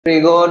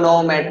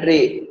Trigonometry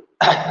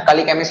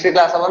खाली chemistry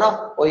class हो ना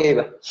वो यही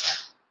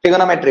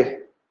ट्रिगोनोमेट्री।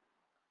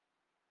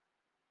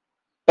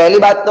 पहली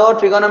बात तो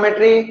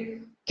ट्रिगोनोमेट्री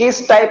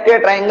किस टाइप के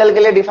ट्राइंगल के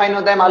लिए डिफाइन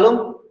होता है मालूम?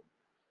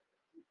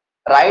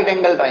 Right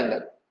angle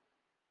triangle.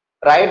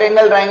 Right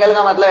angle triangle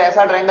का मतलब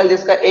ऐसा ट्राइंगल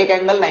जिसका एक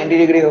एंगल 90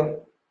 डिग्री हो,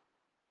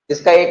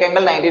 जिसका एक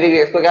एंगल 90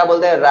 डिग्री, इसको क्या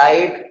बोलते हैं?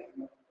 Right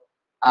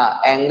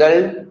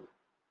angle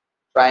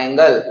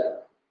triangle.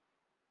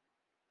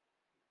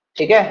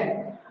 ठीक है।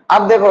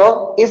 अब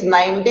देखो इस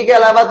 90 के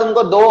अलावा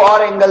तुमको दो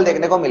और एंगल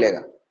देखने को मिलेगा,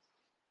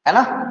 है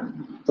ना?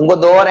 तुमको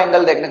दो और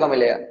एंगल देखने को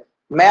मिलेगा।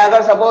 मैं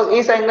अगर सपोज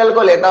इस एंगल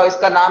को लेता हूं,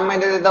 इसका नाम मैं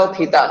दे देता हूं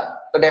थीटा,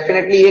 तो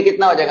डेफिनेटली ये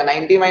कितना हो जाएगा?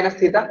 90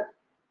 minus theta,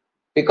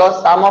 because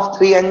some of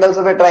three angles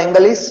of A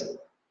triangle is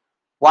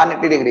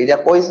 180 degree.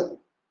 जब कोई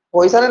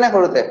सा ना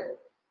खोलते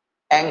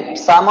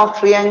सम of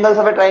three angles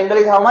of A triangle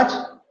is how much?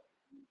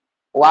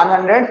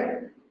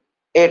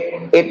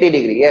 180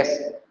 degree. Yes,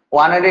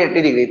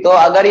 180 degree. तो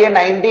अगर ये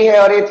 90 है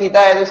और ये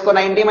थीटा है तो इसको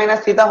 90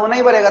 माइनस थीटा होना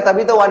ही पड़ेगा,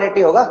 तभी तो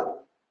 180 होगा।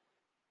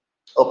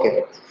 ओके,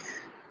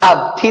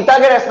 अब थीटा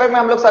के रेस्पेक्ट में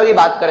हम लोग सभी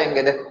बात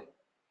करेंगे। देखो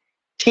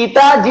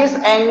थीटा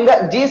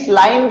जिस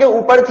लाइन के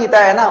ऊपर थीटा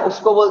है ना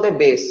उसको बोलते हैं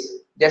बेस।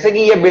 जैसे कि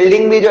ये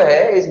बिल्डिंग भी जो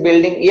है, इस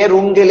बिल्डिंग ये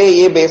रूम के लिए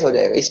ये बेस हो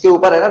जाएगा, इसके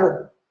ऊपर है ना रूम,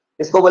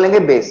 इसको बोलेंगे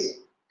बेस।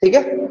 ठीक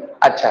है।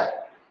 अच्छा,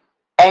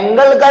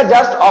 एंगल का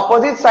जस्ट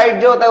ऑपोजिट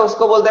साइड जो होता है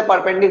उसको बोलते हैं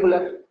परपेंडिकुलर,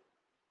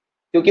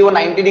 क्योंकि वो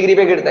 90 डिग्री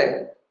पे गिरता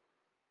है।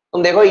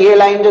 तुम देखो ये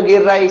लाइन जो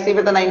गिर रहा है इसी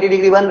पे तो 90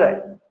 डिग्री बन रहा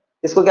है,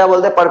 इसको क्या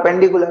बोलते हैं?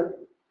 परपेंडिकुलर।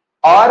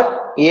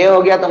 और ये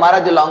हो गया तुम्हारा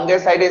जो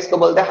लॉन्गेस्ट साइड है, इसको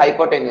बोलते हैं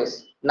हाइपोटेन्यूज।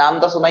 नाम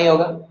तो सुना ही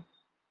होगा,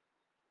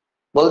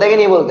 बोलते कि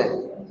नहीं बोलते?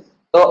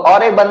 तो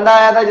और एक बंदा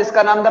आया था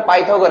जिसका नाम था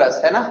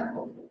पाइथागोरस, है ना?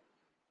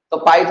 तो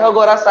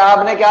पाइथागोरस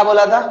साहब ने क्या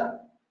बोला था?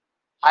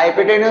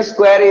 Hypotenuse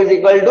square is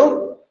equal to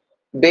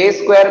base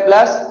square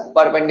plus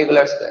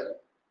perpendicular square.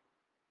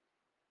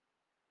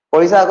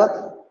 कोई सा आगत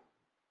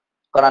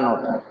करा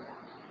नोट।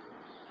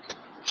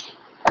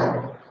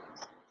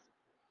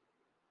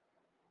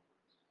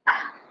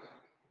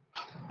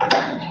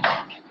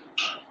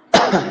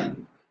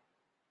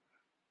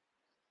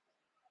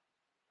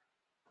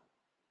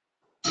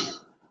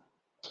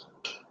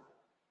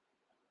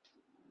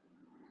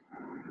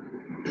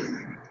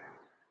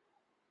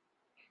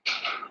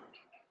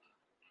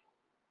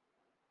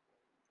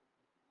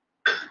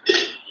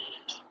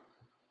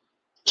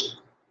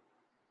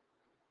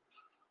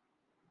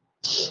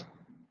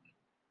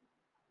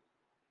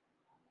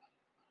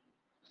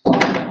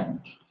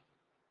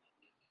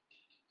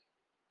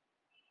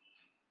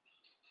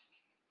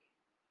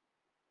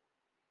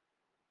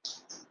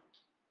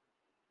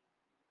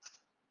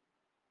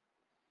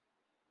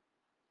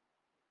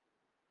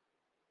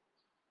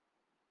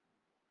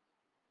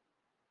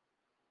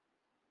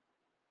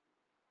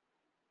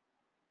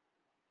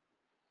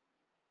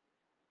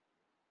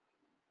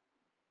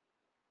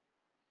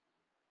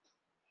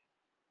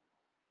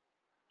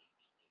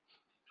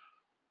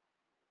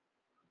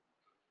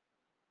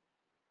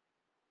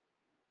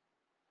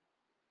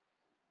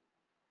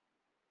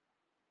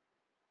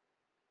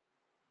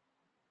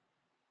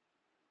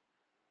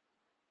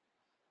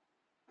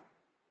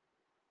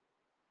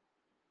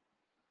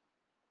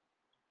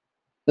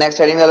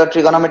 नेक्स्ट हेडिंग वाला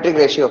trigonometric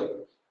ratio.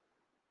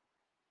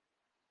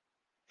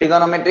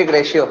 Trigonometric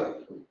ratio,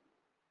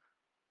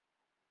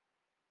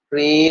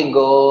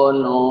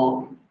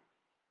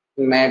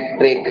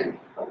 trigonometric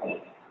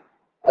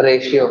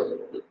ratio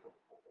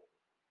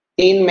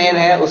तीन मेन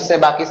है, उससे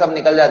बाकी सब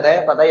निकल जाता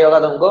है, पता ही होगा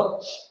तुमको।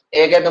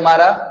 एक है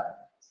तुम्हारा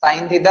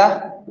साइन थीटा,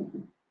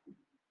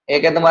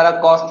 एक है तुम्हारा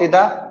कॉस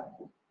थीटा,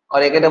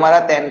 और एक है तुम्हारा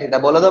टेन थीटा।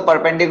 बोलो तो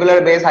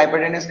परपेंडिकुलर बेस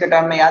हाइपोटेन्यूज के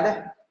टर्म में याद है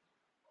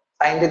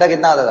साइन थीटा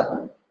कितना होता था?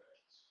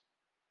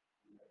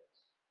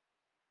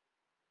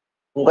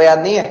 तुमको याद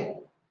नहीं है?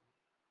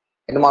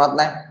 itu मनत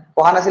ना है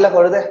वहां नसीला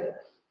खोल दे।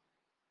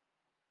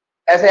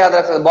 ऐसे याद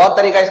रख सकते, बहुत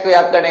तरीका इसको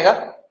याद करने का।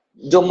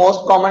 जो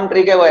मोस्ट कॉमन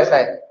ट्रिक है वो ऐसा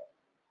है,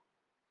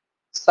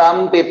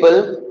 some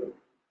people,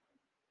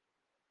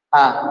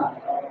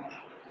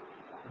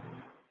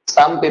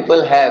 some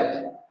people have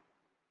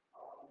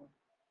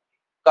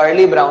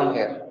curly brown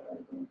hair,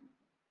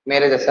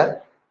 मेरे जैसा,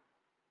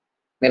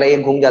 मेरा ये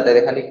घूम जाता है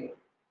देखा नहीं,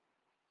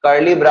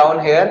 कर्ली ब्राउन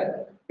हेयर।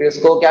 फिर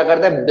इसको क्या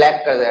करते हैं?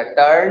 ब्लैक कर देते हैं,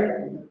 टर्न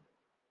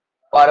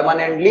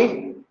परमानेंटली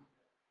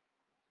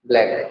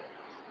ब्लैक।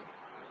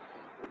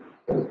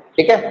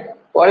 ठीक है।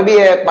 और भी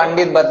है,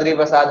 पंडित बद्री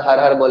प्रसाद हर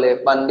हर बोले,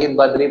 पंडित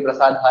बद्री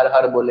प्रसाद हर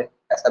हर बोले,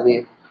 ऐसा भी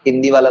है,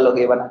 हिंदी वाला लोग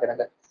ये बना के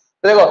रखा है।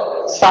 तो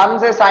देखो सम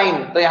से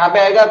साइन, तो यहाँ पे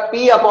आएगा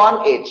P upon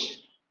H,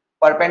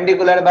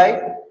 perpendicular by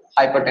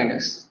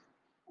hypotenuse.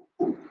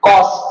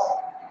 Cos,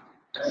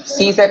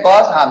 C से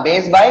कॉस, हाँ,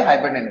 base by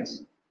hypotenuse,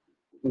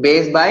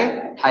 base by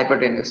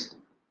hypotenuse.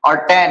 और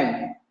टेन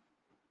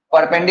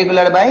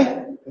परपेंडिकुलर बाय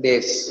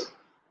बेस।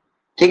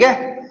 ठीक है।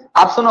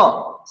 अब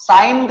सुनो,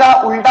 साइन का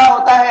उल्टा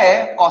होता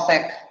है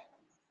कॉसेक,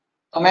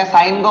 तो मैं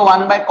साइन को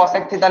 1 बाय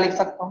कॉसेक थीटा लिख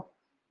सकता हूं।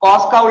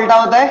 कॉस का उल्टा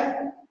होता है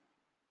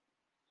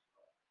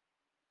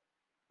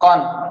कौन?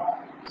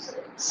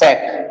 सेक,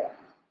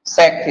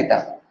 सेक थीटा।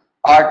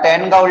 और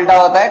टेन का उल्टा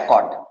होता है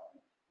कॉट।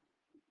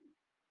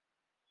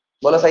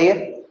 बोलो सही है?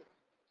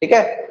 ठीक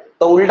है,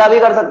 तो उल्टा भी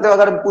कर सकते हो,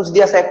 अगर पूछ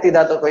दिया सेक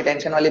थीटा तो कोई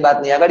टेंशन वाली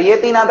बात नहीं। अगर ये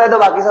 3 आता है तो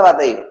बाकी सब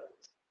आता ही।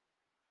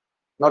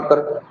 नोट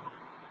करो।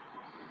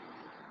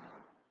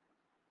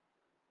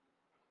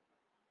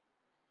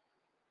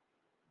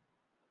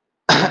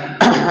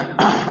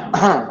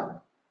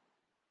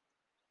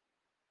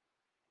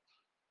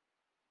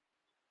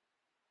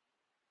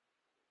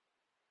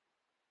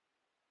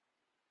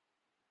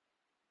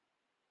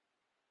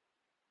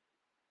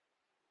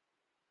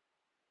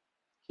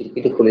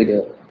 खिड़की तो खुली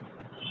रहो।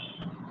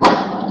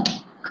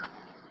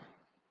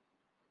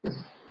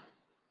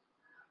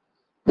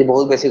 ये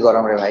बहुत बेसी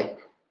गरम रे भाई।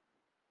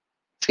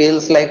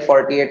 फील्स लाइक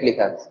 48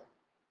 लिखा है।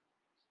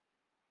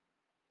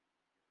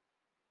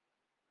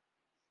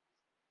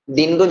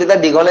 দিনটো যেতিয়া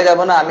দীঘলে যাব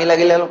না, আমি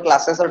লাগিলে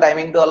ক্লাছেছৰ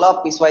টাইমিংটো অলপ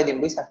পিছুৱাই দিম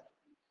বুজিছা,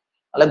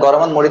 অলপ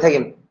গৰমত মৰি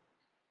থাকিম।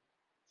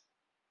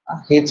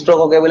 हीट स्ट्रोक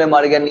हो गया बोले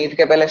मर गया, नीट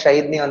के पहले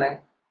शहीद नहीं होना है।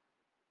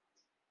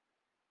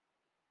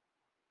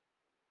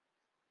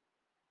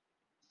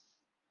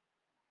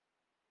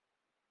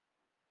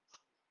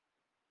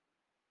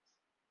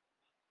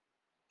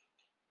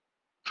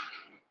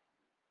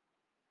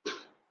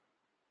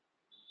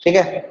 ठीक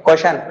है,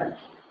 क्वेश्चन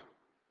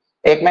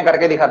एक में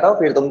करके दिखाता हूँ,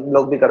 फिर तुम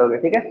लोग भी करोगे,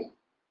 ठीक है?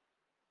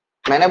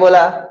 मैंने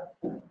बोला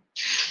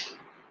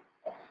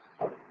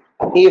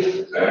if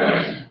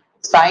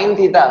sine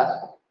theta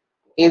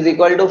is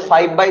equal to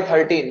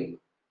 5/13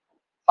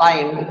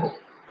 find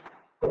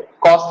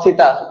cos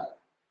theta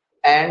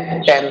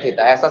and tan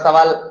theta. ऐसा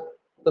सवाल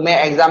तुम्हें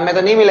एग्जाम में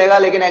तो नहीं मिलेगा,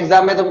 लेकिन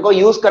एग्जाम में तुमको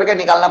यूज करके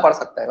निकालना पड़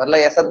सकता है। मतलब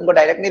ऐसा तुमको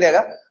डायरेक्ट नहीं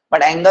देगा,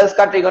 बट एंगल्स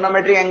का,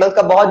 ट्रिगोनोमेट्री एंगल्स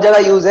का बहुत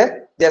जगह यूज है।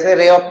 जैसे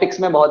रे ऑप्टिक्स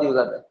में बहुत यूज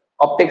आता है।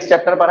 ऑप्टिक्स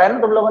चैप्टर पढ़ा है ना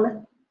तुम लोगों ने?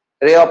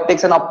 Ray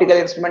optics and optical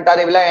instrument আর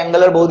এগুলা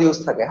অ্যাঙ্গেলের বহুত ইউজ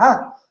থাকে। হ্যাঁ,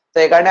 তো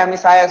এই কারণে আমি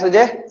চাই আছো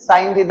যে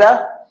sin থিটা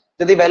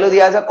যদি वैल्यू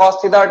दिया है cos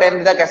थीटा और tan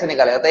थीटा कैसे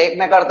निकालेगा। तो एक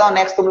मैं करता हूं,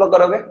 नेक्स्ट तुम लोग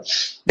करोगे।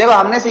 देखो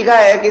हमने सीखा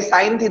है कि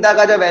sin थीटा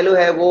का जो वैल्यू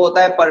है वो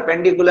होता है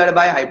परपेंडिकुलर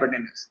बाय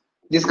हाइपोटेन्यूज,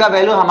 जिसका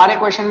वैल्यू हमारे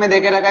क्वेश्चन में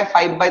देके रखा है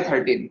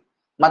 5/13।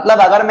 मतलब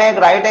अगर मैं एक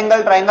राइट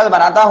एंगल ट्राइंगल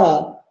बनाता हूं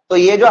तो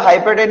ये जो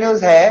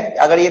हाइपोटेन्यूज है,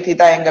 अगर ये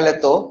थीटा एंगल है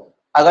तो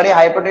अगर ये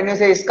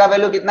हाइपोटेन्यूज है, इसका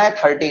वैल्यू कितना है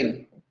 13,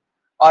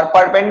 और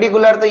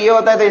परपेंडिकुलर तो ये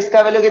होता है, तो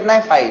इसका वैल्यू कितना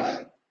है 5।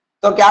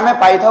 तो क्या मैं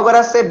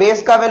पाइथागोरस से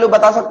बेस का वैल्यू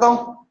बता सकता हूं?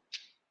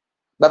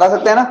 बता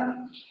सकते हैं ना?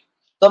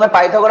 तो मैं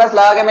पाइथागोरस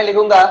लगा के मैं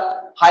लिखूंगा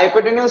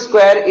hypotenuse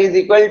square is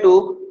equal to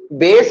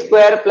base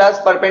square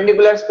plus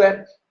perpendicular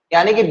square.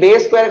 यानी कि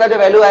बेस स्क्वायर का जो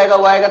वैल्यू आएगा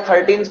वो आएगा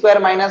 13 स्क्वायर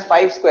माइनस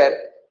 5 स्क्वायर।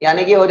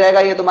 यानी कि हो जाएगा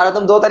ये तुम्हारा,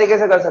 तुम दो तरीके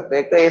से कर सकते हो,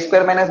 एक तो ए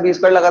स्क्वायर माइनस बी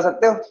स्क्वायर लगा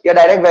सकते हो, या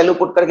डायरेक्ट वैल्यू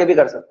पुट करके भी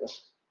कर सकते हो।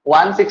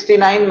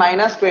 169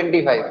 माइनस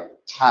 25,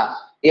 हाँ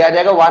ये आ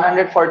जाएगा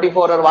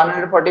 144, और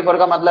 144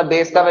 का मतलब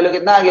बेस का वैल्यू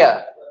कितना आ गया?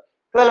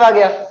 12 आ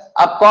गया।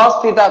 अब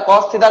cos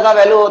थीटा का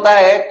वैल्यू होता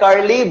है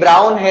curly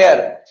brown hair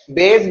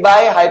base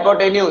by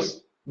hypotenuse.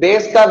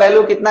 Base का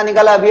वैल्यू कितना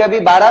निकाला अभी अभी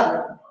 12,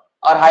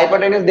 और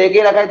हाइपोटेन्यूज दे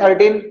के रखा है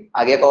 13,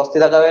 आ गया cos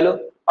थीटा का वैल्यू।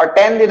 और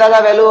tan थीटा का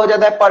वैल्यू हो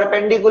जाता है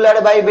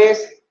परपेंडिकुलर बाय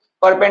बेस।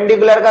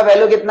 परपेंडिकुलर का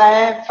वैल्यू कितना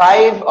है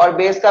 5, और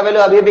बेस का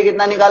वैल्यू अभी भी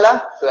कितना निकाला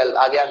 12,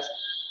 आ गया आंसर।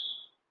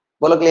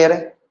 बोलो क्लियर है?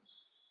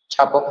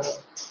 छापो।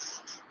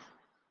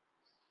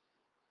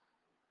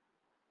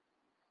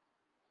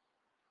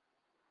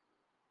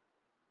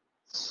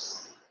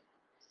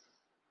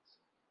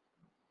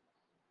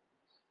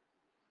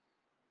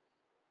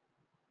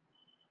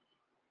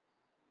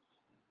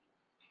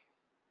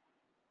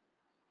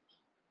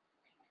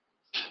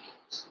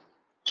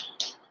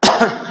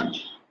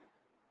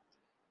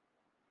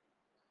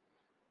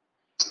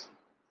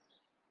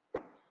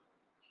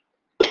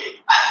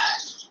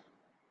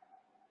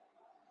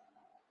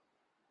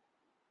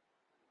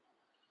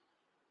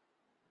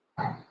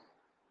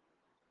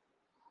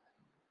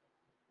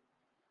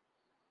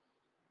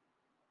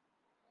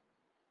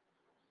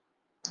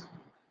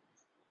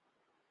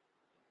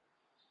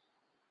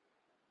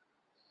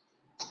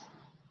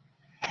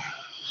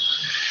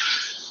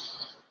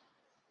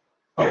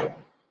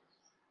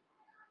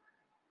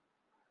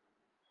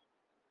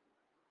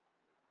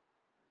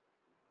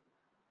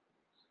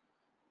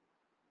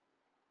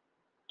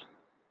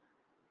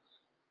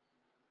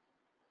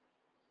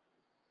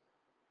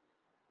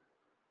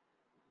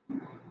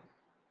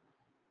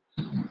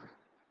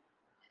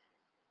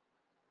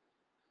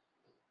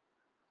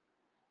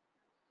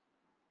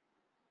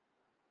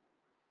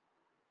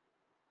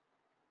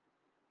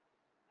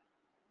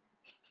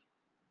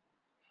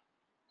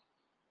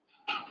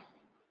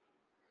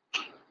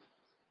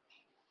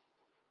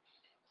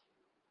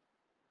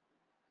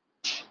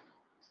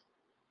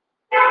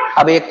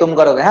 अब एक तुम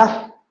करोगे,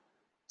 हाँ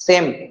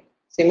सेम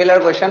सिमिलर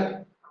क्वेश्चन।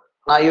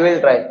 हाँ you will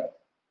try.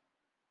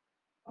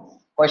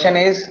 Question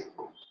is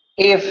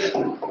if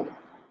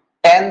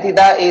tan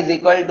theta is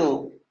equal to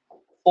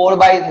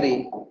 4/3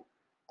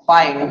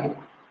 find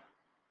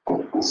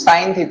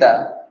sin theta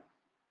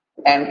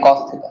and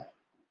cos theta।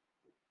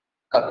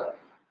 करो।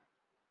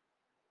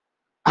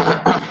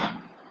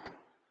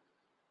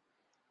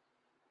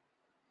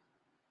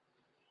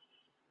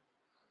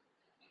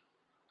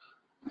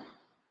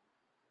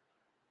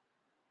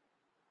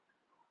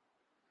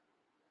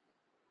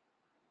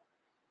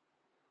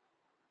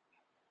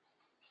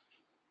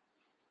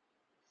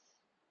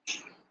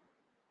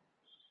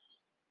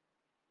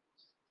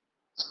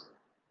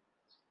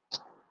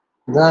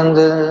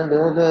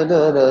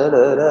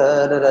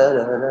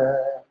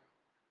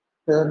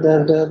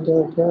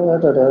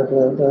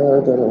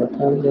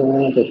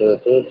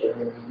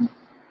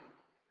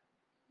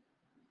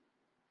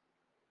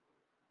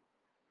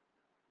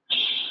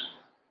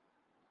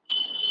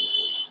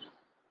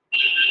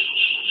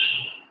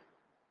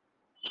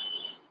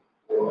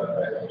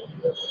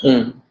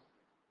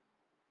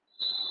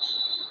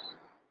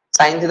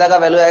 साइन थीटा का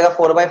वैल्यू आएगा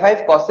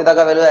 4/5, कॉस थीटा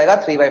का वैल्यू आएगा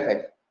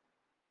 3/5।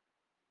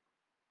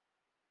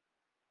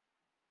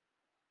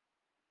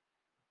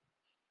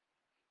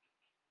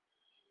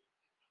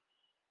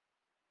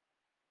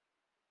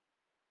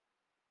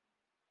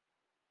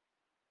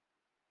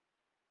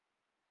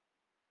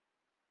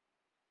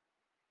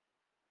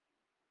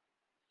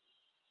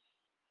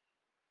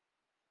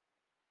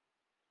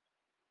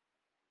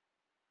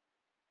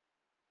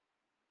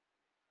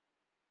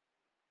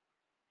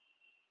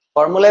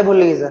 फॉर्मूला ही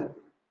भूल गई sir.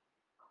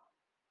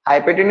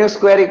 Hypotenuse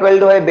square equal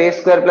to है base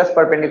square plus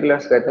perpendicular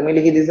square. तुम्ही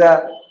लिखी थी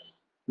sir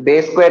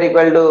base square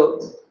equal to,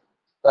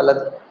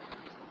 गलत,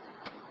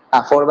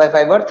 हाँ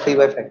 4/5 और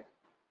 3/5।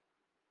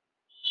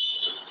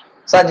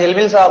 सर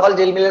झिलमिल सा अकल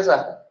झिलमिल सा।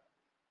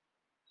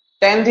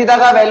 टेन थीटा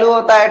का वैल्यू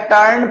होता है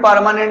टर्न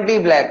परमानेंटली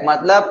ब्लैक,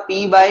 मतलब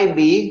P by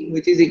B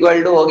which is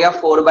equal to हो गया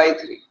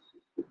 4/3।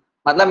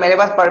 मतलब मेरे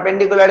पास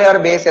परपेंडिकुलर है और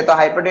बेस है, तो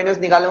हाइपोटेन्यूज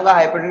निकालूंगा,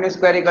 hypotenuse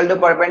square equal to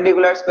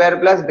perpendicular square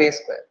plus base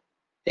square.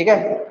 ठीक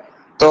है,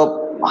 तो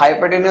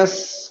हाइपोटेन्यूज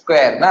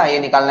स्क्वायर ना ये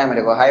निकालना है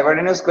मेरे को।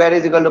 Hypotenuse square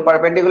is equal to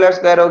perpendicular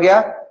square हो गया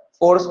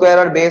 4 स्क्वायर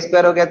और बेस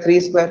स्क्वायर हो गया 3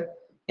 स्क्वायर,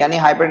 यानी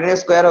हाइपोटेन्यूज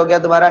स्क्वायर हो गया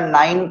तुम्हारा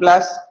 9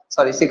 प्लस,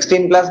 सॉरी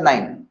 16 प्लस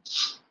 9,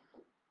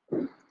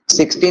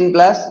 16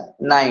 प्लस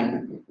 9,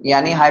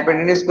 यानी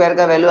हाइपोटेन्यूज स्क्वायर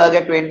का वैल्यू आ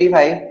गया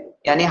 25,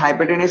 यानी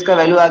हाइपोटेन्यूज का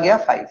वैल्यू आ गया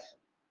 5।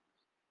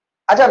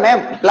 अच्छा मैं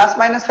प्लस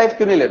माइनस 5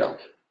 क्यों नहीं ले रहा हूं?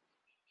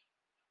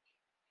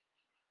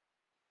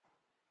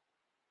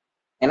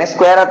 यानी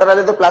स्क्वायर आता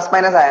रहा तो प्लस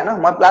माइनस आया ना,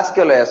 मैं प्लस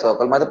क्यों ले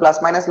सो मैं तो प्लस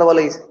माइनस लो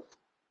बोले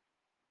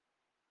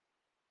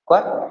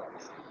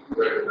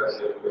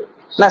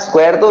ना,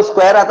 स्क्वायर तो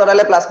स्क्वायर आता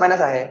रहा प्लस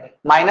माइनस आए,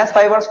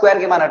 -5 और स्क्वायर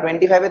के माना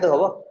 25 है तो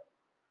होगा,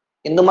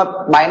 किंतु मैं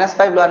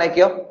 -5 लाने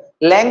क्यों?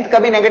 लेंथ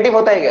कभी नेगेटिव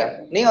होता है क्या?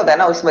 नहीं होता है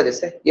ना, उस वजह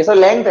से ये सब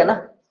लेंथ है ना।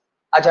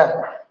 अच्छा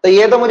तो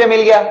ये तो मुझे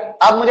मिल गया।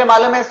 अब मुझे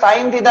मालूम है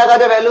साइन थीटा का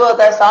जो वैल्यू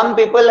होता है, सम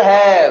पीपल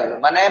हैव,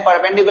 माने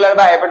परपेंडिकुलर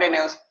बाय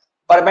हाइपोटेन्यूज,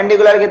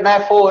 परपेंडिकुलर कितना है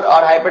 4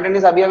 और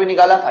हाइपोटेन्यूज अभी अभी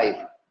निकाला 5,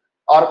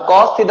 और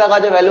कॉस थीटा का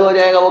जो वैल्यू हो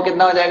जाएगा वो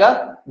कितना हो जाएगा,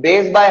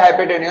 बेस बाय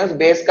हाइपोटेन्यूज,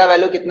 बेस का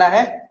वैल्यू कितना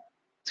है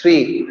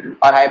 3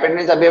 और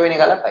हाइपोटेन्यूज अभी अभी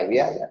निकाला 5, ये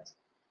आ गया।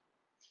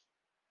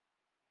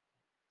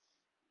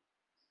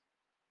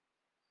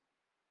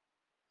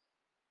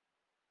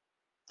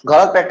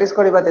 ঘৰত প্ৰেক্টিছ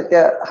কৰিবা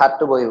তেতিয়া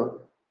হাতটো বহিব।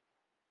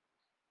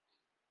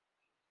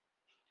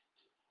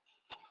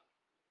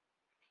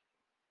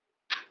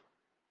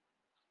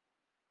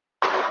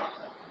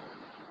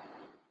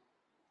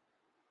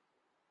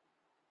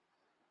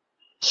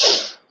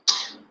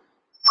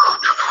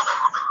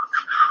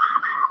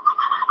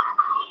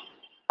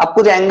 अब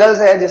कुछ एंगल्स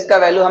है जिसका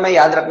वैल्यू हमें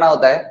याद रखना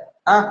होता है,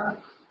 हाँ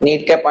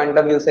नीट के पॉइंट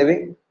ऑफ व्यू से भी।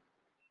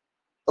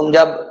 तुम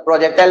जब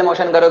प्रोजेक्टाइल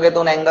मोशन करोगे तो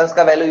उन एंगल्स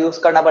का वैल्यू यूज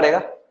करना पड़ेगा,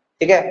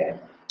 ठीक है।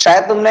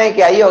 शायद तुमने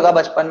क्या ही होगा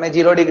बचपन में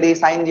 0 डिग्री,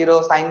 साइन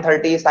 0, साइन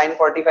 30, साइन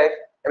 45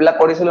 এবিলাক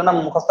কৰিছিলো না,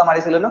 মুখস্থ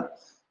মাৰিছিলো না,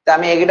 तो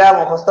আমি এইকেইটা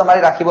মুখস্থ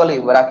মাৰি ৰাখিব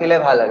লাগিব, ৰাখিলে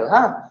ভাল আৰু।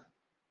 हाँ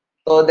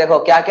तो देखो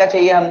क्या क्या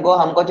चाहिए हमको,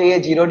 हमको चाहिए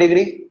 0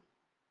 डिग्री,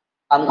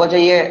 हमको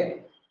चाहिए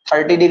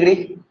 30 डिग्री,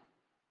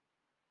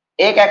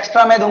 एक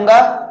एक्स्ट्रा मैं दूंगा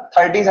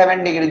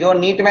 37 डिग्री जो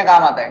नीट में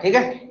काम आता है, ठीक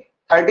है।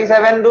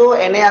 37 टू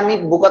एने আমি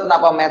বুকত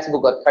নাপাও, मैथ्स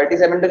बुकत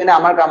 37 टू किने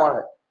আমার কামৰ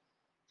হয়।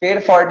 फिर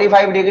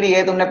 45 डिग्री,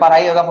 ये तुमने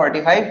पढ़ाई होगा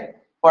 45,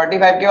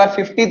 45 के बाद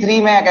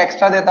 53 में एक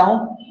एक्स्ट्रा देता हूं,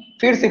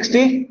 फिर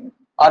 60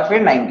 और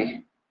फिर 90।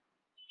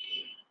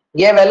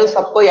 ये वैल्यू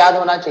सबको याद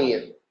होना चाहिए,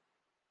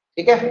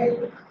 ठीक है।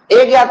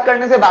 एक याद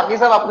करने से बाकी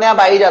सब अपने आप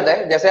आ ही जाता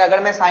है। जैसे अगर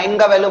मैं साइन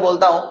का वैल्यू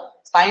बोलता हूं,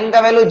 साइन का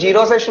वैल्यू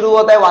 0 से शुरू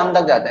होता है 1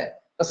 तक जाता है,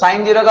 तो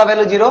साइन 0 का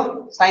वैल्यू 0,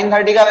 साइन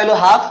 30 का वैल्यू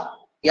हाफ,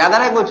 याद है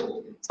ना कुछ?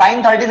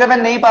 साइन 37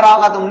 नहीं पढ़ा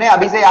होगा तुमने,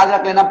 अभी से याद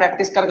रख लेना,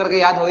 प्रैक्टिस कर करके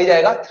याद हो ही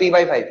जाएगा,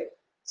 3/5।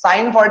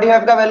 साइन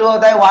 45 का वैल्यू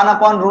होता है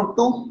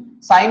 1/√2,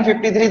 साइन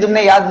 53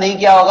 तुमने याद नहीं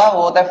किया होगा,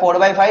 वो होता है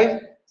 4/5,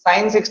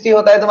 साइन 60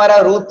 होता है तुम्हारा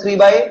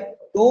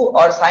 √3/2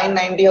 और साइन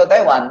 90 होता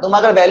है 1। तुम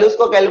अगर वैल्यूज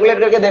को कैलकुलेट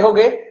करके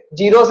देखोगे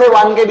 0 से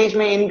 1 के बीच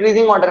में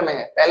इंक्रीजिंग ऑर्डर में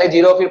है, पहले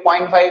 0, फिर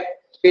 0.5,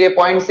 फिर ये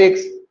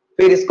 0.6,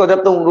 फिर इसको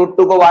जब तुम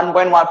 √2 को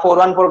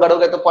 1.414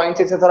 करोगे तो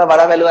 0.6 से थोड़ा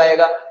बड़ा वैल्यू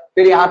आएगा,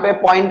 फिर यहाँ पे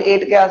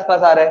 0.8 के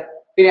आसपास आ रहा है,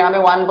 फिर यहाँ पे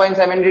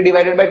 1.70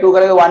 डिवाइडेड बाय 2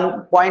 करोगे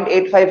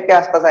 1.85 के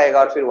आसपास आएगा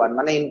और फिर 1,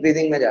 माने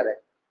इंक्रीजिंग में जा रहा है,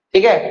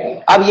 ठीक है।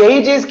 अब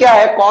यही चीज क्या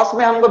है, कॉस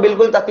में हमको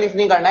बिल्कुल तकलीफ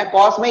नहीं करना है,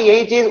 कॉस में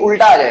यही चीज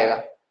उल्टा आ जाएगा,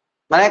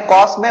 माने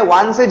कॉस में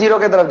 1 से 0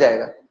 की तरफ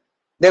जाएगा।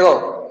 देखो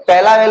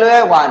पहला वैल्यू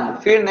है 1,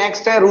 फिर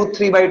नेक्स्ट है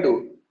 √3/2,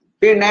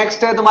 फिर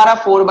नेक्स्ट है तुम्हारा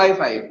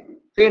 4/5,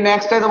 फिर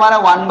नेक्स्ट है तुम्हारा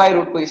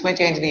 1/√2, इसमें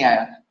चेंज नहीं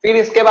आया, फिर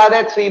इसके बाद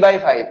है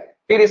 3/5,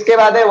 फिर इसके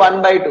बाद है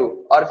 1/2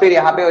 और फिर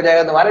यहाँ पे हो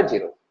जाएगा तुम्हारा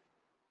 0।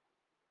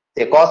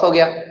 ये कॉस हो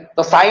गया।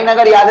 तो साइन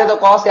अगर याद है तो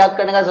कॉस याद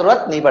करने का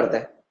जरूरत नहीं पड़ता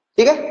है,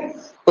 ठीक है।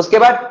 उसके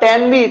बाद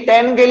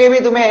टेन के लिए भी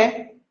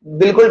तुम्हें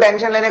बिल्कुल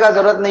टेंशन लेने का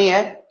जरूरत नहीं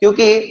है,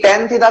 क्योंकि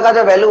टेन थीटा का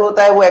जो वैल्यू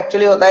होता है वो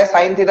एक्चुअली होता है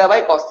sine theta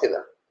by cos theta.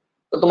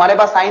 तो तुम्हारे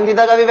पास साइन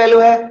थीटा का भी वैल्यू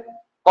है,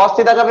 कॉस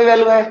थीटा का भी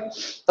वैल्यू है,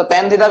 तो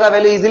टेन थीटा का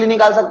वैल्यू इजीली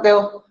निकाल सकते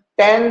हो।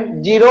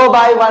 टेन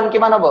 0/1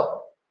 কিমান হবো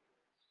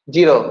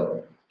 0,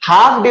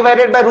 हाफ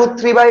डिवाइडेड बाय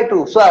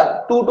 √3/2, सो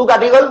 2 2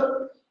 কাটি গল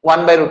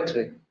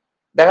 1/√3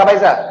 দেখা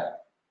পাইছা।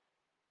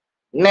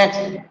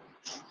 नेक्स्ट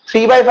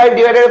 3/5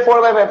 डिवाइडेड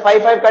 4/5,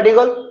 5 5 काटी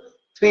गल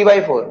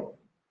 3/4।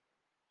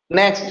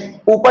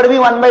 नेक्स्ट ऊपर भी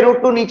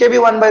 1/√2 नीचे भी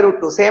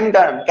 1/√2, same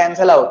term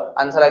cancel out,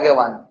 answer आ गया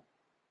 1।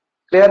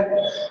 क्लियर।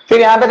 फिर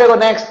यहां पे देखो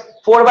नेक्स्ट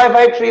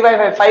 4/5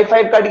 3/5, 5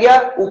 5 कट गया,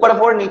 ऊपर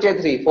 4 नीचे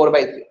 3,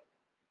 4/3।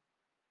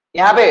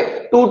 यहाँ पे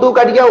 2 2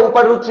 कट गया,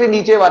 ऊपर √3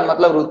 नीचे 1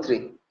 मतलब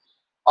 √3।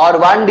 और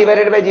 1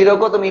 डिवाइडेड बाय 0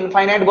 को तुम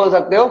इनफाइनाइट बोल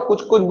सकते हो,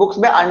 कुछ कुछ बुक्स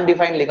में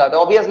अनडिफाइंड लिखा होता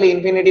है। ऑब्वियसली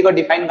इन्फिनिटी को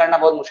डिफाइन करना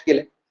बहुत मुश्किल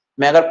है।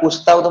 मैं अगर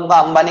पूछता हूं तुमको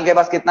अंबानी के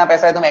पास कितना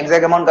पैसा है, तुम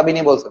एग्जैक्ट अमाउंट कभी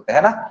नहीं बोल सकते,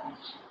 है ना।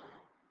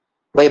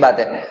 वही बात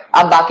है।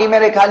 अब बाकी मैं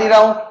लिखा नहीं रहा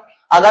हूं,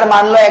 अगर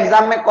मान लो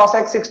एग्जाम में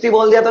cosec 60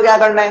 बोल दिया तो क्या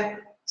करना है,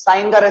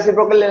 साइन का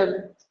रेसिप्रोकल ले लेना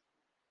है।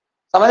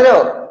 समझ रहे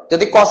हो,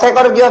 यदि cosec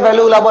और की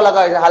वैल्यू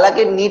लगा,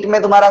 हालांकि नीट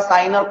में तुम्हारा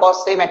साइन और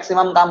cos से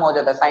मैक्सिमम काम हो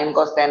जाता है, साइन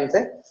cos tan से।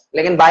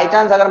 लेकिन बाई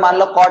चांस अगर मान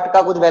लो cot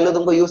का कुछ वैल्यू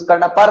तुमको यूज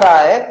करना पड़ रहा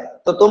है,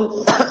 तो तुम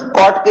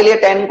cot के लिए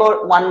tan को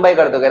 1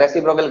 कर दोगे,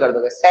 रेसिप्रोकल कर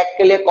दोगे, sec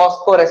के लिए cos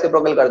को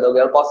रेसिप्रोकल कर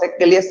दोगे, और cosec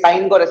के लिए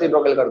sin को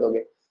रेसिप्रोकल कर दोगे।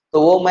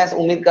 तो वो मैं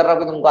उम्मीद कर रहा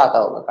हूँ कि तुमको आता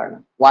होगा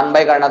करना,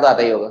 1 करना तो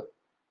आता ही होगा।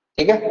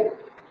 ठीक है,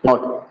 नोट।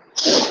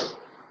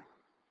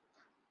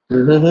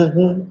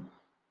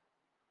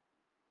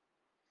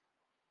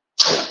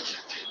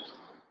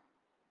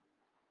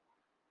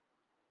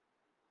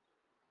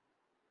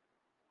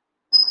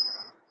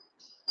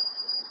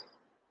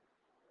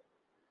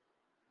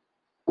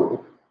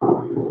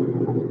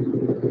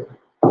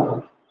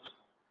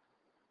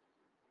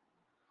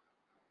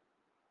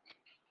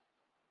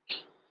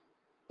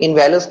 इन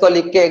वैल्यूज को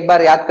लिख के एक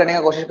बार याद करने का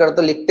कोशिश करो,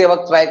 तो लिखते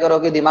वक्त ट्राई करो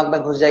कि दिमाग में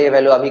घुस जाए ये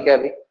वैल्यू अभी के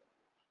अभी।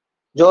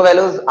 जो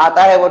वैल्यूज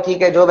आता है वो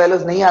ठीक है, जो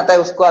वैल्यूज नहीं आता है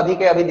उसको अभी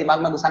के अभी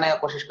दिमाग में घुसाने का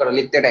कोशिश करो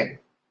लिखते टाइम।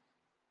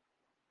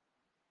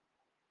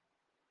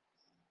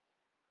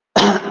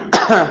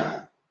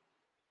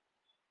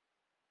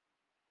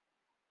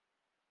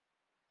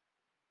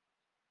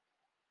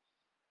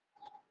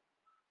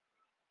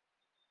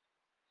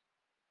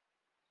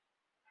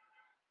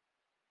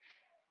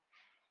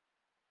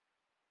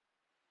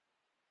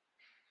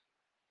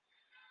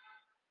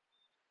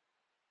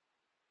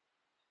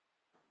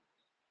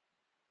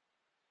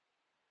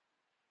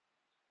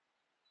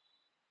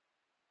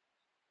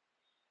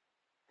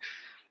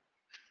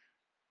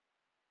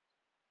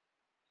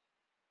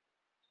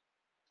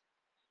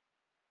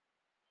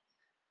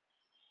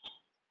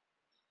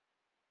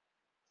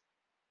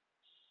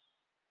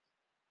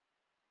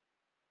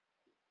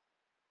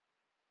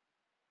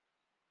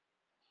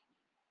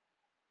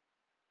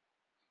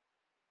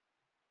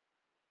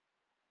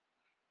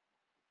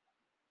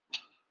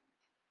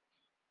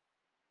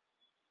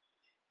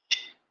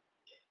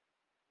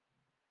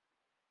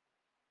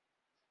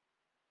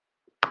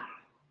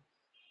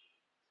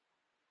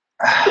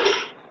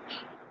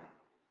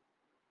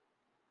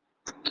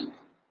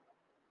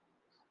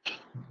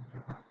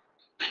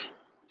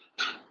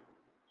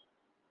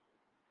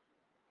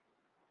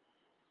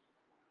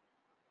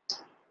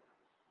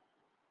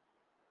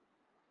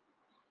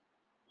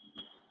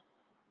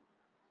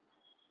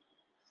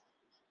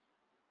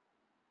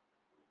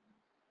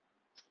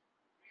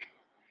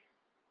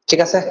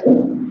 ঠিক আছে।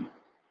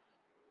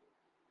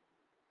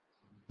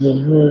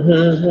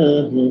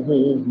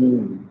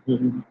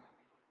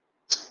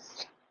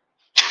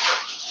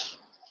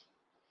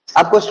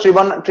 अब कुछ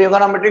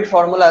ट्रिगोनोमेट्रिक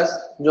फॉर्मूलाज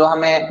जो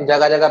हमें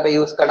जगह जगह पे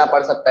यूज करना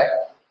पड़ सकता है।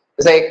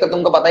 जैसे एक तो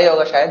तुमको पता ही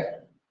होगा शायद,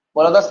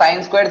 बोलो तो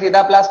sine square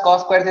theta plus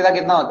cos square theta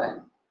कितना होता है,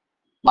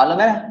 मालूम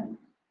है।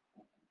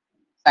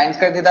 Sine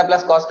square theta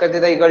plus cos square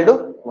theta equal to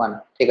 1।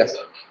 ठीक है,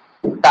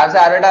 तार से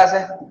आरेटा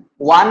আছে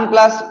 1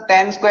 plus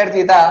tan square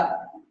theta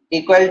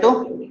equal to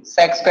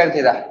sec square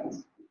theta,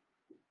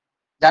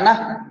 জানা।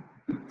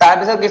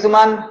 তাৰপিছত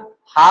কিছুমান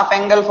हाफ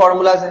एंगल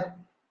फॉर्मूलाज है,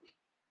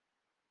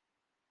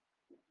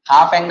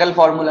 हाफ एंगल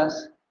फॉर्मूलाज।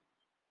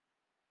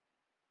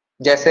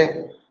 जैसे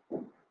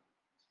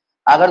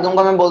अगर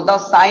तुमको मैं बोलता हूं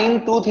साइन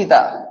 2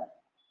 थीटा,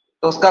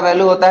 तो उसका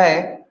वैल्यू होता है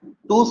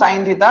 2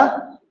 साइन थीटा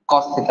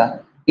कॉस थीटा।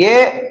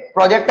 ये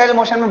प्रोजेक्टाइल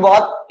मोशन में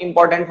बहुत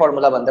इंपॉर्टेंट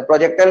फॉर्मूला बनता है,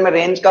 प्रोजेक्टाइल में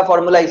रेंज का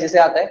फॉर्मूला इसी से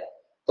आता है,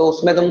 तो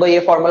उसमें तुमको ये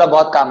फॉर्मूला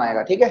बहुत काम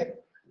आएगा। ठीक है,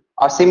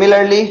 और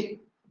सिमिलरली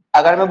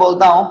अगर मैं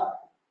बोलता हूं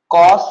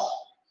कॉस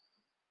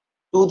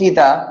 2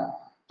 थीटा,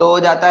 तो हो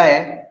जाता है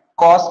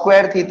cos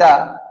square theta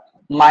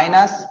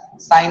minus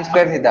sine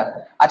square theta.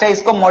 अच्छा,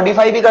 इसको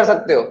मॉडिफाई भी कर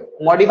सकते हो।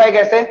 मॉडिफाई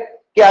कैसे,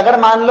 कि अगर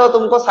मान लो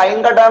तुमको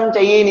साइन का टर्म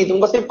चाहिए ही नहीं,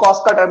 तुमको सिर्फ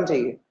कॉस का टर्म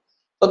चाहिए,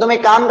 तो तुम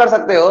एक काम कर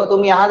सकते हो,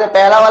 तुम यहां से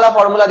पहला वाला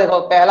फॉर्मूला देखो,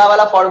 पहला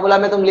वाला फॉर्मूला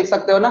में तुम लिख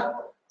सकते हो ना,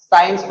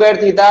 sine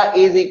square theta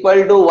is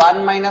equal to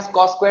 1 minus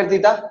cos square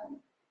theta.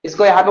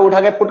 इसको यहाँ पे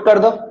उठा के पुट कर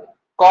दो,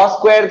 cos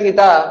square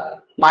theta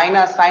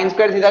minus sine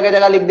square theta की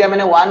जगह लिख दिया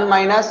मैंने 1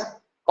 माइनस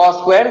कॉस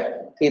स्क्वायर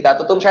थीटा।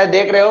 तो तुम शायद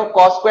देख रहे हो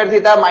cos square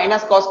theta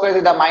minus cos square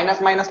theta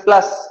minus minus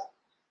plus,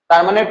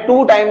 तार माने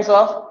 2 times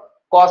of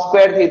cos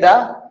square theta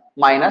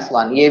minus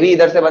 1। ये भी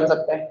इधर से बन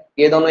सकता है,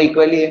 ये दोनों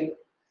इक्वली है।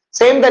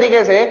 सेम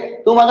तरीके से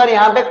तुम अगर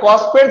यहाँ पे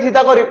कॉस स्क्वायर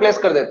थीटा को रिप्लेस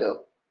कर देते हो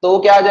तो वो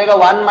क्या आ जाएगा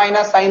 1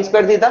 माइनस साइन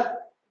स्क्वायर थीटा,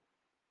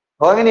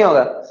 होगा कि नहीं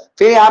होगा।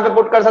 फिर यहाँ पे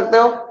पुट कर सकते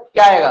हो,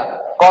 क्या आएगा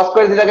कॉस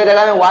स्क्वायर थीटा की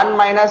जगह में 1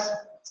 minus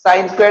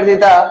sine square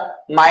theta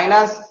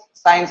minus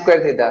sine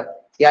square theta,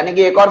 यानी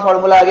कि एक और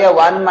फॉर्मूला आ गया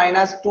 1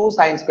 माइनस 2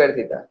 साइन स्क्वायर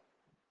थीटा।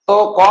 तो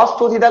cos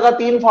 2 थीटा का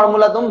 3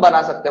 फॉर्मूला तुम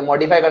बना सकते हो,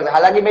 मॉडिफाई कर सकते हो।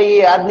 हालांकि मैं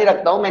ये याद नहीं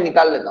रखता हूं, मैं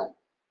निकाल लेता हूं,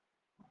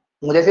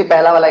 मुझे सिर्फ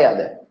पहला वाला याद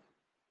है।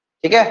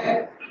 ठीक है,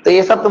 तो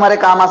ये सब तुम्हारे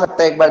काम आ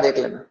सकता है, एक बार देख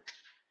लेना।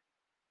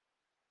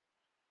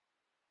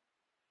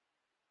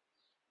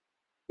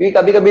 क्योंकि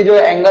कभी कभी जो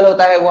एंगल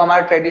होता है वो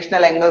हमारा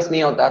ट्रेडिशनल एंगल्स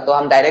नहीं होता, तो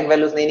हम डायरेक्ट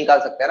वैल्यूज नहीं निकाल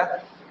सकते ना,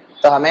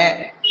 तो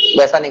हमें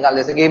वैसा निकाल,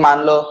 जैसे कि मान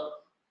लो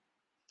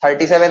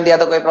 37 दिया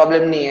तो कोई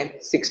प्रॉब्लम नहीं है,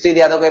 60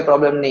 दिया तो कोई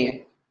प्रॉब्लम नहीं है,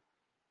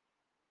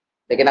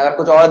 लेकिन अगर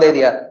कुछ और दे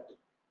दिया,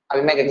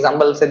 अभी मैं एक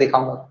एग्जांपल से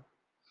दिखाऊंगा।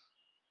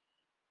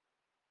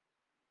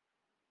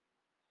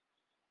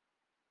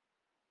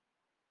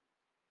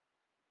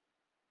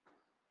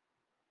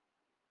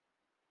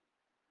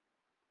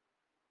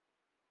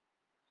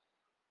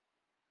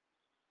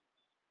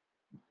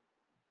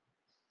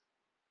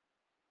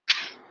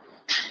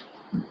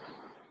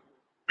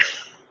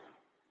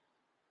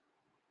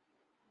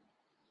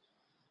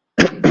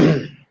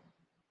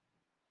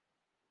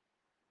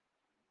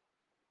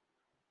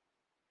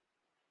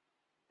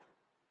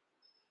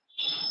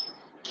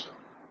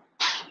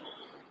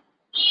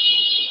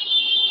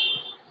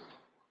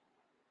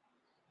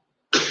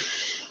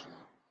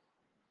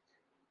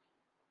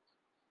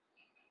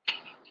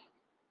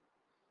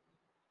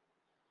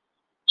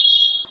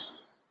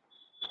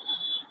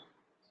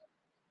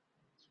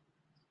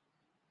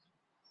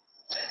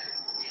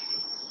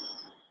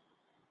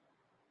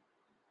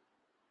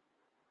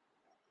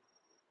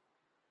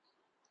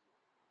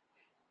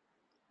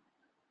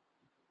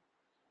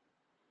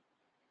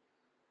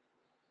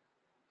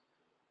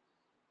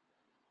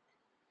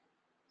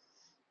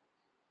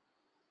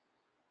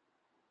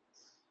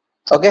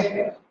 ओके,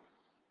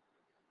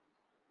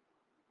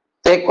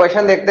 तो एक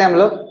क्वेश्चन देखते हैं हम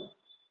लोग।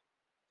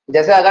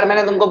 जैसे अगर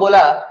मैंने तुमको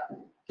बोला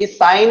कि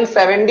साइन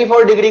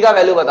 74 डिग्री का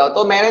वैल्यू बताओ,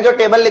 तो मैंने जो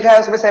टेबल लिखा है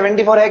उसमें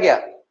 74 है क्या?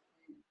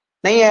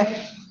 नहीं है।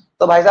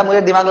 तो भाई साहब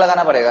मुझे दिमाग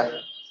लगाना पड़ेगा।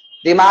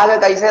 दिमाग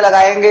कैसे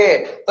लगाएंगे?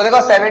 तो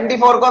देखो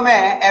 74 को मैं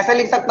ऐसे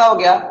लिख सकता हूं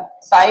क्या,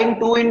 साइन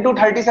 2 इंटू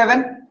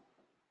 37,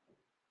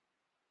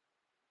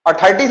 और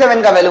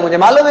 37 का वैल्यू मुझे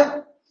मालूम है।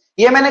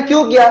 ये मैंने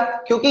क्यों किया?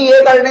 क्योंकि ये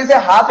करने से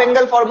हाफ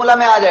एंगल फॉर्मूला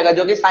में आ जाएगा,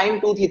 जो कि साइन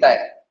 2 थीटा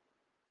है,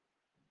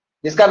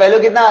 जिसका वैल्यू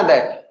कितना आता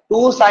है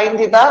 2 साइन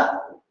थीटा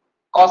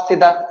कॉस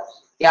थीटा।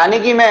 यानी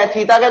कि मैं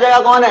थीटा की जगह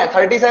कौन है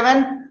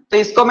 37, तो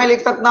इसको मैं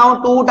लिख सकता हूं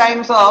 2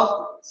 टाइम्स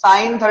ऑफ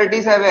साइन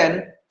 37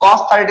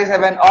 कॉस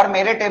 37, और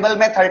मेरे टेबल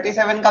में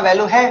 37 का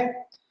वैल्यू है,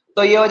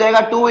 तो ये हो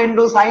जाएगा 2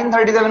 इंटू साइन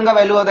 37 का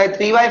वैल्यू होता है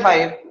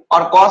 3/5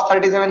 और cos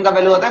 37 का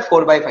वैल्यू होता है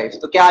 4/5।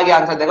 तो क्या आ गया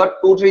आंसर? देखो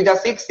 2 3 जा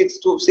 6,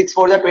 6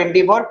 4 जा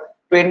 24,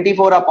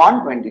 24 अपॉन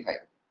 25।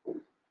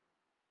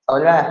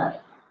 समझ में आया?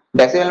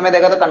 डेसिमल में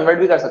देखा तो कन्वर्ट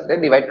भी कर सकते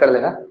हैं, डिवाइड कर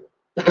देना।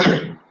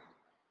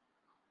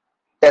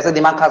 कैसे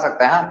दिमाग खा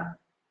सकता है, हाँ,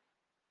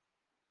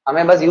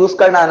 हमें बस यूज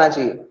करना आना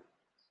चाहिए।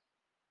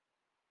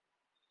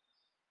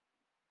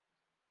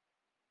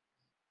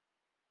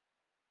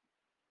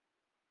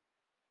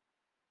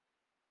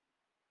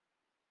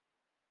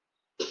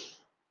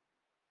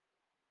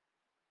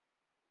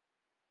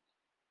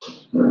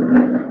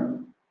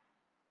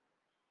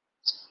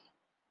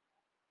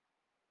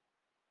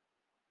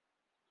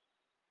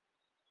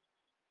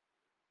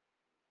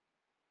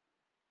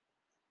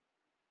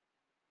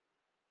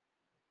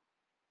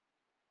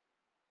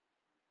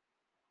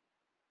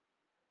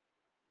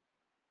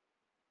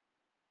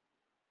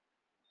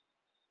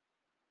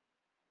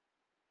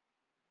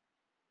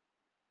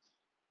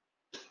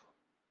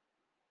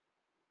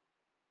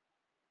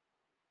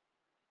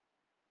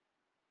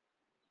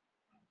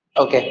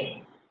 ओके,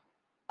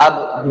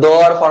 अब दो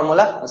और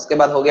फॉर्मूला, उसके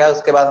बाद हो गया,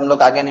 उसके बाद हम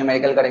लोग आगे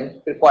न्यूमेरिकल करेंगे,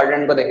 फिर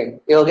क्वाड्रेंट को देखेंगे।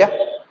 ये हो गया।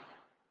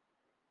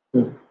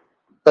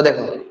 तो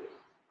देखो,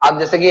 अब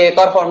जैसे कि एक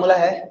और फॉर्मूला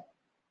है,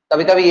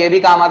 कभी कभी ये भी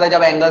काम आता है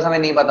जब एंगल्स हमें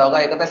नहीं पता होगा।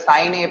 एक होता है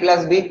साइन ए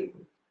प्लस बी,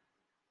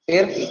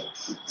 फिर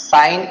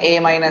sign A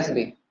minus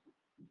B,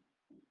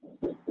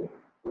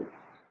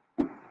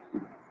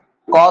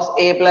 cos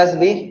A plus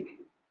B,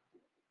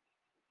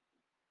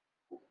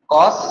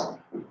 cos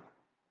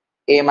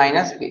A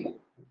minus B.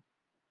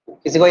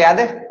 किसी को याद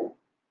है?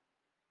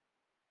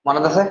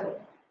 मनोदर से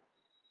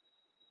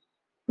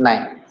नहीं।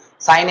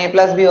 साइन ए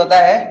प्लस बी होता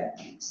है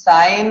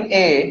sign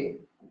A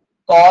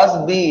cos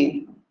B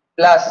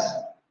plus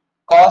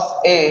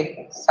cos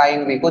A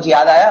sine B. कुछ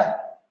याद आया?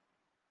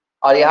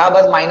 और यहां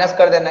बस माइनस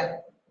कर देना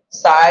है,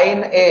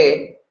 sign A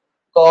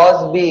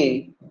cos B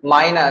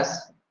minus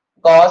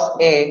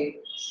cos A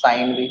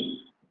sine B.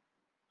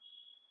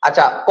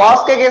 अच्छा,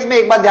 कॉस के केस में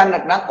एक बात ध्यान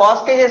रखना,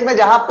 कॉस के केस में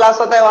जहां प्लस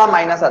होता है वहां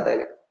माइनस आता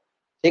है।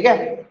 ठीक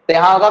है, तो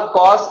यहां होगा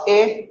cos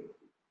A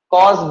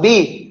cos B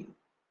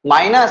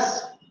minus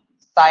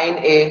sign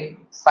A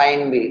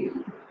sine B.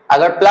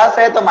 अगर प्लस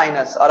है तो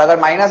माइनस, और अगर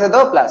माइनस है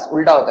तो प्लस,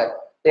 उल्टा होता है।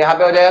 तो यहां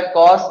पे हो जाएगा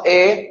cos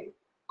A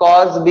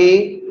cos B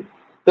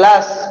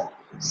plus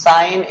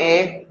sign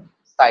A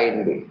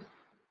sine B.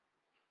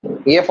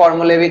 ये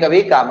फॉर्मूले भी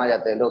कभी काम आ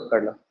जाते हैं, लोग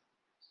कर लो।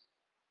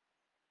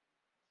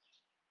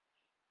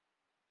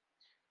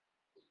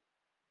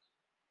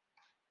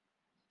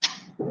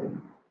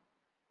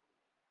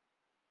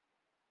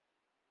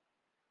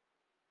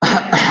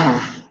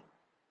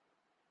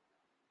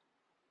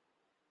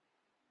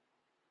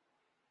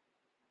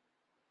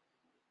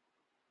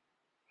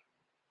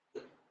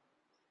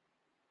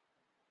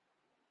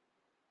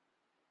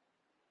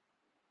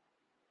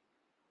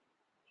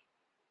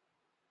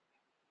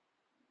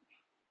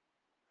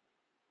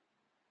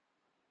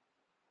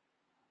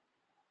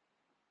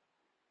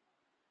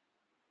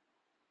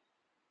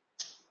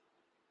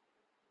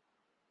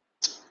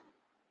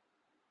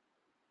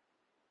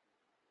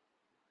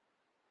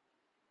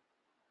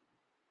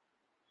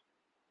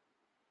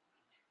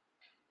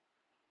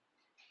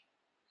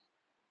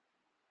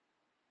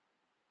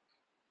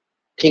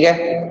 ठीक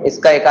है,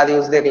 इसका एक आध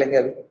यूज देख लेंगे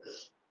अभी।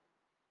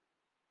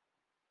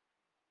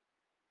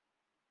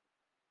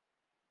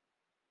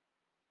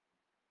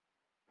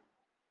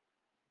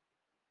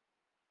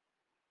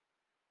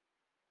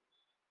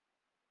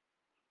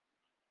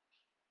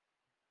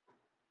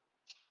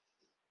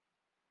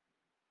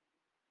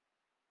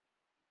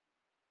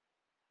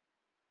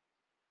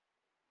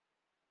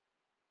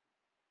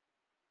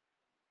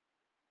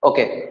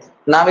 Okay,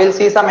 now will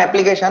see some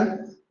application.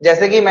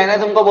 जैसे कि मैंने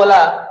तुमको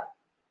बोला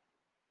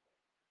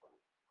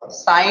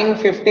साइन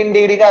 15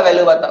 डिग्री का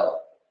वैल्यू बताओ,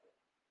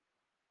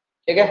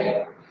 ठीक है,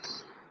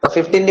 तो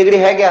 15 डिग्री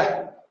है क्या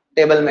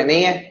टेबल में?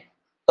 नहीं है।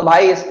 तो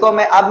भाई इसको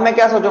मैं अब मैं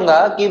क्या सोचूंगा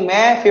कि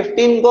मैं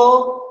 15 को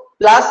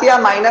प्लस या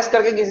माइनस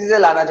करके किसी से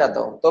लाना चाहता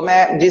हूं, तो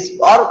मैं जिस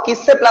और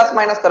किस से प्लस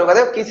माइनस करूंगा?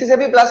 देखो किसी से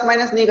भी प्लस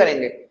माइनस नहीं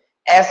करेंगे,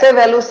 ऐसे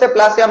वैल्यू से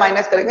प्लस या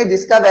माइनस करेंगे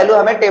जिसका वैल्यू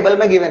हमें टेबल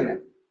में गिवन है।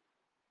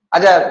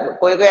 अच्छा,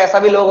 कोई कोई ऐसा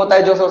भी लोग होता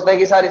है जो सोचता है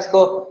कि सर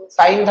इसको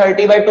साइन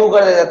 30/2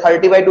 कर देते,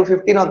 30/2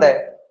 15 होता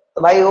है।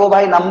 तो भाई वो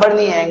भाई नंबर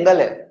नहीं है, एंगल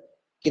है,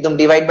 कि तुम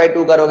डिवाइड बाई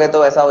 2 करोगे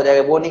तो ऐसा हो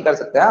जाएगा, वो नहीं कर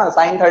सकते। हाँ,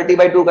 साइन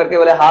 30/2 करके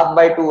बोले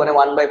 ½ 2 মানে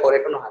 1/4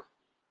 একটু না,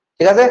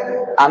 ঠিক আছে।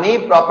 আমি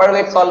প্রপার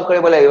ওয়ে সলভ করে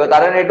বলে দিব,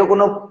 কারণ এটু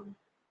কোনো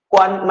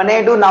মানে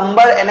এটু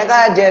নাম্বার এনেকা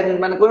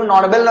মানে কোনো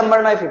নর্মাল নাম্বার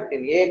নয়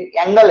 15, ये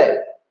एंगल है,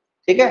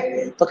 ठीक है।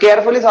 तो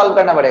केयरफुली सॉल्व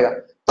करना पड़ेगा।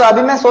 तो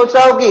अभी मैं सोच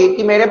रहा हूँ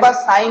कि मेरे पास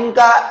साइन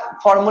का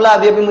फॉर्मूला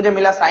अभी अभी मुझे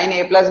मिला, साइन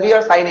ए प्लस बी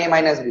और साइन ए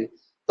माइनस बी।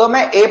 तो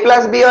मैं ए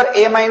प्लस बी और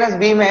ए माइनस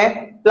बी में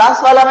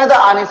प्लस वाला में तो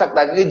आ नहीं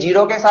सकता, क्योंकि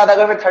जीरो के साथ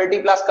अगर मैं 30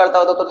 प्लस करता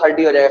होता तो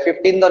 30 हो जाएगा,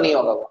 15 तो नहीं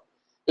होगा वो।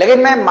 लेकिन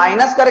मैं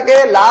माइनस करके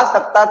ला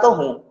सकता तो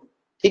हूं,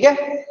 ठीक है।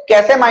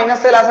 कैसे माइनस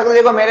से ला सकते?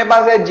 देखो मेरे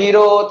पास है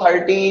 0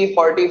 30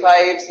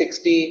 45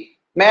 60।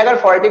 मैं अगर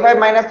 45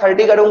 माइनस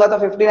 30 करूंगा तो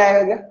 15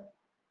 आएगा क्या?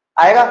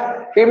 आएगा।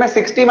 फिर मैं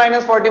 60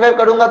 माइनस 45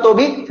 करूंगा तो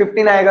भी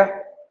 15 आएगा।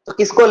 तो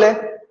किसको ले?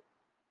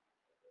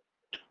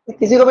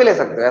 किसी को भी ले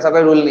सकते हो, ऐसा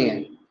कोई रूल नहीं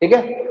है, ठीक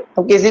है।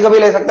 तो किसी को भी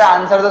ले सकते हैं,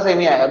 आंसर तो सेम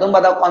ही आएगा। तुम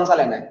बताओ कौन सा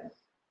लेना है?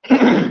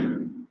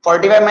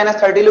 45 माइनस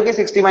 30 लो कि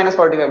 60 माइनस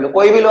 45 लो,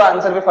 कोई भी लो,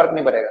 आंसर पे फर्क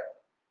नहीं पड़ेगा।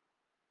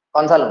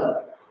 कौन सा लो?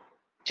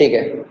 ठीक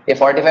है, ये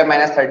 45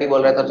 माइनस 30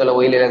 बोल रहे हैं, तो चलो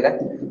वही ले लेते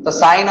हैं। तो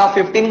साइन ऑफ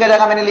 15 की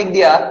जगह मैंने लिख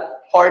दिया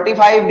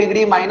 45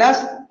 डिग्री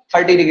माइनस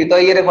 30 डिग्री। तो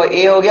ये देखो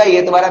ए हो गया,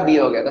 ये तुम्हारा बी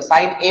हो गया, तो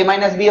साइन ए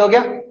माइनस बी हो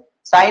गया।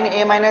 Sign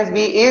A minus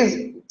B is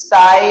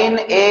sine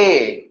A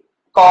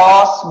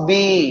cos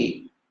B.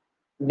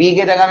 B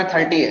के जगह में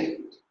 30 है,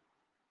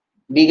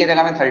 बी के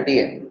जगह में 30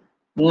 है,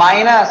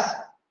 माइनस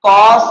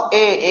कॉस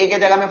ए के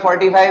जगह में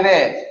 45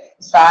 है,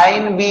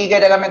 साइन बी के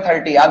जगह में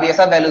 30। अब ये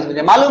सब वैल्यूज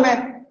मुझे मालूम है।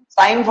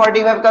 साइन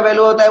 45 का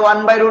वैल्यू होता है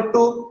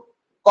 1/√2,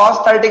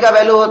 कॉस 30 का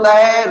वैल्यू होता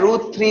है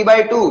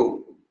 √3/2,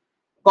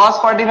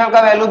 कॉस 45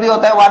 का वैल्यू भी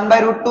होता है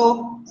 1/√2,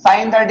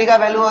 साइन 30 का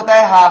वैल्यू होता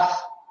है हाफ।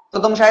 तो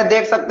तुम शायद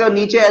देख सकते हो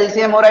नीचे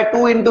एलसीएम हो रहा है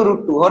 2 इंटू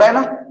 √2 हो रहा है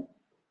ना,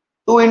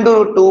 2 इंटू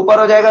 √2, ऊपर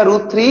हो जाएगा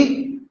 √3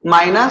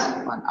 माइनस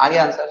 1। आगे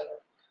आंसर।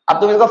 अब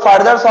तुम इसको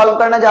फर्दर सॉल्व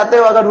करना चाहते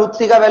हो, अगर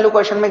 √3 का वैल्यू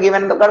क्वेश्चन में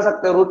गिवन तो कर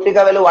सकते हो। √3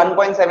 का वैल्यू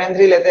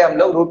 1.73 लेते हैं हम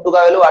लोग, √2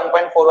 का वैल्यू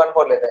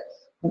 1.414 लेते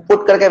हैं,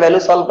 पुट करके वैल्यू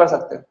सॉल्व कर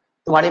सकते हो।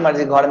 तुम्हारी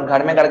मर्जी, घर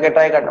घर में करके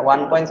ट्राई करना।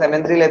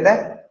 1.73 लेते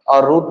हैं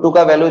और √2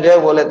 का वैल्यू जो है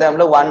वो लेते हैं हम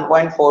लोग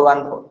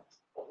 1.414।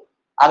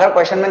 अगर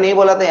क्वेश्चन में नहीं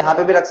बोला तो यहाँ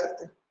पे भी रख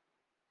सकते हैं,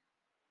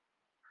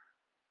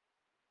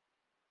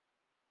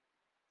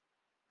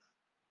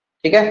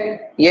 ठीक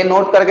है। ये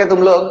नोट करके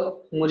तुम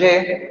लोग मुझे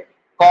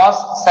cos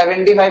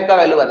 75 का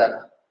वैल्यू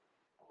बताना।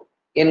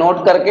 ये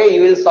नोट करके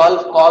you will solve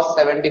cos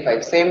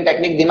 75। Same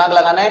technique दिमाग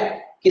लगाना है,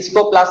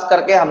 किसको प्लस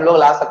करके हम लोग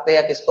ला सकते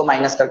हैं या किसको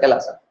माइनस करके ला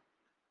सकते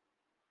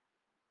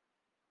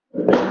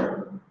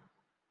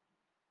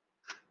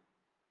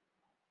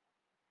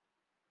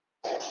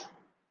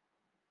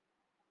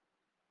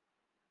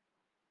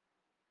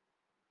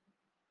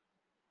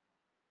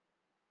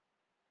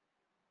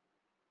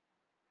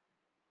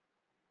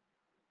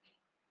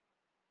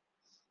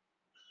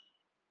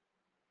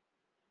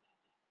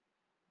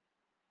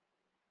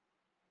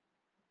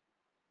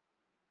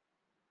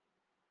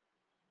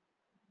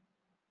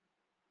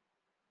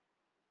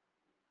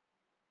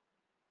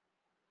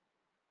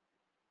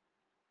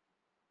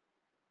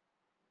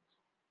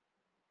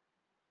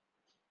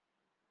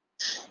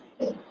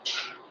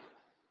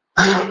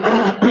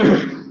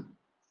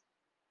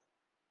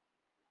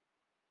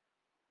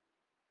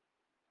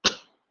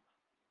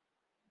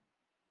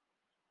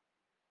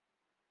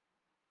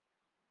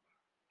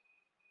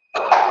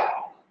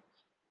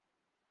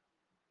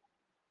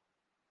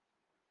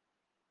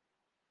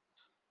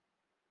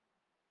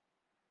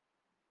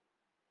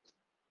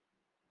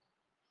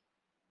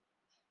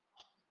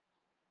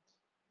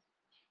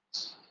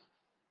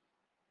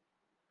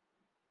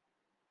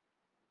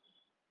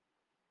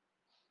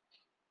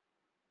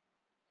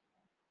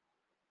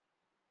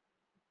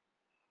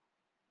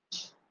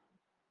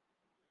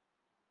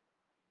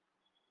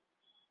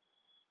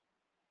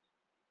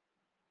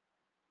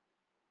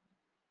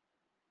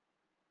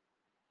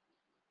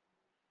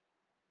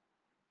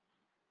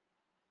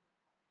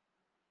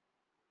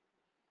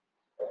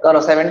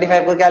करो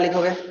 75 को क्या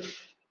लिखोगे?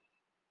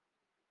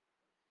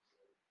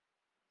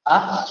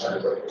 हाँ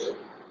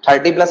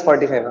 30 प्लस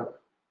 45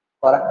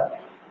 और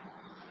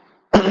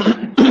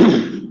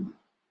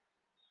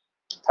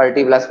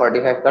 30 प्लस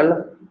 45 कर लो।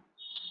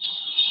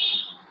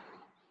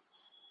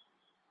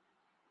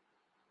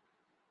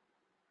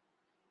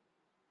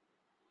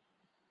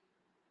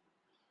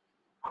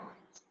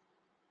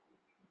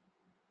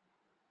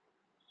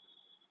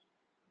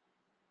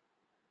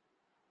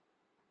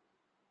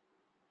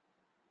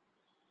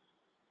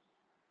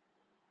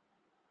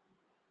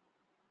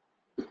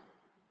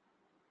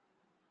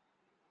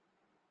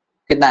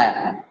 कितना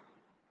है?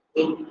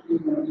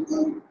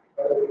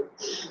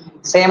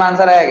 सेम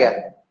आंसर आया क्या?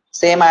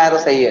 सेम आया तो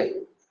सही है।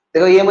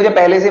 देखो ये मुझे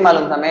पहले से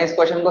मालूम था, मैं इस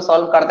क्वेश्चन को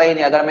सॉल्व करता ही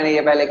नहीं अगर मैंने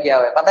ये पहले किया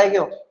हुआ है। पता है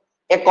क्यों?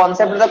 एक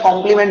कॉन्सेप्ट था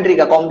कॉम्प्लीमेंट्री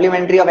का,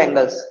 कॉम्प्लीमेंट्री ऑफ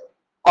एंगल्स।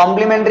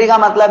 कॉम्प्लीमेंटरी का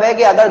मतलब है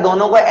कि अगर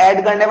दोनों को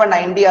ऐड करने पर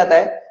 90 आता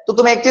है, तो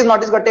तुम एक चीज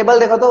नोटिस करो, टेबल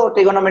देखो तो,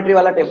 ट्रिगोनोमेट्री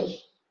वाला टेबल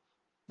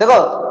देखो,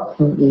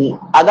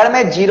 अगर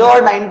मैं 0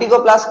 और 90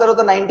 को प्लस करूं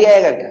तो 90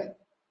 आएगा क्या?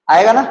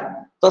 आएगा ना।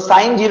 तो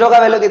साइन 0 का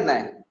वैल्यू कितना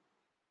है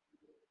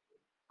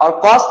और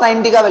कॉस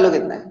 90 का वैल्यू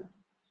कितना है?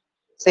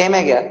 सेम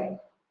है क्या?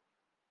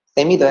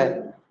 सेम ही तो है।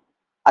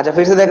 अच्छा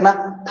फिर से देखना,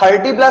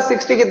 30 प्लस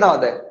 60 कितना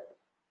होता है?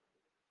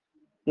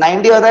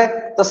 90 होता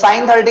है। तो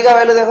साइन 30 का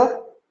वैल्यू देखो,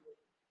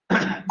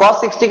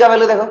 कॉस 60 का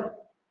वैल्यू देखो,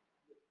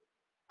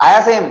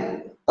 आया सेम।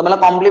 तो मतलब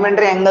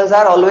complementary angles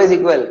are always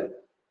equal.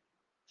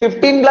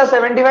 15 plus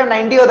 75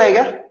 90 होता है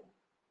क्या?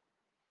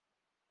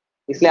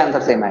 इसलिए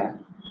आंसर सेम आया।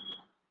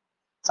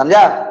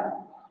 समझा?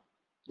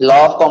 लॉ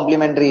ऑफ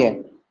कॉम्प्लीमेंट्री है।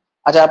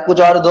 अच्छा अब कुछ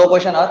और, दो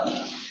क्वेश्चन और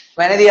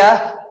मैंने दिया।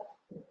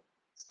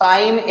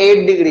 साइन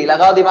 8 डिग्री,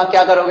 लगाओ दिमाग,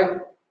 क्या करोगे?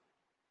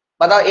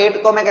 बताओ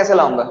 8 को मैं कैसे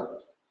लाऊंगा?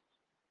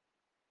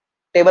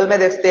 टेबल में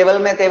देख,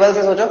 टेबल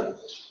से सोचो।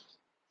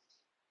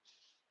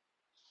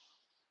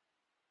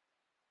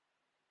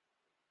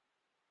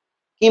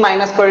 की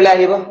माइनस कर लिया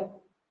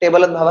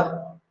टेबल भावा।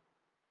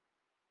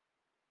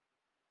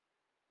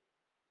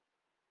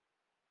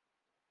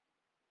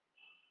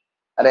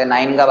 अरे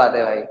 9 का बात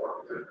है भाई।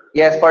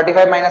 यस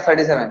 45 माइनस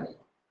 37,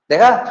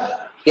 देखा?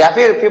 या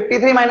फिर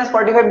 53 माइनस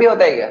 45 भी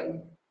होता है क्या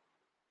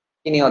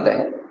कि नहीं होता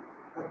है?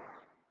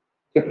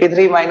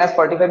 53 माइनस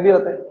 45 भी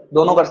होता है,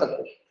 दोनों कर सकते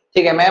हो।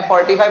 ठीक है, मैं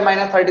 45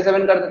 माइनस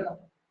 37 कर देता हूँ।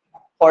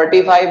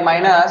 45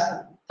 माइनस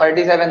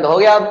 37 हो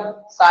गया।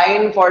 अब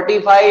sign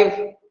 45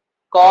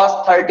 cos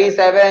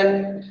 37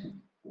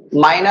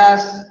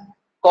 minus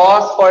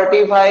cos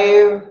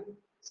 45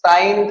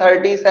 sign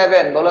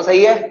 37, बोलो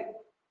सही है?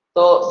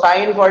 तो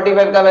साइन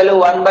 45 का वैल्यू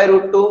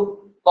 1/√2,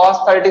 कॉस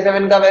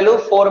 37 का वैल्यू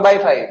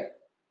 4/5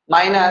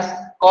 माइनस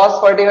कॉस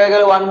 45 का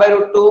वैल्यू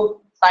 1/√2,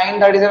 साइन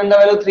 37 का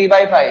वैल्यू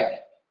 3/5।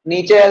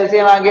 नीचे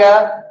एलसीएम आ गया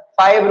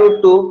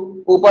 5√2,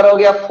 ऊपर हो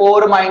गया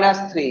 4 माइनस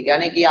 3,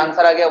 यानी कि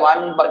आंसर आ गया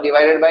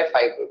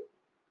 1/5।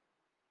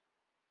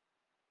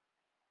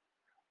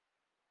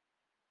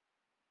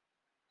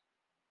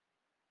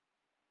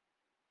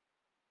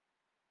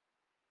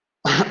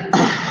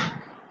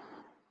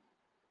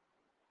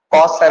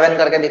 कॉस 7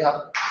 करके दिखा,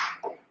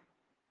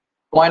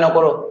 तुम्हें नो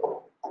करो।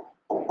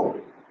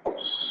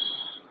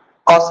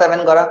 कॉस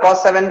 7 करा,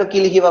 कॉस 7 तो की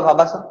लिखी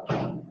भाबा सा।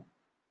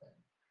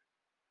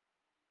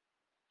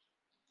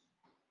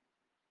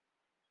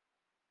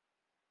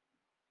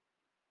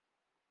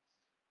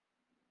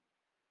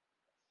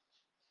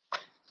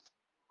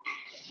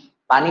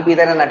 पानी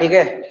पीते रहना, ठीक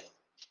है?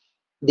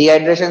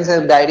 डिहाइड्रेशन से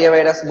डायरिया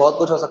वायरस बहुत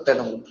कुछ हो सकता है,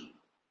 तुमको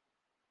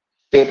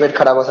पेट वेट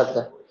खराब हो सकता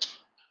है।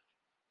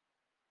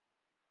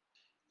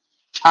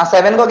 हाँ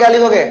 7 को क्या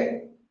लिखोगे?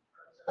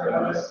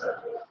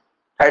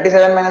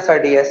 37 माइनस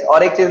 30, यस।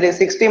 और एक चीज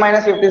 60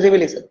 माइनस 50 से भी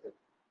लिख सकते हो।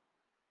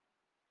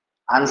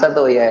 आंसर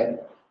तो वही है।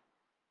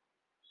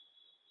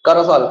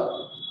 करो solve.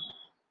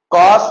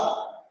 Cos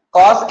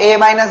cos A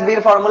minus B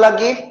formula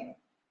की,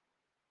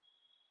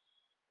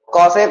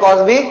 कॉस ए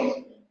कॉस बी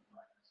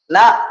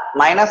ना,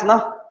 माइनस ना,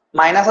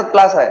 माइनस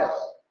प्लस है,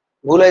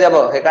 भूल हो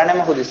जाबो हे कारणे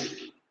में खुद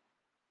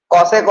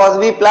cos A cos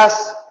B plus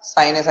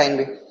sign A sine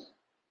B.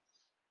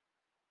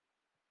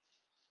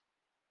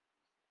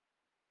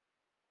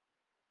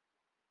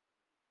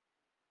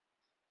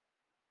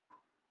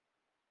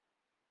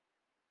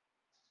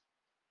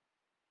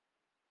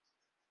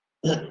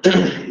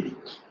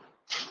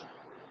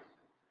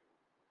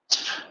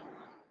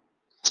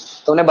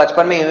 तुमने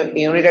बचपन में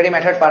यूनिटरी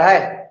मेथड पढ़ा है?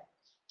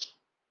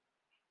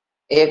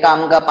 एक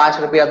आम का 5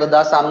 रुपया तो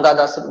 10 आम का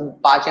 10,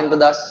 5 ×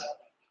 10,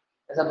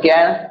 ये सब क्या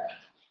है ना?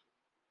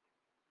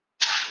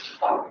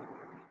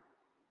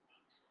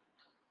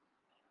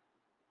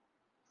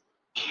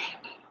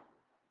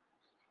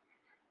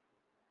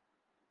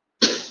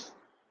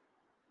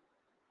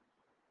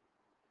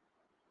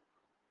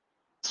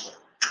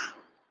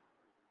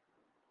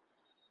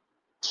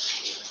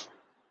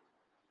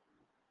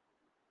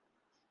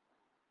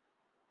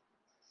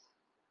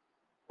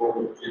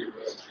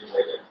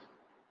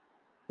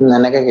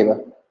 मैंने क्या किया?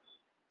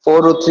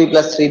 4√3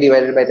 + 3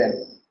 / 10,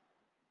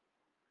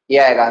 ये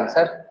आएगा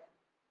आंसर।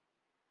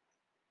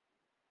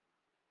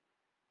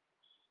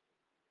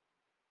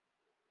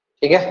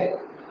 ठीक है,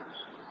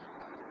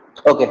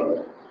 ओके,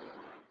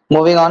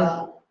 मूविंग ऑन।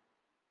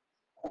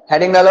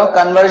 हेडिंग डालो,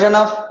 conversion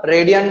of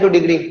radian two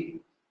degree.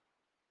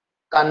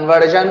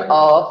 Conversion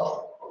of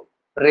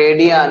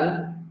radian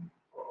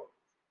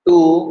two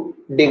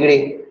degree.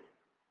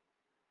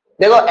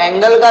 देखो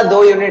एंगल का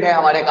दो यूनिट है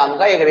हमारे काम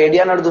का, एक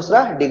रेडियन और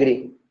दूसरा डिग्री।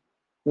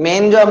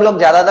 मेन जो हम लोग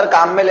ज्यादातर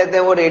काम में लेते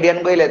हैं वो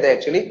रेडियन को ही लेते हैं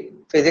एक्चुअली,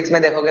 फिजिक्स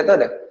में देखोगे तो।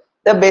 देख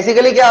तो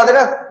बेसिकली क्या होता है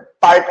ना,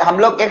 पार्ट हम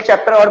लोग एक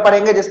चैप्टर और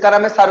पढ़ेंगे जिसका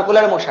नाम है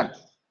सर्कुलर मोशन।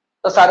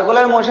 तो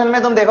सर्कुलर मोशन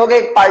में तुम देखोगे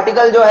एक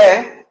पार्टिकल जो है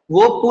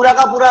वो पूरा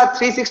का पूरा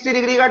 360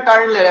 डिग्री का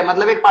टर्न ले रहा है।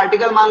 मतलब एक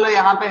पार्टिकल मान लो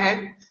यहाँ पे है,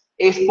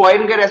 इस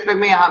पॉइंट के रेस्पेक्ट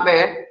में यहाँ पे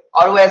है,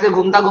 और वो ऐसे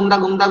घूमता घूमता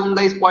घूमता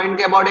घूमता इस पॉइंट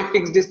के अबाउट एक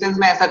फिक्स डिस्टेंस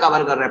में ऐसा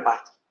कवर कर रहा है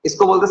पार्ट।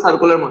 इसको बोलते हैं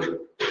सर्कुलर मोशन।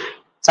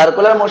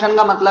 सर्कुलर मोशन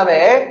का मतलब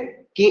है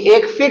कि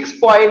एक फिक्स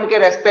पॉइंट के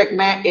रेस्पेक्ट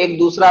में एक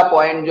दूसरा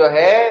पॉइंट जो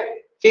है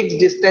फिक्स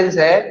डिस्टेंस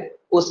है,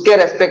 उसके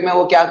रेस्पेक्ट में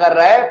वो क्या कर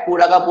रहा है,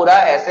 पूरा का पूरा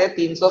ऐसे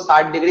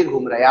 360 डिग्री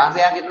घूम रहा है। यहां से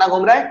यहां कितना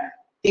घूम रहा है?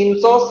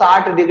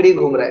 360 डिग्री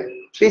घूम रहा है,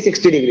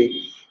 360 डिग्री।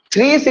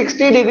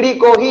 360 डिग्री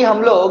को ही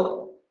हम लोग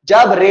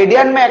जब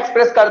रेडियन में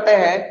एक्सप्रेस करते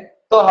हैं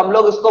तो हम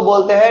लोग उसको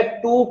बोलते हैं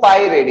 2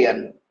 पाई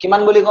रेडियन।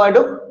 किमान बोली को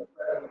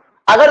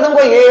अगर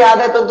तुमको ये याद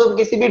है तो तुम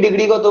किसी भी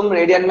डिग्री को तुम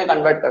रेडियन में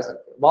कन्वर्ट कर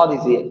सकते हो, बहुत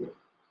इजी है,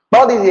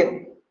 बहुत इजी है।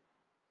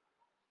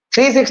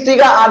 360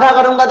 का आधा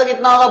करूंगा तो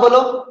कितना होगा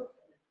बोलो?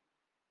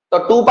 तो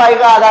 2 पाई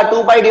का आधा,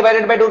 2 पाई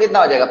डिवाइडेड बाई 2 कितना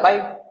हो जाएगा? पाई।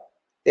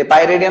 ये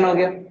पाई रेडियन हो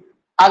गया।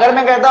 अगर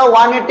मैं कहता हूं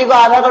 180 को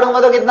आधा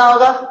करूंगा तो कितना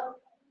होगा?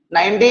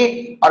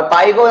 90, और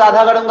पाई को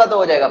आधा करूंगा तो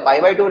हो जाएगा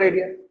पाई/2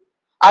 रेडियन।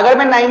 अगर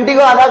मैं 90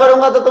 को आधा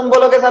करूंगा तो तुम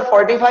बोलोगे सर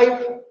 45,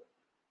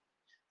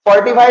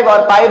 45,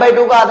 और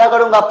पाई/2 का आधा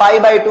करूंगा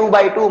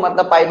पाई/2/2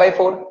 मतलब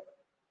पाई/4।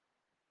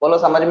 बोलो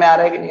समझ में आ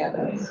रहा है कि नहीं आ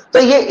रहा है? तो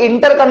ये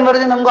इंटर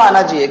कन्वर्जन हमको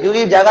आना चाहिए,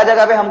 क्योंकि जगह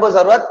जगह पे हमको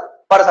जरूरत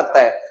पड़ सकता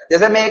है।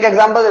 जैसे मैं एक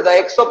एग्जांपल देता हूं,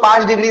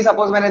 105 डिग्री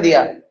सपोज मैंने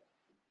दिया,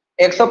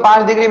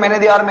 105 डिग्री मैंने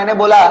दिया और मैंने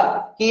बोला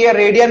कि ये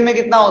रेडियन में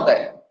कितना होता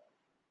है।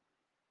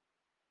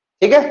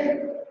 ठीक है,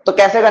 तो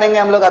कैसे करेंगे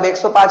हम लोग अब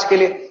 105 के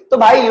लिए? तो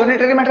भाई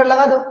यूनिटरी मेथड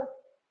लगा दो।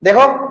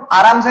 देखो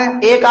आराम से,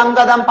 एक आम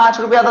का दाम 5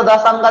 रुपया तो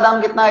 10 आम का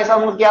दाम कितना, ऐसा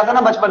हम लोग किया था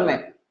ना बचपन में।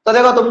 तो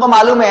देखो तुमको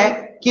मालूम है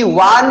कि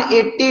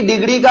 180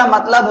 डिग्री का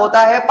मतलब होता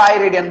है पाई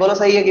रेडियन। बोलो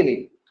सही है कि नहीं?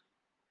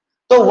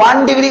 तो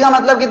 1 डिग्री का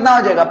मतलब कितना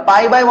हो जाएगा?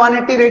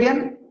 पाई/180 रेडियन।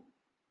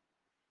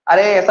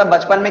 अरे ये सब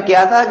बचपन में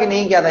किया था कि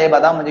नहीं किया था ये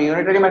बताओ मुझे।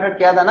 यूनिटरी मेथड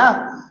किया था ना।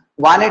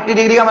 180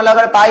 डिग्री का मतलब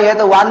अगर पाई है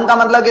तो 1 का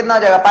मतलब कितना हो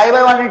जाएगा?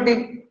 पाई/180।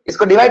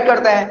 इसको डिवाइड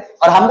करते हैं,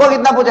 और हमको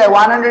कितना पूछा है?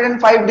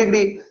 105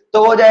 डिग्री,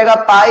 तो हो जाएगा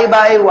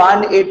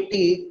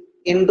पाई/180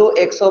 इंटू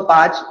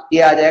 105,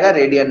 ये आ जाएगा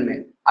रेडियन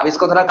में। अब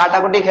इसको थोड़ा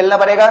काटाकुटी खेलना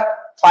पड़ेगा।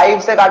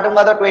 5 से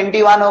काटूंगा तो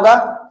 21 होगा,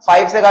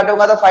 5 से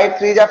काटूंगा तो 5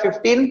 3 जा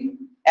 15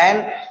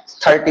 एंड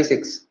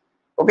 36।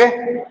 ओके,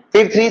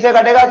 फिर 3 से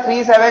कटेगा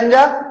 3 7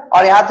 जा,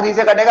 और यहां 3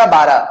 से कटेगा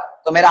 12,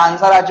 तो मेरा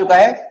आंसर आ चुका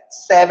है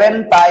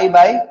 7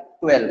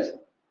 पाई/12।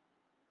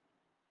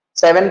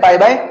 7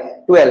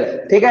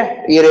 पाई/12, ठीक है।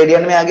 ये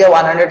रेडियन में आ गया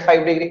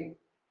 105 डिग्री।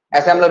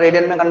 ऐसे हम लोग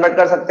रेडियन में कन्वर्ट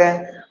कर सकते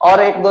हैं।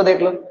 और एक दो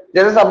देख लो,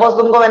 जैसे सपोज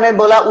तुमको मैंने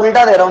बोला,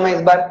 उल्टा दे रहा हूं मैं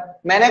इस बार,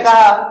 मैंने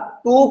कहा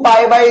 2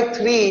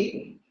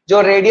 पाई/3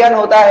 जो रेडियन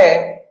होता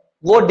है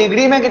वो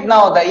डिग्री में कितना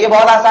होता है। ये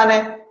बहुत आसान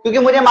है, क्योंकि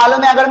मुझे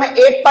मालूम है अगर मैं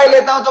 1 पाई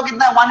लेता हूं तो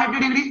कितना है? 180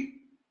 डिग्री।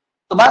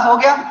 तो बस हो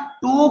गया,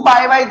 2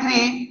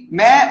 पाई/3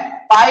 मैं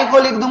पाई को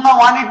लिख दूंगा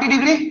 180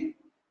 डिग्री,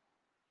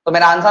 तो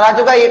मेरा आंसर आ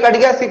चुका है। ये कट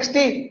गया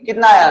 60,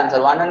 कितना आया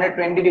आंसर?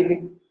 120 डिग्री।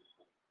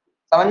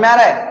 समझ में आ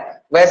रहा है?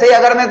 वैसे ही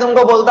अगर मैं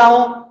तुमको बोलता हूं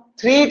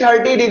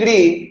 330 डिग्री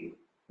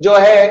जो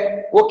है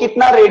वो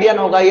कितना रेडियन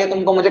होगा, ये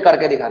तुमको मुझे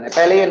करके दिखाना है।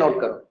 पहले ये नोट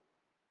करो।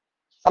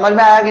 समझ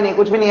में आया कि नहीं?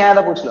 कुछ भी नहीं आया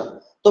तो पूछ लो।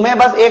 तुम्हें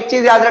बस एक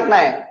चीज याद रखना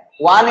है,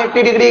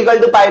 180 degree equal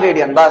to pi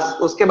radian, बस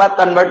उसके बाद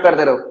कन्वर्ट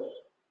करते रहो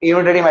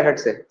यूनिटरी मेथड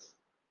से।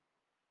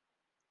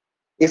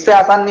 इससे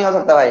आसान नहीं हो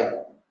सकता भाई।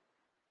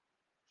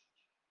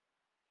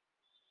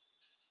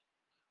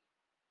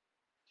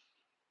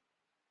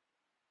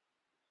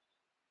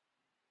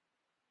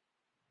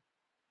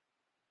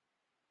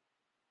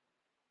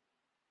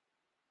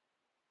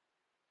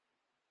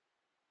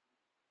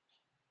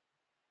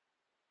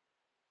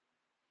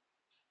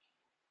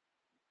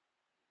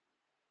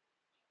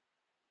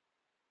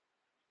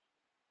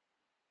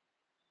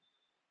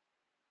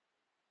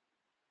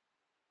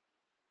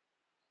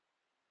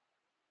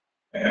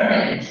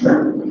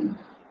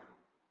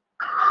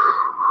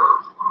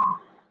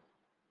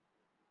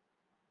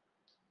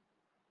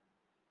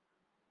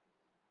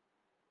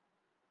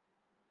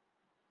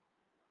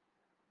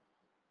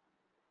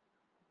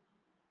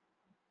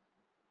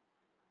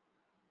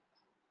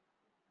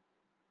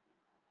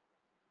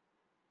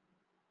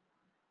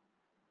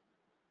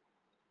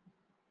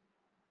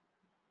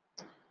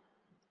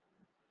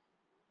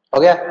 हो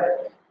गया,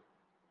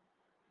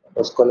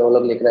 उसको वो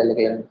लोग लिख रहे हैं, लिख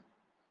लेंगे।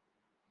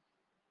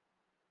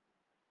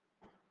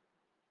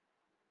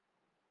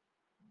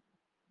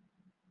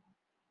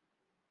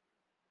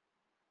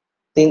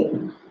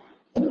 तीन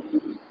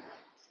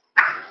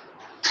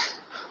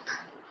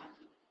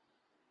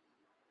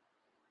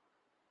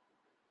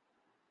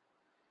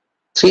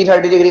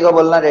 330 डिग्री को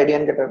बोलना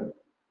रेडियन के टर्म।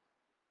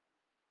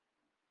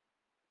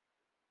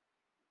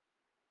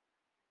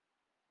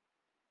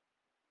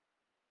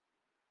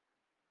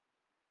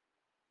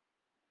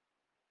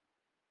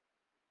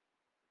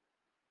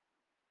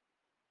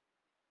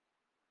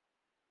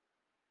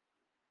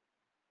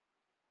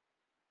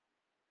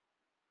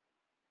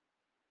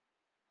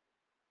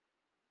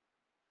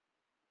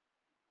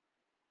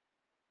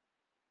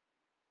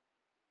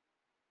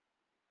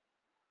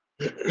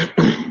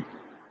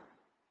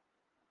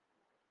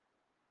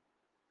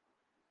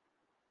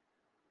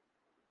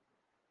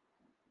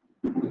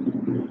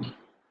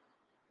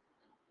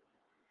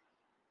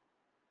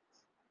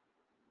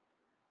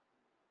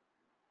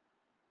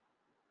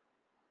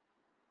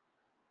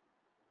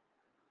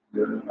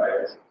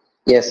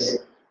 यस।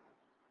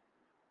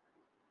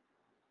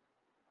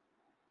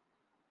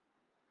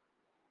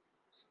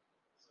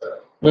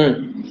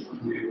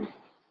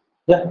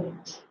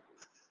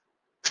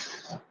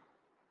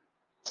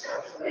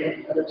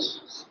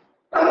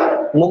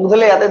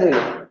 मुग्धले आते थे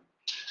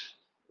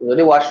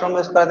যদি ওয়াশরুম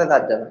ইউজ করাতে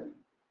তার যাবে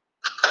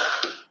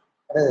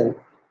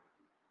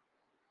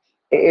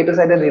এইটো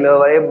সাইডে দিলে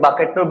এই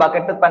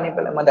বাকেটটোত পানী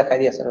পেলাই মই দেখাই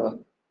দি আছো ৰবা,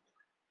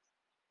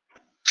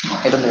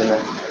 এইটো দিলে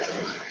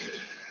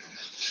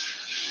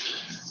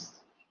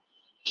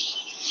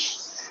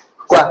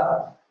কোৱা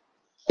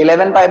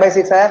 11 पाई बाय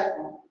 6 है।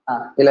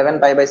 हाँ 11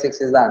 pi by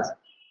 6 is the answer.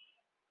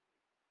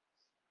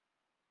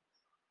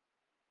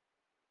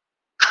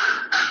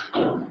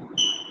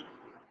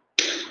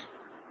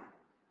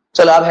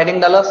 चलो आप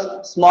हेडिंग डालो,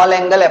 small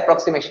angle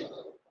approximation.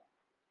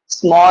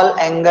 Small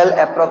angle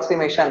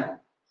approximation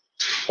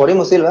थोड़ी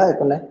मुश्किल है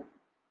तुमने।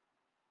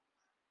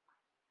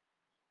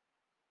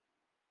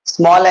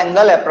 Small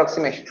angle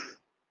approximation,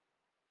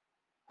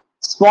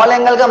 small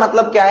angle का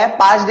मतलब क्या है,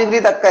 5 डिग्री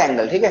तक का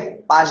एंगल, ठीक है।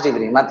 5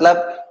 डिग्री मतलब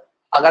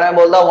अगर मैं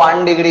बोलता हूं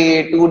 1 degree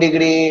 2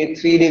 degree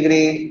 3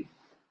 degree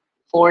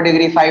 4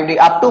 degree 5 degree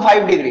up to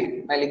 5 degree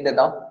मैं लिख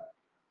देता हूं।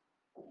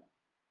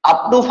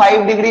 अप टू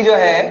 5 डिग्री जो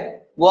है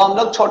वो हम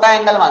लोग छोटा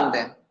एंगल मानते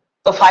हैं।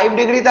 तो 5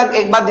 डिग्री तक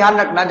एक बात ध्यान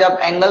रखना, जब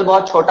एंगल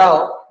बहुत छोटा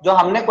हो, जो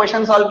हमने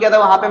क्वेश्चन सॉल्व किया था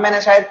वहां पे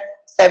मैंने शायद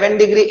 7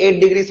 डिग्री 8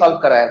 डिग्री सॉल्व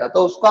कराया था,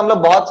 तो उसको हम लोग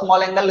बहुत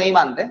स्मॉल एंगल नहीं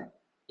मानते,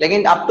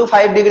 लेकिन अप टू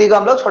 5 डिग्री को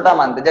हम लोग छोटा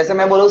मानते। जैसे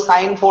मैं बोलूं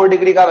साइन 4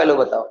 डिग्री का वैल्यू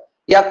बताओ,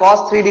 या कॉस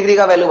 3 डिग्री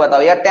का वैल्यू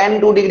बताओ, या टेन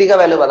 2 डिग्री का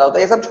वैल्यू बताओ, तो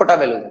ये सब छोटा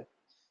वैल्यू है।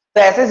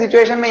 तो ऐसे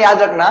सिचुएशन में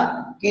याद रखना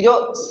कि जो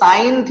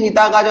साइन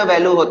थीटा का जो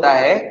वैल्यू होता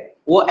है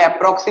वो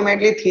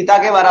अप्रोक्सीमेटली थीटा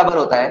के बराबर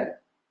होता है,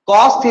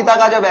 कॉस थीटा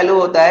का जो वैल्यू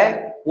होता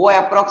है वो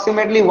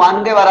अप्रोक्सीमेटली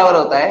 1 के बराबर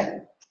होता है,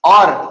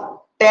 और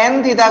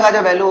टेन थीटा का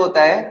जो वैल्यू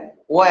होता है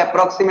वो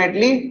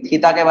अप्रोक्सीमेटली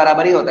थीटा के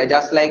बराबर ही होता है।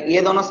 जस्ट लाइक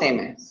ये दोनों सेम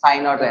है,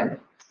 साइन और टेन।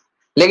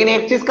 लेकिन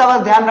एक चीज का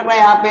बस ध्यान रखना,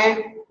 यहाँ पे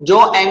जो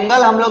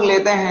एंगल हम लोग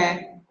लेते हैं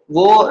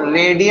वो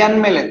रेडियन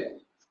में लेते हैं।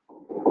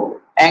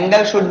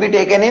 Angle should be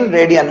taken in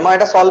radian. मैं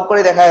এটা সলভ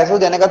করে দেখাই আছো,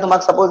 যেনেকা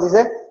তোমাক सपोज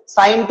দিছে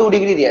sin 2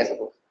 डिग्री दिया है।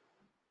 सपोज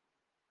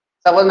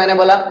सपोज मैंने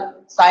बोला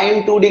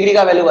sin 2 डिग्री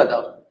का वैल्यू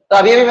बताओ, तो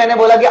अभी भी मैंने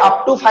बोला कि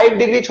अप टू 5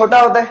 डिग्री छोटा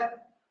होता है,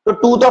 तो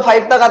 2 तो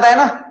 5 तक आता है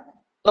ना,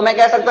 तो मैं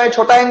कह सकता हूं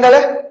छोटा एंगल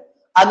है।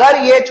 अगर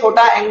ये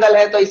छोटा एंगल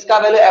है तो इसका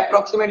वैल्यू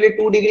अप्रोक्सीमेटली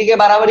 2 डिग्री के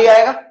बराबर ही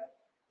आएगा।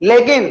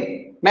 लेकिन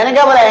मैंने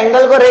क्या बोला,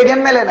 एंगल को रेडियन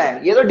में लेना है,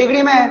 ये तो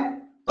डिग्री में है,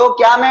 तो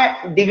क्या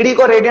मैं डिग्री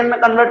को रेडियन में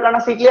कन्वर्ट करना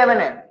सीख लिया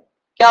मैंने।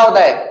 क्या होता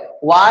है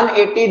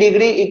 180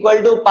 degree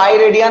equal to pi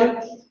radian,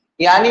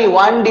 यानी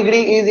 1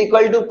 degree is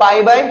equal to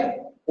pi by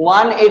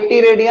 180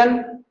 radian,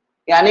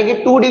 यानी कि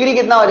 2 डिग्री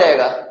कितना हो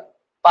जाएगा,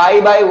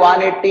 पाई बाय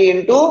 180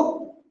 इंटू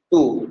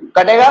 2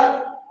 कटेगा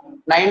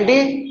 90।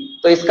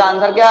 तो इसका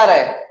आंसर क्या आ रहा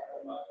है,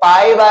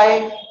 पाई बाय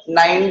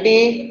 90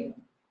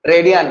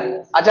 रेडियन।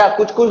 अच्छा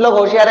कुछ कुछ लोग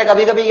होशियार है,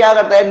 कभी कभी क्या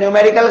करता है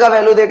न्यूमेरिकल का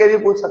वैल्यू देके भी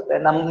पूछ सकते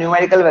हैं,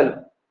 न्यूमेरिकल वैल्यू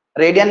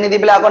रेडियन निधि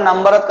पे आपको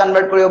नंबर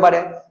कन्वर्ट करियो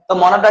पारे। तो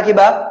মনত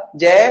রাখিবা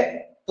যে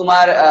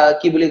तुम्हार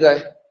की बोली गए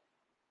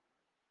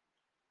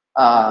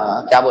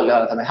क्या बोलने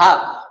वाला था मैं, हाँ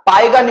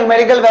पाई का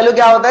न्यूमेरिकल वैल्यू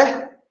क्या होता है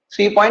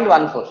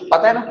 3.14,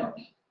 पता है ना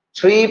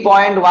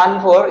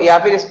 3.14, या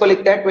फिर इसको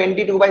लिखते हैं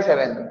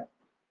 22/7।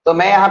 तो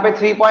मैं यहाँ पे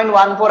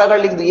 3.14 अगर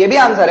लिख दूं, ये भी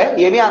आंसर है,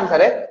 ये भी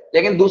आंसर है,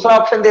 लेकिन दूसरा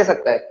ऑप्शन दे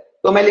सकता है,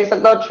 तो मैं लिख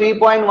सकता हूँ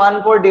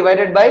 3.14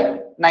 डिवाइडेड बाई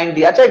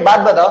 90। अच्छा एक बात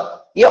बताओ,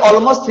 ये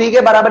ऑलमोस्ट 3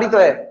 के बराबर ही तो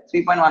है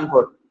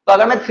 3.14, तो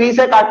अगर मैं 3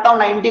 से काटता हूँ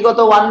 90 को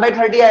तो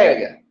 1/30 आएगा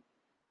क्या,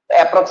 तो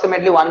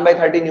अप्रोक्सीमेटली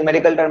 1/30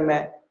 न्यूमेरिकल टर्म में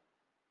है।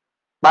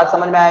 बात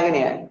समझ में आया कि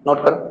नहीं आया,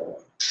 नोट करो,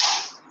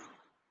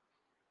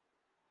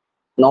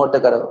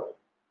 नोट करो।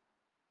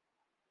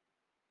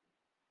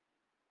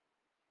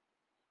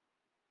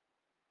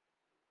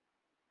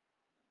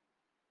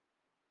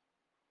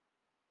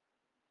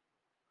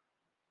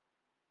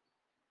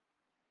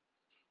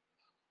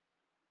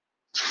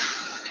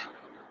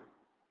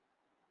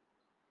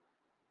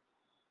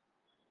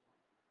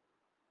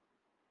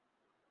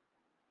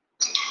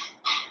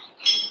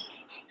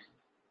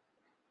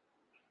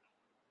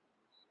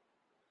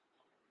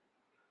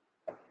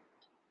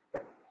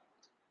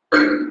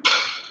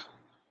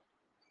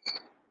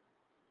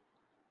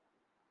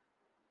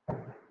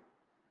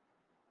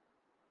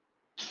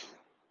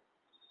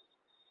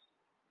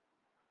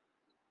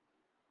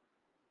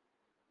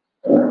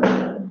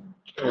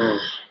 हो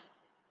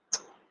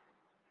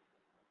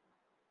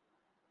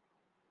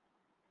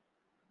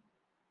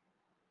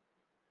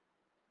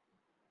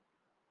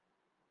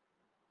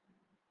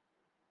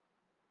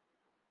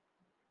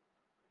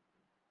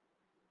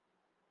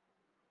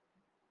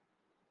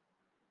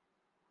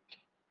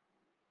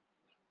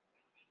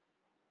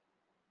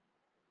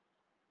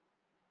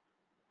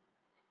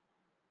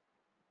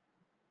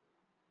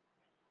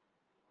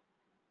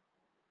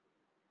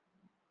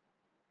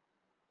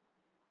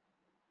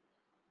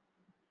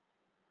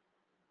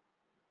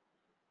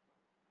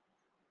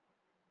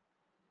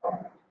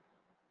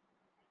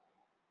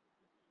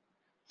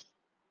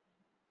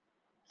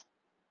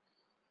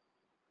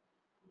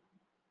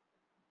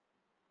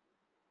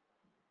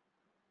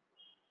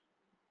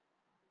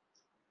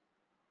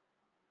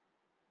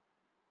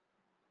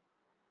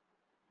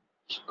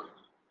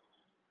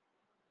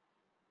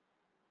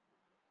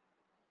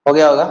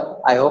गया होगा,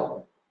 आई होप।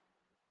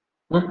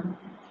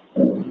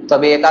 तो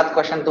अभी एक आध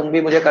क्वेश्चन तुम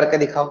भी मुझे करके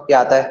दिखाओ क्या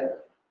आता है।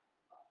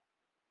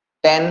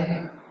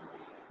 10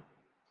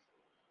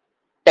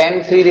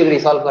 3 डिग्री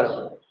सॉल्व करो।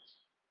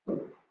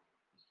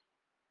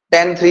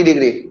 10 3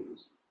 डिग्री।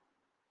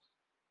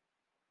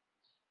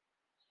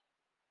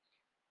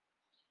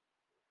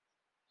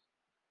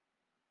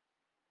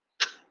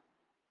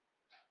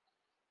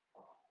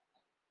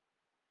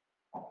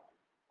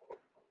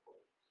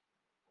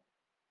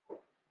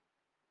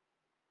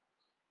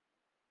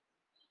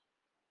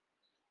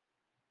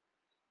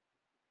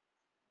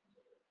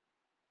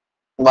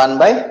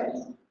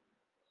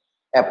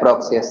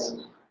 1/अप्रोक्स, यस।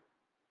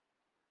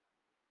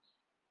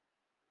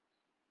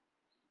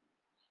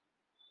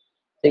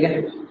 ठीक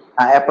है,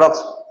 हाँ अप्रोक्स।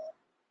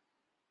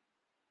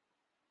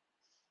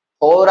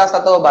 थोड़ा सा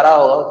तो बड़ा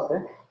होगा उससे।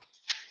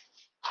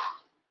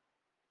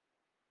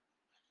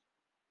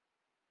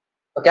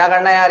 तो क्या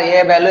करना है यार,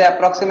 ये वैल्यू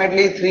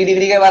अप्रोक्सीमेटली 3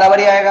 डिग्री के बराबर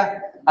ही आएगा।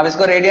 अब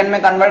इसको रेडियन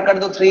में कन्वर्ट कर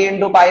दो 3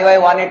 इंटू पाई बाई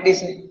 180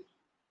 से,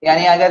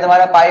 यानी आ गया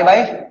तुम्हारा पाई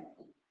बाई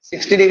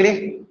 60 डिग्री।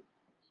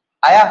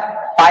 आया।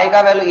 पाई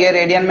का वैल्यू ये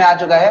रेडियन में आ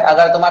चुका है।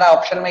 अगर तुम्हारा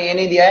ऑप्शन में ये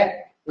नहीं दिया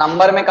है,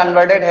 नंबर में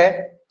कन्वर्टेड है,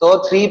 तो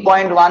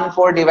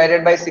 3.14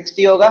 डिवाइडेड बाई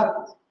 60 होगा,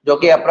 जो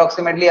कि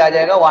अप्रोक्सीमेटली आ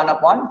जाएगा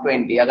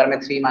 1/20, अगर मैं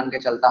 3 मान के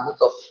चलता हूं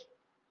तो।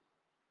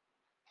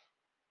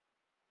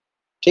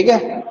 ठीक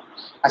है।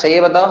 अच्छा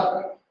ये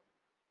बताओ,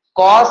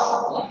 कॉस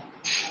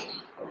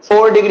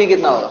 4 डिग्री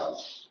कितना होगा?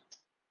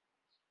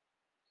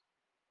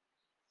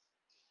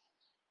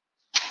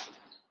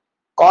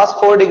 कॉस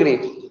 4 डिग्री,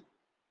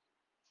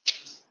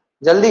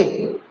 जल्दी।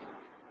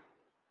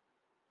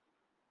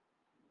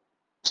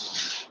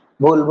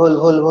 भूल भूल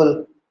भूल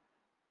भूल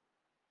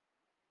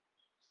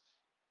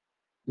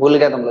भूल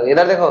गया तुम लोग,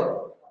 इधर देखो।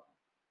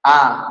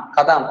 हाँ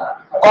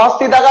खत्म।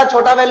 कॉस थीटा का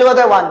छोटा वैल्यू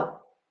होता है 1।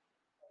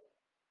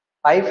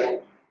 5?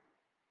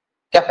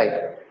 क्या 5?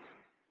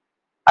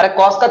 अरे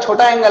कॉस का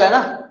छोटा एंगल है ना,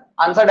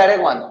 आंसर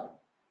डायरेक्ट 1।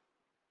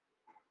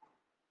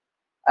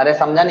 अरे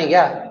समझा नहीं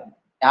क्या?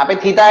 यहाँ पे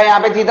थीटा है, यहाँ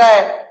पे थीटा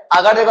है।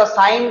 अगर देखो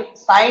साइन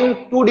साइन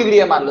 2 डिग्री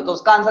है मान लो, तो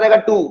उसका आंसर आएगा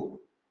 2।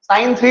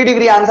 साइन 3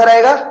 डिग्री, आंसर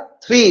आएगा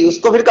 3।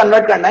 उसको फिर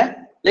कन्वर्ट करना है।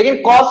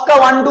 लेकिन कॉस का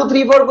 1 2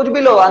 3 4 कुछ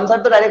भी लो,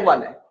 आंसर तो डायरेक्ट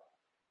 1 है।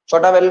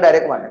 छोटा वैल्यू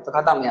डायरेक्ट 1 है, तो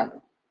खत्म यहाँ पे।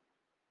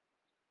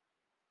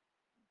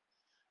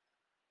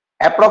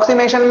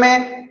 अप्रोक्सीमेशन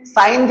में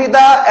साइन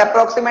थीटा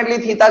अप्रोक्सीमेटली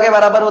थीटा के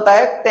बराबर होता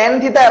है, टेन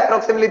थीटा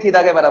अप्रोक्सीमेटली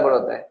थीटा के बराबर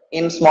होता है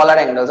in smaller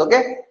angles, okay.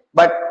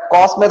 But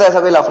cos में तो ऐसा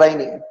कोई लफड़ा ही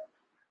नहीं है।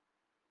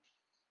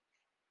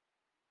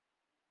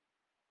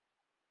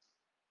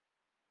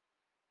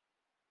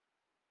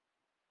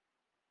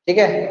 ठीक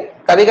है।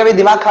 कभी कभी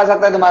दिमाग खा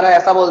सकता है तुम्हारा,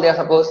 ऐसा बोल दिया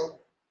सपोज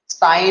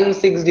साइन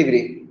 6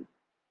 डिग्री।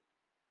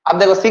 अब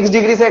देखो 6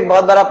 डिग्री से एक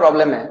बहुत बड़ा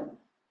प्रॉब्लम है।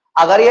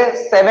 अगर ये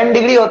 7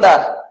 डिग्री होता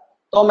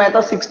तो मैं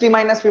तो 60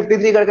 माइनस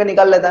 53 करके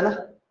निकाल लेता ना,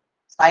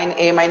 साइन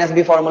ए माइनस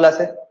बी फॉर्मूला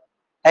से,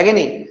 है कि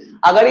नहीं?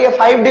 अगर ये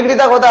 5 डिग्री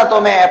तक होता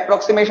तो मैं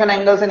अप्रोक्सीमेशन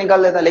एंगल से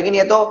निकाल लेता, लेकिन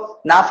ये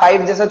तो ना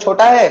 5 जैसे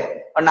छोटा है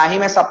और ना ही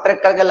मैं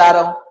सब्ट्रैक्ट करके ला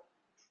रहा हूं,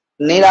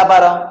 नहीं ला पा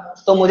रहा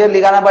हूं, तो मुझे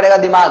लगाना पड़ेगा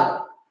दिमाग।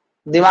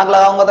 दिमाग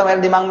लगाऊंगा तो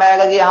मेरे दिमाग में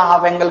आएगा कि यहाँ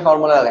हाफ एंगल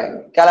फॉर्मूला लगाएंगे।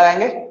 क्या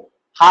लगाएंगे?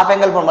 Half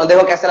angle formula.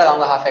 देखो कैसे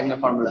लगाऊंगा हाफ एंगल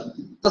फॉर्मूला।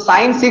 तो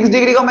साइन 6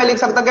 डिग्री को मैं लिख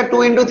सकता कि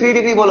 2 इंटू 3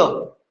 डिग्री, बोलो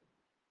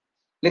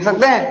लिख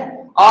सकते हैं।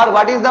 और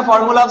what is the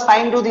formula of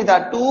sine 2 theta?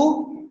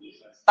 2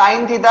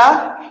 sine theta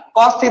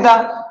cos theta.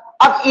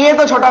 अब ये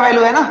तो छोटा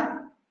वैल्यू है ना,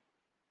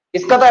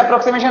 इसका तो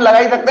अप्रोक्सीमेशन लगा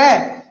ही सकते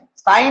हैं।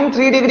 साइन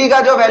 3 डिग्री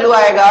का जो वैल्यू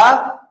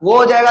आएगा वो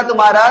हो जाएगा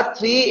तुम्हारा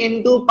 3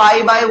 इंटू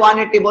पाई बाई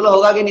 180। बोलो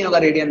होगा कि नहीं होगा?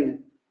 रेडियन में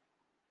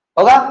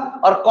होगा।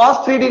 और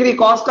कॉस 3 डिग्री,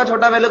 कॉस का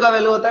छोटा वैल्यू का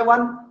वैल्यू होता है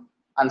 1।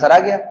 आंसर आ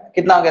गया।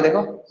 कितना हो गया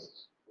देखो,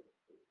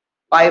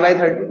 पाई बाई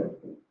 30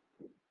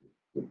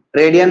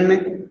 रेडियन में।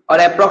 और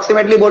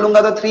अप्रोक्सीमेटली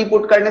बोलूंगा तो 3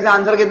 पुट करने से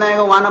आंसर कितना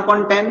आएगा?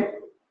 1/10।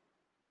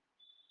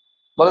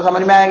 बोलो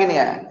समझ में आया कि नहीं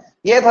आया?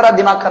 ये थोड़ा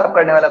दिमाग खराब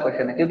करने वाला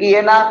क्वेश्चन है, क्योंकि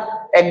ये ना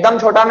एकदम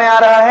छोटा में आ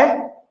रहा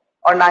है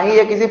और ना ही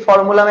ये किसी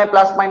फॉर्मूला में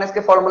प्लस माइनस के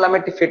फॉर्मूला में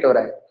फिट हो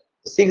रहा है।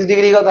 6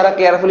 डिग्री को थोड़ा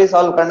केयरफुली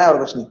सॉल्व करना है और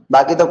कुछ नहीं,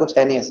 बाकी तो कुछ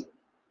है नहीं ऐसे।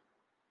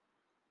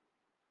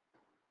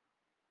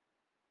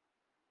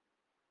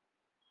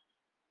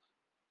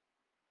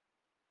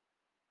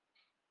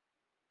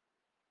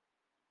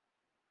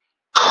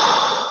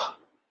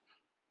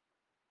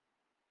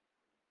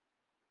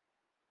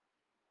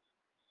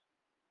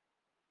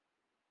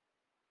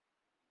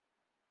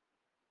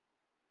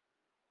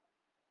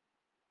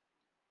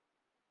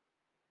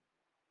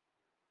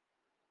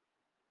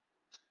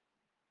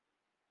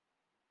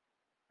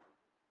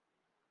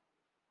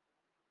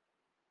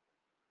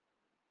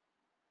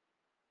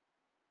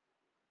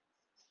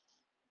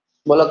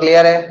 बोलो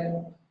क्लियर है?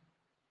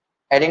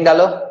 हेडिंग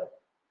डालो,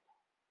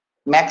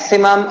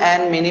 maximum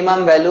and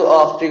minimum value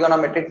of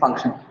trigonometric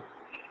function.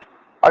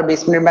 और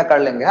 20 मिनट में कर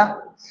लेंगे।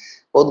 हाँ,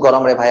 बहुत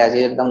गरम रे भाई आज,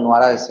 एकदम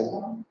नुआरा ऐसे।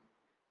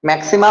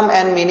 Maximum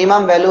and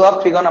minimum value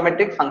of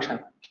trigonometric function.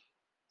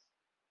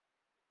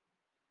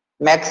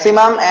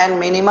 Maximum and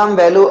minimum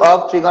value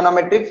of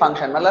trigonometric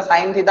function मतलब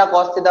साइन थीटा,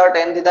 कॉस थीटा और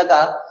टेन थीटा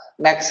का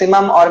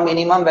मैक्सिमम और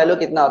मिनिमम वैल्यू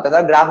कितना होता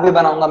था। ग्राफ भी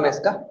बनाऊंगा मैं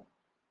इसका,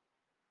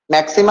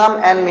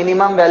 maximum and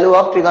minimum value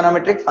of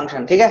trigonometric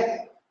function. ठीक है,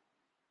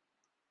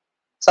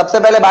 सबसे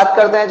पहले बात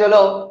करते हैं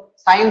चलो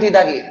साइन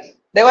थीटा की।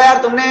 देखो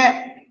यार, तुमने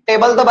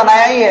टेबल तो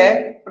बनाया ही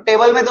है, तो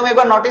टेबल में तुम एक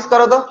बार नोटिस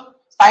करो तो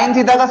साइन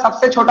थीटा का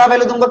सबसे छोटा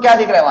वैल्यू तुमको क्या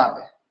दिख रहा है? वहां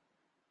पे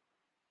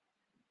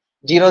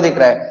जीरो दिख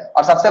रहा है।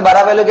 और सबसे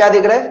बड़ा वैल्यू क्या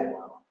दिख रहा है?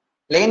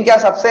 लेकिन क्या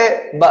सबसे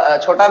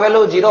छोटा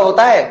वैल्यू जीरो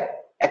होता है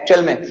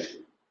एक्चुअल में?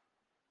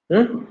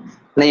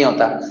 नहीं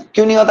होता।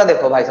 क्यों नहीं होता?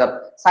 देखो भाई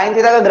साहब, साइन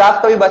थीटा का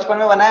ग्राफ कभी बचपन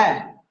में बनाया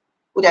है?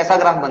 कुछ ऐसा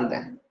ग्राफ बनता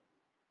है,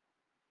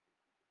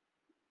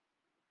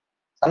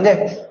 समझे?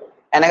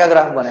 एने का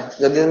ग्राफ बने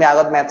जो मैं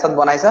आगत मैथ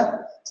बनाई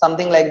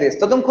समथिंग लाइक दिस।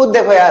 तो तुम खुद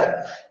देखो यार,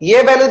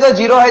 ये वैल्यू तो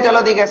जीरो है,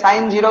 चलो ठीक है,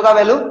 साइन जीरो का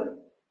वैल्यू।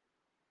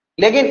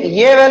 लेकिन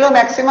ये वैल्यू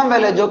मैक्सिमम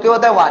वैल्यू जो कि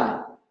होता है 1,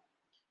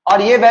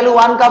 और ये वैल्यू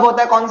 1 कब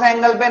होता है? कौन सा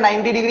एंगल पे?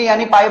 90 डिग्री,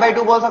 यानी पाई बाई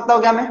 2 बोल सकता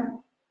हूं क्या मैं?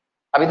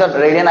 अभी तो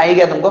रेडियन आ ही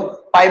गया तुमको,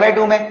 पाई बाई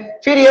 2 में।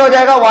 फिर ये हो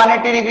जाएगा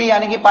 180 डिग्री,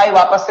 यानी कि पाई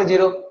वापस से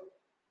जीरो,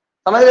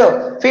 समझ रहे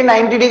हो? फिर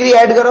 90 डिग्री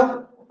ऐड करो,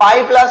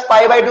 पाई प्लस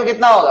पाई बाई 2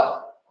 कितना होगा?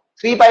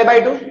 3 पाई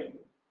बाई 2।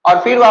 और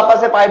फिर वापस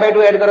से पाई बाई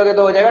 2 ऐड करोगे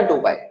तो हो जाएगा 2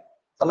 पाई।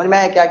 समझ में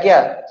आया क्या किया?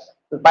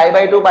 Pi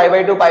by 2 pi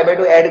by 2 pi by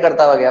 2 add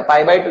करता हुआ गया,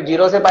 पाई बाई 2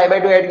 जीरो से पाई बाई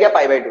 2 ऐड किया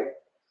पाई बाई 2,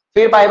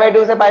 फिर पाई बाई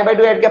 2 से पाई बाई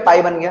 2 ऐड किया,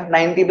 पाई बन गया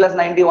 90 प्लस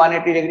 90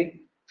 180 डिग्री।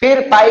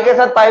 फिर पाई के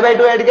साथ पाई बाई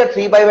 2 ऐड किया,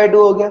 3 पाई बाई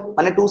 2 हो गया,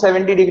 माने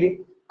 270 डिग्री।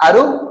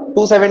 आरु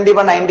 270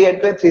 पर 90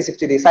 ऐड किया 360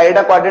 डिग्री, साइड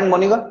का क्वाड्रेंट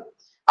बनेगा।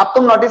 अब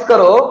तुम नोटिस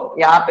करो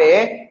यहाँ पे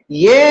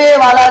ये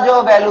वाला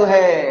जो वैल्यू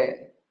है,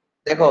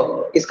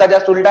 देखो इसका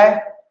जस्ट उल्टा है,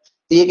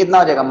 तो ये कितना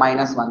हो जाएगा?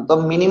 -1। तो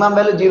मिनिमम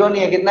वैल्यू जीरो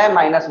नहीं है, कितना है?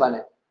 -1 है।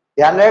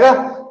 ध्यान रहेगा।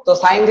 तो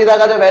साइन थीटा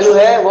का जो वैल्यू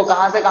है वो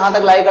कहां से कहां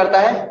तक लाई करता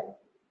है?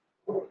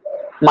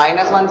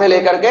 -1 से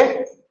लेकर के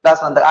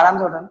 +1 तक, आराम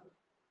से उठाना।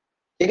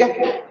 ठीक है,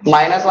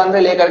 -1 से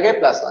लेकर के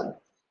 +1।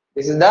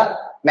 This is the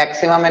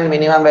maximum and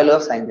minimum value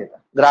of sine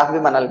theta. Graph भी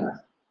बना लेना।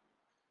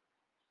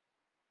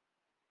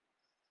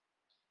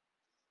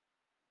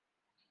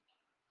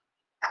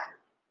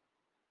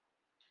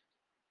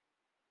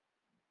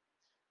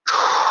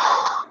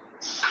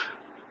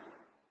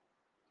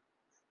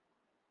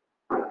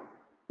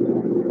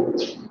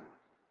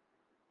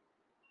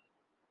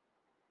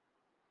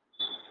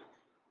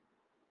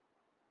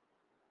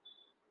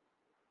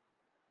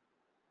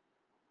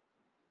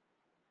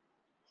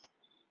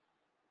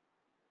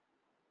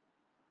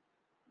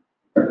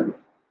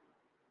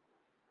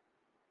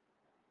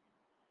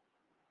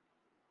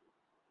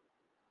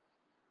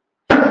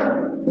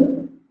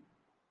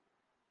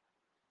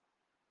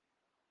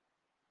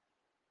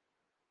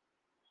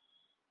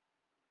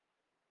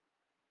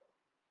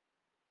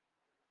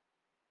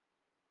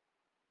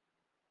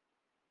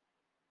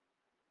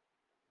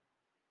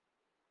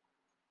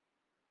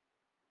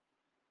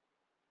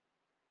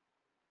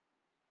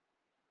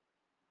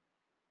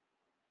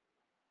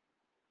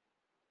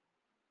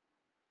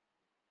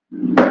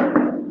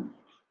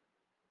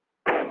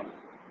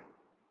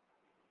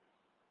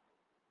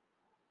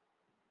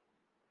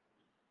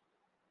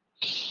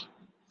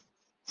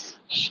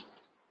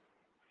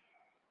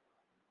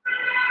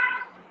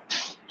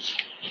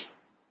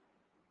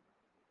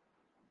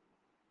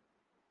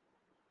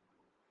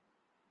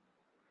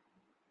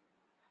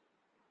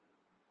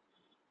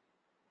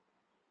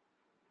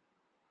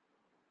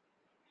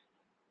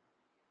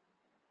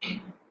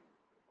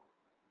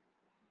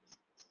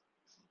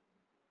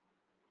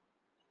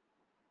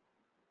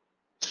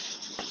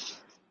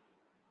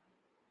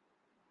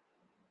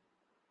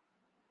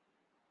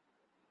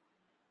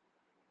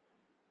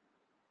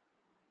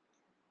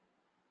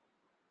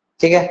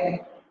 ठीक है,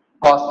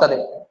 कॉस का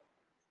देखो।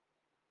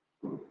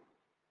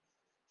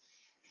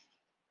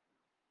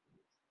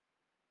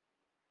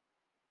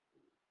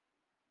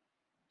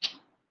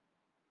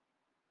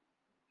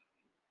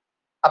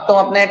 अब तुम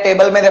अपने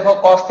टेबल में देखो,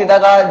 कॉस थीटा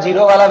का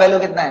जीरो वाला वैल्यू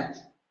कितना है?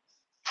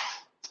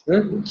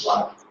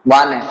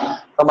 1 है।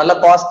 तो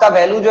मतलब कॉस का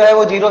वैल्यू जो है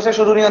वो जीरो से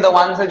शुरू नहीं होता,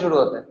 1 से शुरू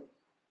होता है।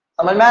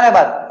 समझ में आ रहा है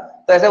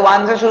बात? तो ऐसे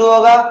 1 से शुरू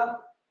होगा,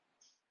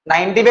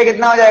 90 पे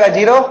कितना हो जाएगा?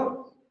 जीरो।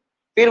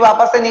 फिर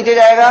वापस से नीचे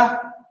जाएगा,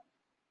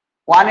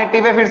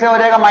 180 पे फिर से हो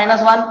जाएगा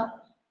 -1,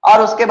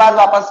 और उसके बाद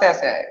वापस से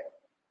ऐसे आएगा।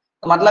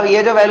 तो मतलब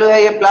ये जो वैल्यू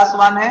है ये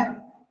 +1 है,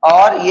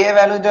 और ये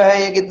वैल्यू जो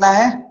है ये कितना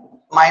है?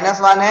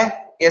 -1 है।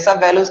 ये सब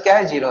वैल्यूज क्या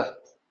है? जीरो है।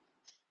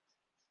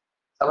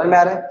 समझ में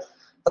आ रहा है?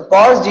 तो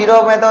कॉस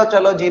जीरो में तो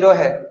चलो जीरो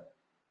है,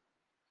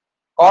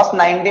 कॉस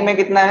 90 में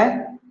कितना है?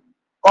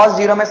 कॉस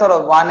जीरो में सर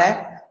 1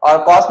 है,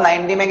 और कॉस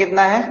 90 में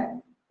कितना है?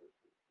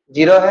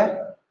 जीरो है।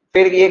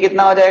 फिर ये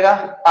कितना हो जाएगा?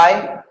 पाई।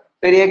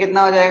 फिर ये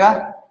कितना हो जाएगा?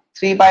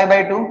 3 पाई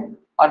बाई 2।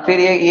 और फिर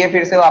ये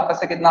फिर से वापस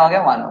से कितना हो गया?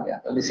 1 हो गया।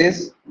 तो दिस इज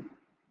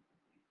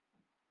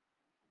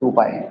 2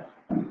 पाई।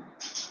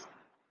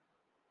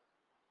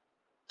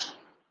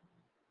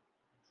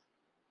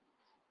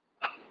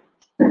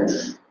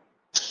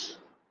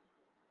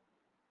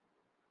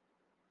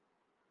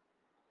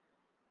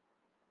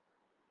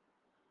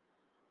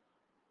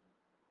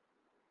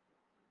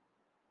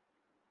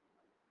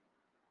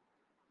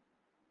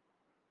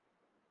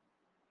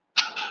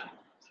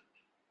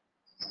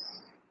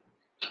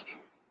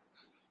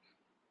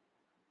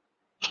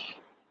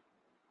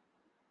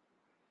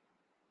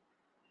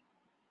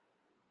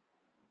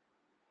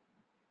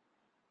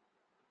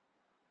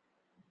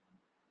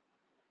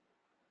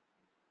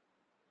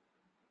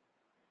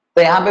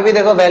 तो यहाँ पे भी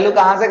देखो वैल्यू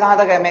कहां से कहां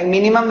तक है,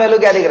 मिनिमम वैल्यू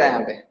क्या दिख रहा है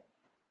यहाँ पे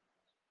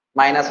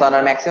 -1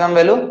 और मैक्सिमम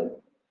वैल्यू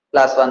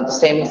 +1, तो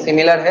सेम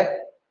सिमिलर है।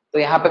 तो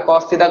यहाँ पे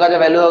cos थीटा का जो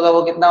वैल्यू होगा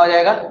वो कितना हो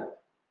जाएगा,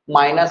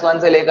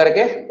 -1 से लेकर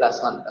के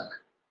 +1 तक।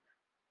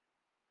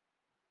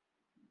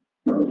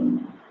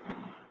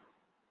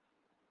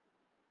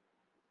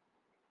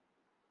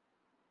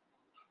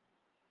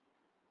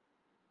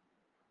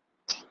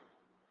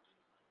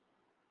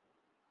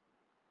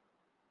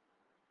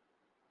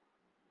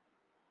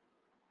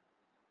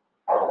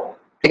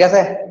 ঠিক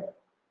আছে।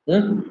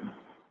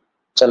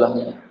 চলো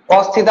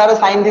cos থিটা আর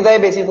sin থিটা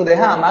বেশি খুদে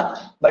হ্যাঁ আমার,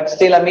 বাট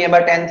স্টিল আমি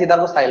এবার tan থিটা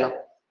को চাই लो।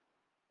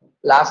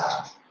 लास्ट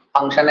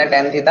फंक्शन है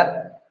tan थीटा।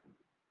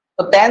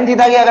 तो tan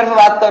थीटा की अगर मैं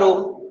बात करूं,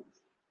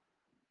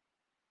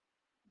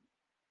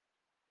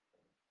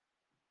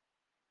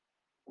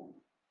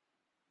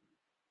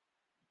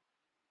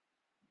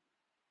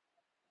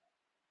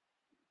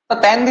 तो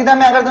tan थीटा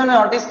में अगर तुमने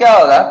नोटिस किया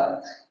होगा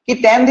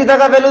कि tan थीटा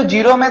का वैल्यू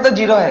जीरो में तो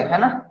जीरो है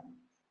ना,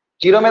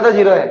 जीरो में तो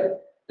जीरो है,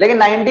 लेकिन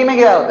 90 में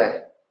क्या होता है,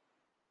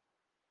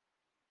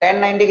 tan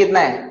 90 कितना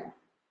है,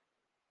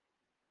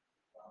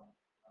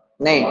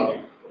 नहीं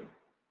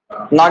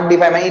नॉट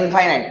डिफाइन है,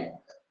 इनफाइनाइट।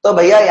 तो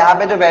भैया यहाँ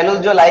पे जो वैल्यूज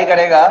जो लाई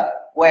करेगा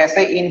वो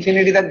ऐसे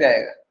इंफिनिटी तक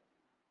जाएगा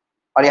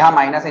और यहाँ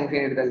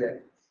 -इंफिनिटी तक जाएगा।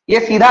 ये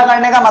सीधा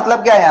करने का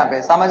मतलब क्या है, यहाँ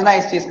पे समझना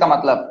इस चीज का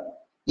मतलब,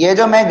 ये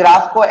जो मैं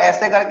ग्राफ को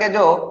ऐसे करके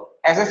जो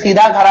ऐसे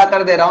सीधा खड़ा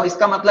कर दे रहा हूं,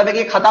 इसका मतलब है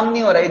कि खत्म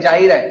नहीं हो रहा है, जा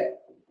ही रहा है,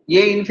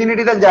 ये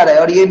इंफिनिटी तक जा रहा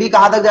है और ये भी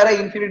कहां तक जा रहा है,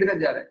 इंफिनिटी तक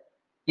जा रहा है।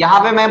 यहाँ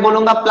पे मैं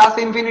बोलूंगा प्लस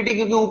इंफिनिटी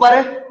क्योंकि ऊपर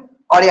है,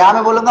 और यहाँ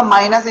में बोलूंगा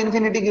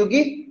 -इंफिनिटी क्योंकि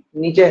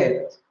नीचे है।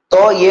 तो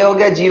ये हो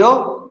गया 0,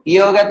 ये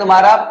हो गया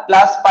तुम्हारा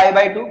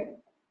 +π/2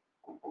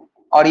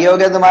 और ये हो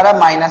गया तुम्हारा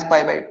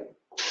 -π/2।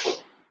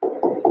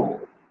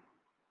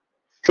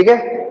 ठीक है।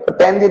 तो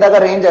tan थीटा का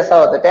रेंज ऐसा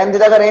होता है, tan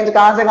थीटा का रेंज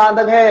कहां से कहां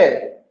तक है,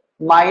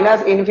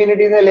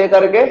 -इंफिनिटी से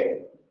लेकर के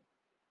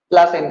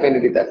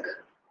 +इंफिनिटी तक।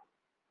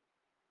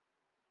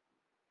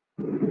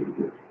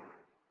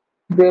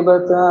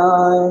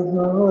 बेबताए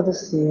हो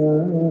रसिया।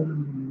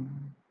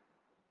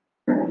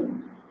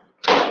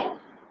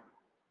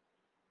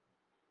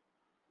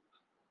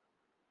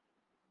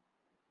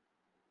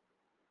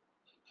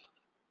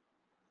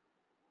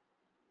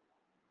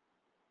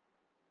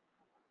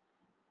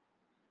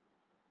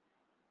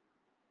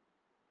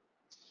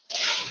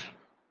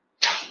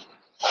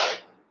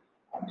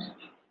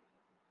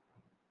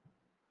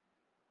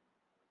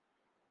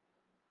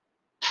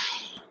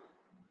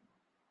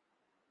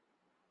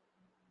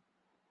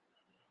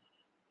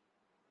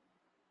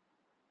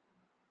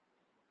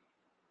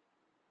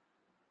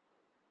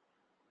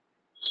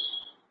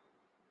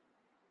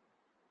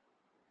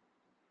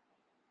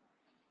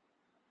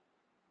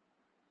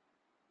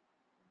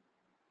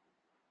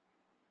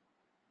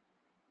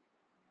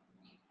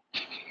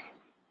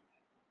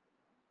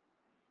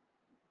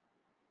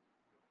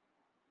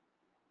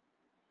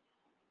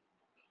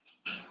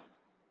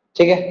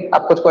 ठीक है,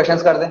 आप कुछ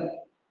क्वेश्चंस कर दें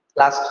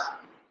लास्ट।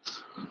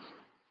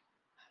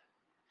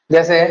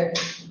 जैसे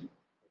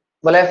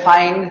बोले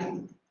find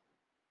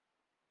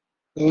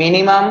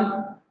minimum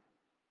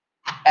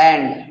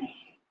and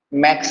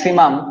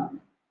maximum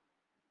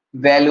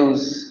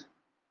values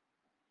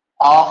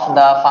of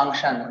the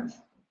function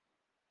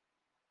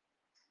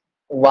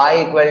y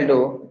equal to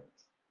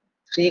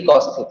 3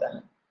 cos theta.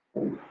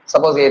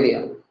 Suppose ये दिया,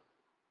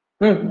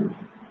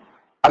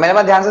 अब मेरे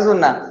पास ध्यान से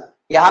सुनना,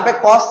 यहाँ पे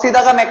cos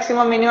थीटा का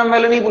मैक्सिमम मिनिमम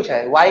वैल्यू नहीं पूछा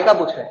है, y का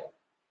पूछा है,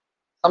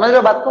 समझ रहे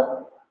हो बात को।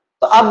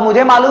 तो अब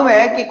मुझे मालूम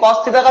है कि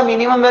cos थीटा का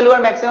मिनिमम वैल्यू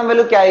और मैक्सिमम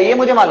वैल्यू क्या है, ये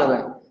मुझे मालूम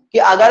है कि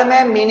अगर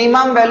मैं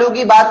मिनिमम वैल्यू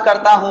की बात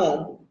करता हूं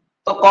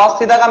तो cos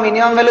थीटा का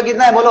मिनिमम वैल्यू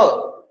कितना है बोलो,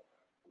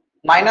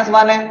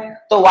 -1 है।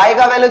 तो y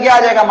का वैल्यू क्या आ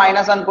जाएगा,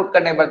 -1 पुट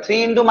करने पर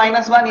 3 इंटू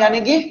 -1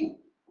 यानी कि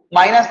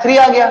 -3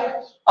 आ गया।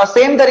 और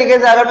सेम तरीके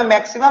से अगर मैं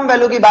मैक्सिमम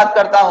वैल्यू की बात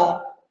करता हूं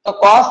तो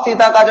cos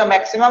थीटा का जो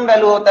मैक्सिमम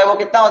वैल्यू होता है वो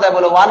कितना होता है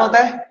बोलो, 1 होता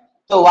है।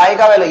 तो y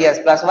का वैल्यू यस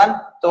 +1,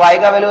 तो y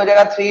का वैल्यू हो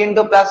जाएगा 3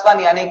 इंटू +1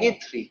 यानी कि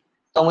 3।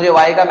 तो मुझे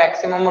y का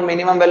मैक्सिमम और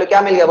मिनिमम वैल्यू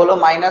क्या मिल गया बोलो,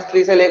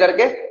 -3 से लेकर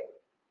के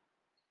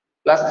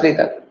 +3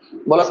 तक।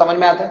 बोलो समझ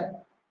में आता है।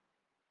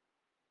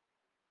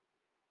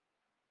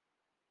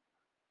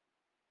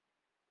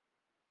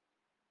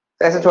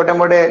 तो ऐसे छोटे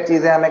मोटे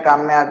चीजें हमें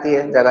काम में आती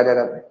है जगह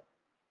जगह पे।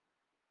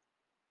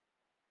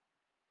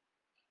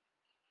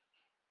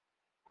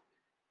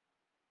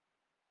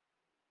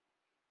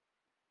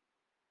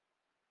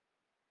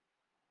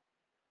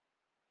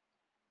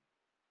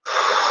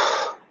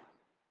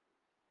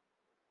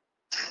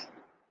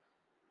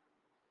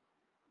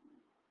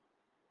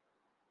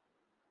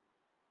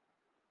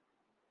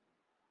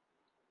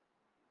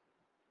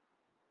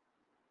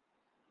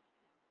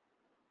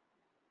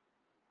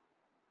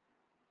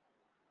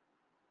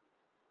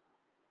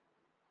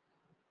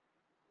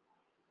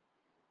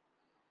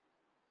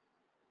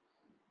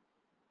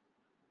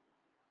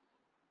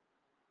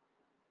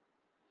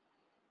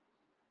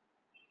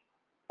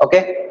 ओके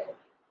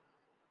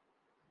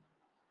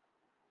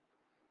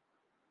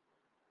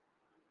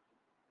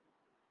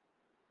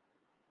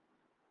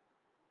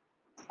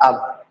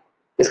अब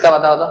इसका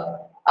बताओ तो,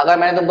 अगर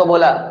मैंने तुमको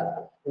बोला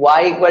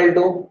y equal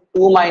to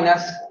 2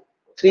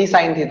 - 3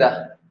 sin theta,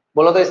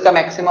 बोलो तो इसका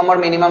मैक्सिमम और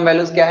मिनिमम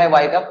वैल्यूज क्या है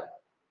y का?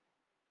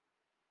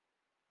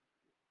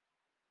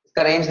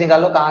 इसका रेंज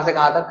निकालो कहां से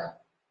कहां तक,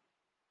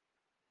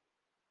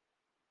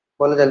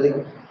 बोलो जल्दी।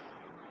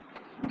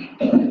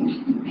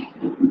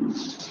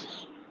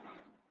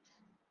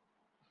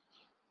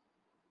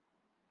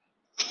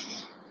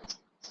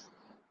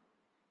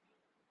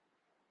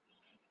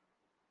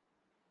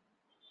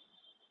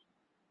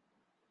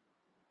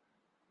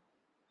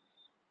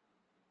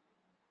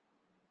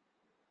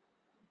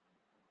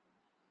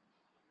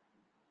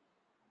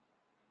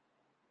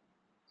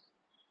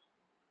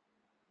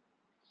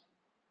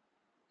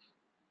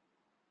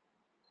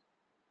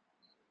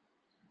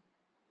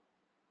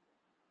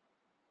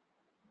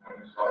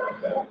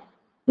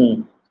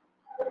 हम्म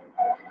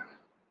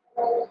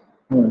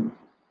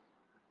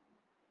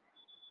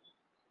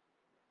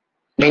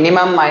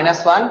मिनिमम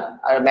 -1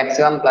 और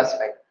maximum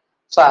 +5।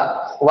 So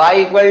y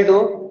equal to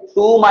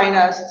 2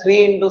 -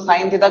 3 ×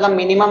 sin theta का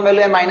मिनिमम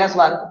वैल्यू है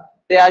 -1,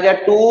 तो आ गया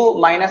 2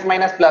 माइनस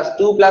माइनस प्लस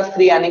 2 +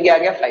 3 यानी कि आ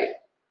गया 5।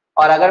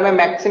 और अगर मैं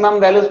मैक्सिमम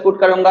वैल्यूज पुट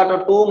करूंगा तो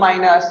 2 -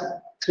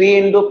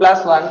 3 ×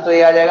 +1, तो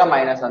ये आ जाएगा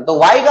 -1। तो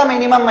y का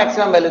मिनिमम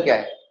मैक्सिमम वैल्यू क्या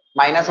है?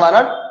 -1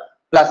 और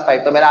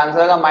 +5। तो मेरा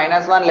आंसर होगा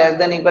 -1 less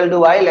than equal to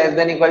y less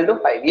than equal to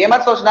 5। ये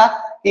मत सोचना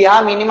कि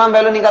यहाँ मिनिमम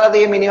वैल्यू निकाला तो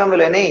ये मिनिमम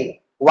वैल्यू है, नहीं,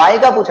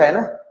 y का पूछा है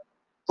ना,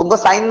 तुमको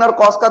साइन और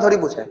कॉस का थोड़ी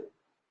पूछा है।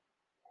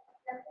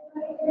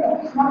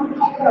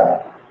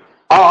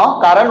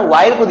 कारण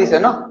वायर को दिसे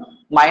ना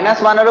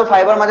 -1 और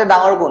 5 মাঝে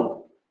ডাঙৰ কোন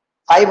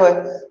 5 হয়,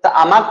 তো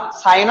আমাক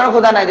সাইনৰ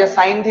খোদা নাই যে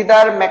সাইন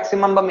থিটাৰ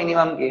मैक्सिमम বা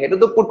मिनिमम কি, হেতু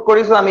তো পুট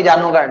কৰিছো আমি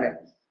জানো কাৰণে।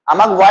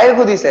 আমাক वायर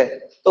খুদিছে,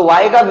 तो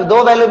y का दो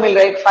वैल्यू मिल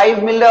रहा है, एक 5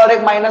 मिल रहा है और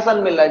एक -1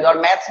 मिल रहा है, और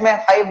मैथ्स में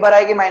 5 बड़ा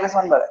है कि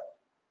 -1 बड़ा है?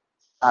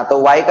 हाँ, तो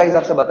y का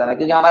हिसाब से बताना,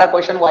 क्योंकि हमारा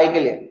क्वेश्चन y के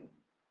लिए,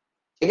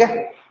 ठीक है।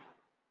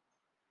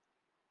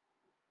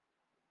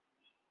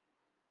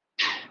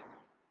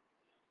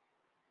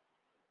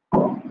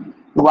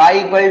 y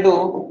equal to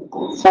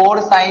 4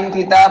 sin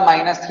theta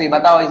 -3,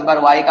 बताओ इस बार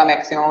y का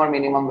मैक्सिमम और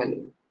minimum value,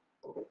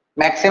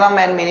 maximum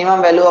and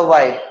minimum value of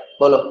y,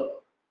 बोलो।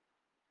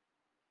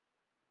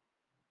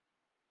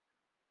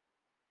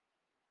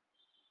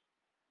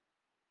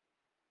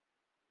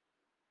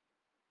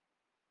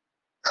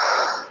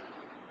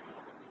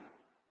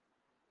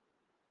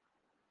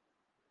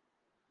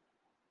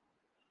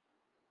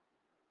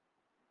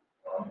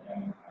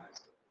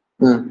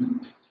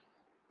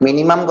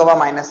 मिनिमम को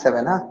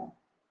 -7, हाँ,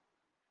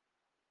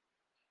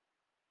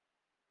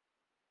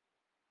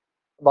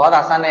 बहुत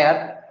आसान है यार।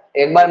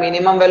 एक बार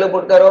मिनिमम वैल्यू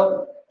पुट करो,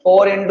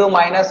 4 ×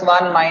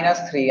 -1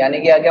 -3 यानी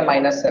कि आ गया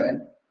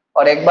 -7,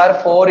 और एक बार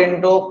 4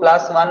 ×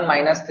 +1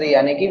 -3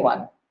 यानी कि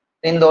 1।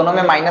 इन दोनों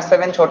में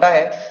 -7 छोटा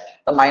है,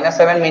 तो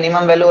 -7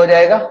 मिनिमम वैल्यू हो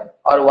जाएगा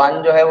और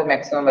 1 जो है वो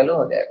मैक्सिमम वैल्यू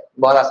हो जाएगा।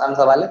 बहुत आसान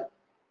सवाल है।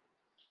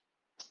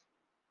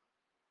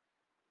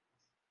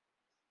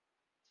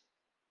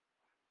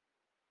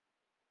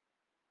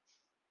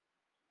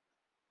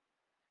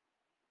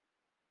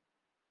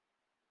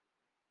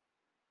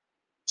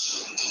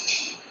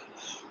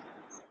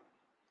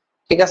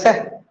 ठीक है सर।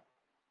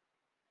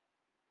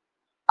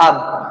 अब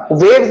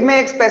वेव्स में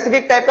एक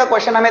स्पेसिफिक टाइप का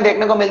क्वेश्चन हमें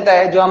देखने को मिलता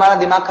है जो हमारा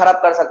दिमाग खराब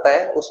कर सकता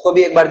है, उसको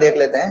भी एक बार देख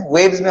लेते हैं।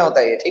 वेव्स में होता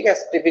है ये, ठीक है,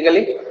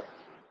 टिपिकली।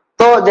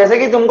 तो जैसे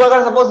कि तुमको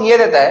अगर सपोज ये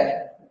देता है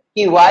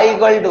कि y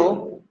equal to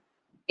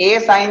a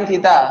sin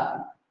theta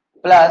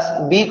plus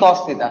b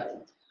cos theta.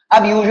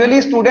 अब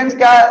यूजुअली स्टूडेंट्स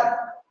क्या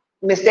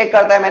मिस्टेक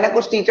करता है, मैंने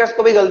कुछ टीचर्स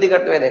को भी गलती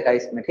करते हुए देखा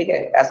इसमें, ठीक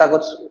है, ऐसा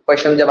कुछ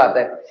क्वेश्चन जब आता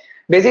है,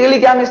 बेसिकली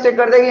क्या मिस्टेक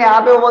करते हैं कि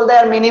यहाँ पे वो बोलता है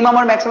यार मिनिमम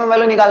और मैक्सिमम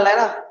वैल्यू निकालना है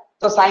ना,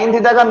 तो साइन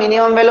थीटा का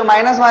मिनिमम वैल्यू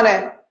 -1 है,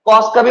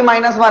 कॉस का भी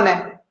 -1 है,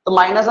 तो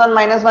 -1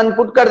 -1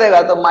 पुट कर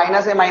देगा तो -a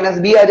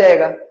 -b आ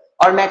जाएगा,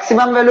 और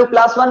मैक्सिमम वैल्यू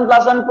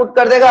 +1 पुट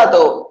कर देगा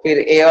तो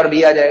फिर a और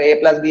b आ जाएगा,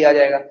 a + b आ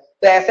जाएगा।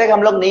 तो ऐसे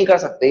हम लोग नहीं कर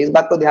सकते, इस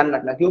बात को ध्यान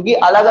रखना, क्योंकि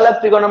अलग अलग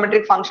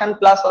ट्रिगोनोमेट्रिक फंक्शन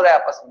प्लस हो रहा है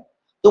आपस में।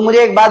 तो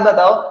मुझे एक बात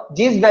बताओ,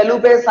 जिस वैल्यू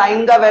पे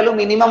साइन का वैल्यू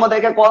मिनिमम होता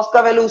है, क्या कॉस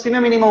का वैल्यू उसी में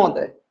मिनिमम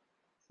होता है?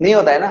 नहीं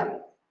होता है ना।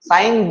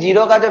 साइन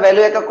 0 का जो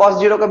वैल्यू है, क्या कॉस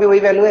 0 का भी वही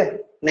वैल्यू है?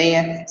 नहीं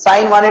है।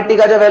 साइन 180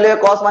 का जो वैल्यू है,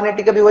 कॉस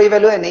 180 का भी वही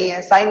वैल्यू है? नहीं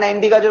है। साइन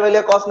 90 का जो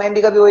वैल्यू है, कॉस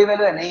 90 का भी वही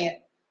वैल्यू है? नहीं है।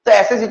 तो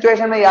ऐसे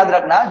सिचुएशन में याद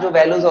रखना, जो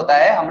वैल्यूज होता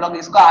है, हम लोग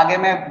इसको आगे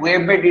में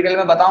वेव में डिटेल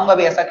में बताऊंगा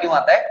भी ऐसा क्यों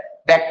आता है,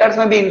 वेक्टर्स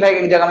में भी इनफैक्ट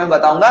एक जगह में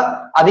बताऊंगा।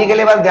 अभी के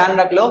लिए बस ध्यान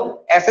रख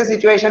लो, ऐसे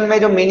सिचुएशन में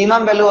जो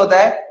मिनिमम वैल्यू होता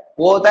है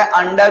वो होता है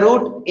 √a²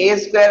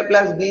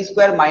 +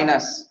 b²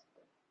 माइनस,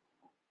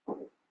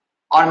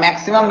 और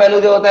मैक्सिमम वैल्यू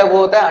जो होता है वो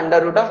होता है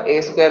 √a²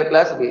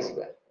 +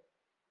 b²।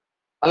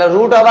 मतलब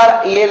रूट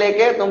ओवर ये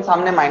लेके तुम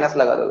सामने माइनस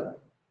लगा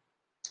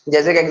दोगे।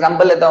 जैसे कि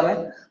एग्जांपल लेता हूं मैं,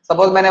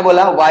 सपोज मैंने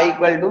बोला y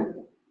equal to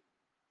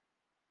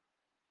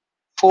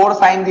 4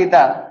 sin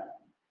theta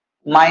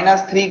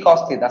 -3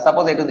 cos theta,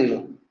 suppose एटू दिलो,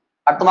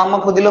 और तुम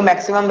खुद दिलो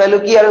मैक्सिमम वैल्यू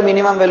की और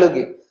मिनिमम वैल्यू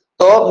की,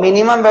 तो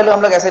मिनिमम वैल्यू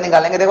हम लोग ऐसे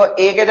निकालेंगे, देखो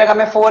a के जगह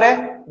में 4 है,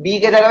 b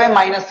के जगह में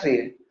 -3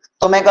 है,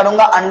 तो मैं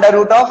करूंगा under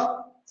root of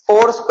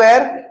 4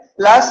 square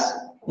plus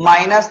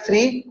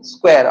 -3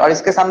 square और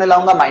इसके सामने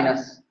लाऊंगा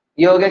माइनस।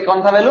 ये हो गया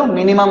कौन सा वैल्यू,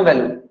 मिनिमम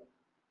वैल्यू।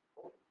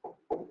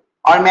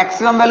 और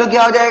मैक्सिमम वैल्यू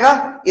क्या हो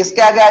जाएगा,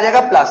 इसके आगे आ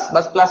जाएगा प्लस,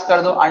 बस प्लस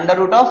कर दो, under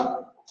root of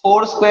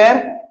 4 square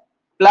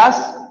plus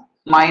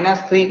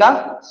 -3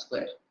 का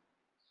स्क्वायर।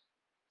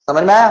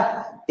 समझ में आया?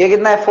 ये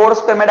कितना है 4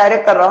 स्क्वायर, मैं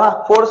डायरेक्ट कर रहा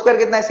हूं, 4 स्क्वायर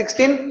कितना है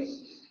 16,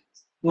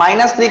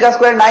 -3 का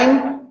स्क्वायर 9,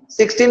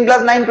 16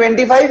 प्लस 9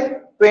 25,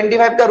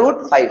 25 का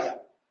रूट 5।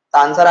 तो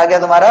आंसर आ गया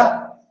तुम्हारा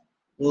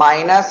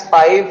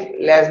 -5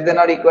 लेस देन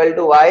और इक्वल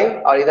टू y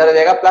और इधर आ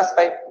जाएगा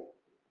 +5।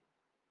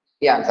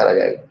 ये आंसर आ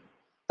जाएगा।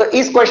 तो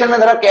इस क्वेश्चन में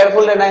जरा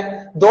केयरफुल रहना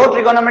है, दो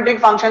ट्रिगोनोमेट्रिक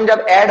फंक्शन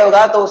जब ऐड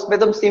होगा तो उसमें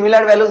तुम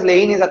सिमिलर वैल्यूज ले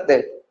ही नहीं सकते,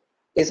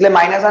 इसलिए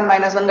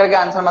 -1 करके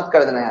आंसर मत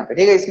कर देना यहाँ पे,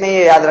 ठीक है? इसमें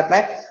ये याद रखना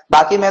है।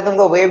 बाकी मैं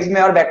तुमको वेव्स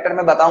में और वेक्टर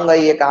में बताऊंगा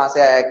ये कहां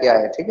से आया क्या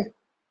है, ठीक है?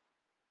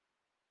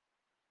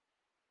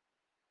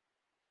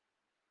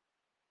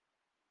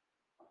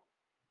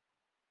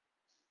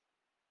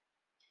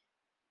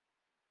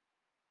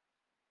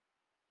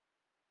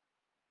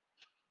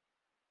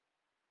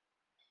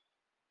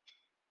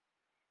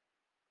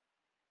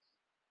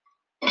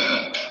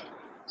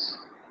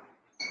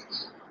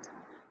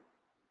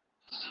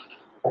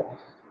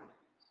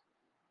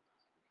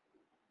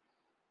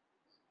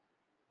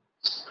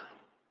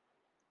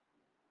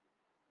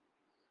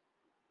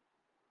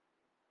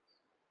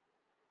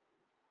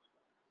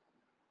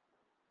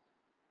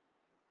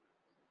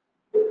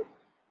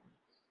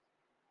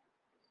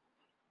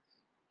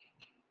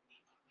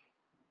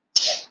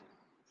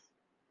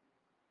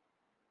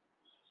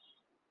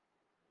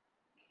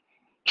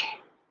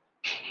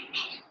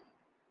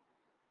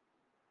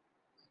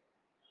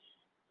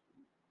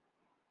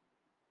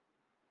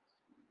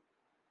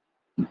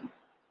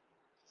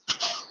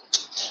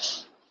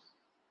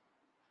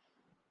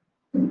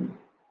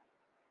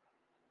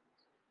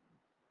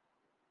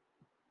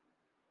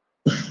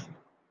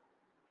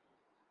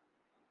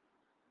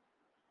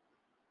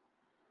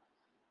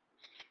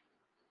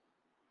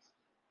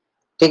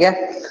 ठीक है,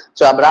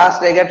 तो अब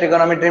लास्ट रह गया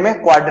ट्रिगोनोमेट्री में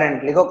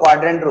क्वाड्रेंट। लिखो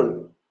quadrant rule,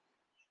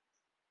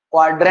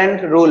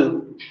 quadrant rule,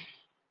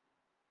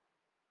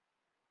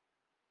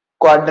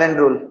 quadrant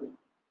rule.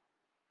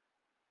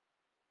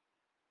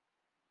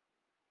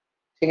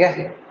 ठीक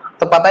है,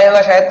 तो पता ही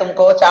होगा शायद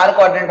तुमको, 4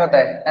 क्वाड्रेंट होता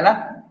है ना?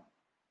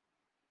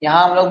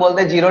 यहाँ हम लोग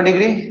बोलते हैं 0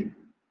 डिग्री,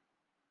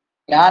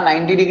 यहाँ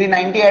 90 डिग्री,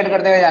 90 ऐड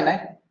करते हुए जाना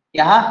है,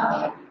 यहाँ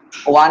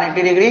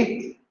 180 डिग्री,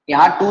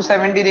 यहाँ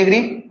 270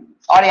 डिग्री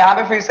और यहाँ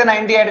पे फिर से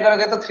 90 ऐड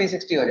करोगे तो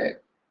 360 हो जाएगा।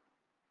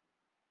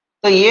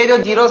 तो ये जो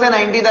 0 से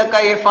 90 तक का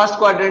ये फर्स्ट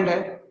क्वाड्रेंट है,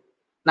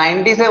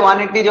 90 से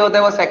 180 जो होता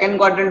है वो सेकंड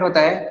क्वाड्रेंट होता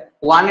है,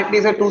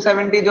 180 से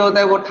 270 जो होता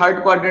है वो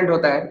थर्ड क्वाड्रेंट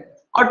होता है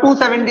और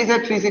 270 से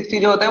 360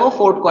 जो होता है वो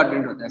फोर्थ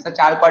क्वाड्रेंट होता है। ऐसा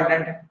 4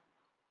 क्वाड्रेंट है,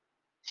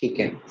 ठीक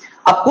है?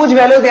 अब कुछ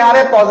वैल्यूज यहाँ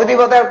पे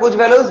पॉजिटिव होता है और कुछ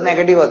वैल्यूज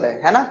नेगेटिव होता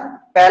है ना?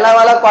 पहला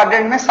वाला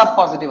क्वाड्रेंट में सब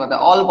पॉजिटिव होता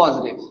है, ऑल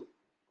पॉजिटिव।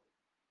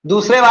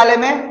 दूसरे वाले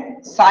में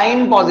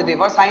साइन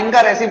पॉजिटिव, और साइन का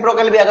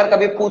रेसिप्रोकल भी अगर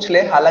कभी पूछ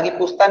ले, हालांकि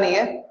पूछता नहीं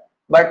है,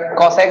 बट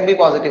कॉसेक भी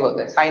पॉजिटिव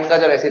होता है, साइन का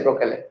जो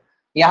रेसिप्रोकल है।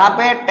 यहाँ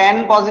पे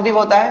टेन पॉजिटिव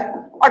होता है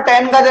और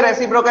टेन का जो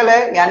रेसिप्रोकल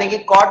है यानी कि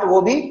कॉट,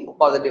 वो भी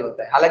पॉजिटिव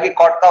होता है, हालांकि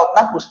कॉट का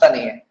उतना पूछता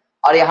नहीं है।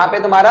 और यहाँ पे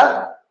तुम्हारा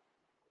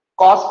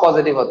कॉस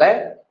पॉजिटिव होता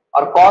है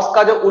और कॉस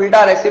का जो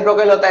उल्टा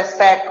रेसिप्रोकल होता है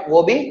सेक,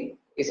 वो भी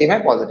इसी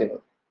में पॉजिटिव होता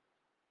है,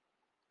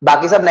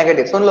 बाकी सब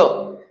नेगेटिव। सुन लो,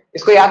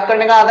 इसको याद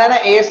करने का आता है ना,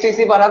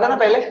 एएसटीसी पढ़ा था ना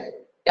पहले,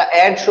 या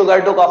add sugar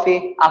to coffee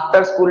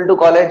after school to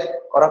college,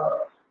 और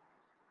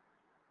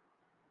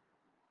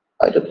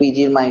तो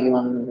पीजी माएगी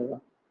मामले देगा।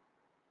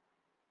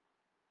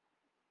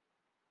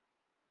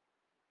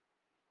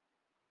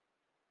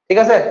 ठीक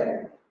है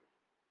सर,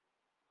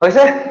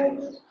 वैसे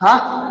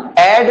हाँ,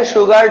 एड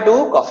शुगर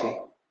टू कॉफी,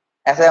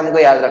 ऐसे हमको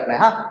याद रखना है।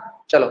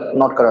 हाँ चलो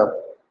नोट करो।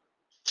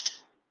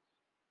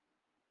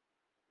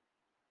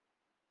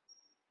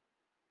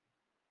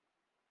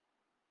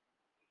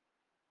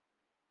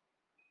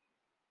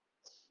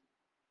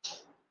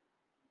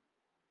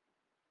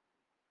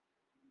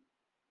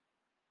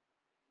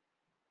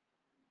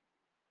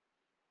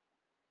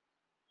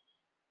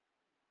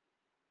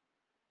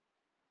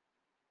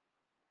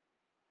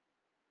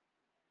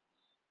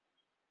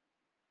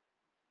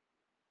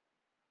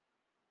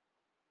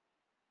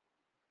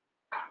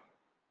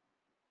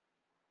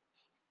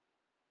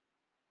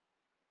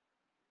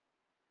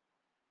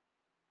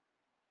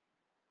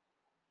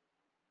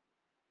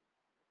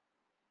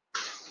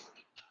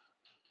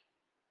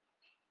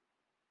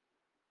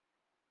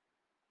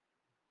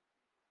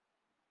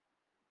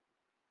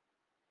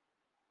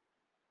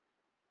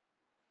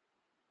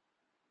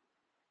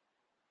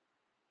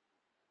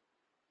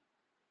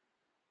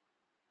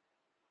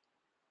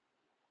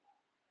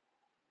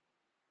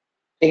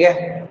 ठीक है,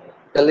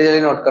 जल्दी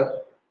जल्दी नोट करो।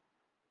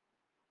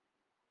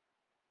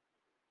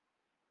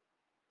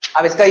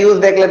 अब इसका यूज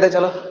देख लेते,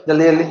 चलो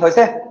जल्दी जल्दी।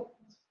 वैसे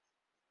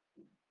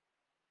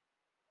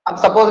अब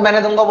सपोज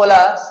मैंने तुमको बोला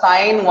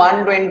साइन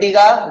 120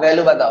 का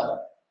वैल्यू बताओ,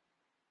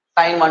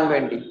 साइन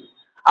 120।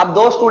 अब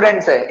दो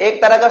स्टूडेंट्स है,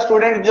 एक तरह का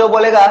स्टूडेंट जो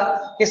बोलेगा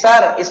कि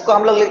सर इसको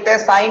हम लोग लिखते हैं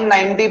साइन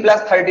 90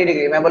 प्लस 30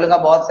 डिग्री, मैं बोलूंगा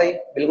बहुत सही,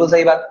 बिल्कुल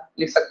सही बात,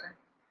 लिख सकते हैं।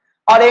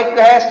 और एक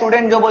है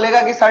स्टूडेंट जो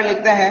बोलेगा कि सर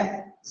लिखते हैं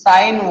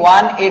साइन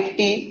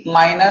 180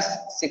 माइनस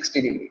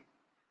 60 डिग्री।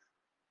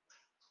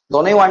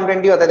 दोनों ही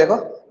 120 होते हैं, देखो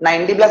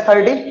 90 प्लस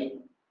 30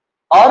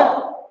 और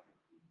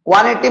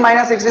 180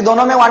 माइनस 60,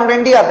 दोनों में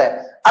 120 आता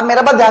है। अब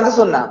मेरा बात ध्यान से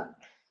सुनना,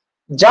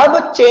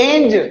 जब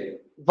चेंज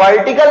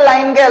वर्टिकल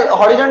लाइन के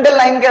हॉरिजॉन्टल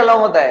लाइन के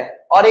अलॉन्ग होता है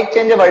और एक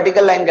चेंज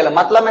वर्टिकल लाइन के अलॉन्ग,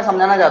 मतलब मैं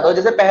समझाना चाहता हूं,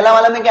 जैसे पहला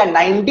वाला में क्या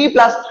 90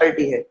 प्लस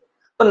 30 है,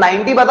 तो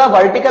 90 बता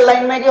वर्टिकल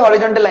लाइन में कि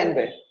हॉरिजॉन्टल लाइन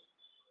पे?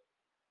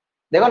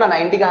 देखो ना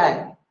 90 कहां है,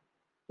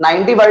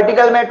 90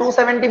 वर्टिकल में,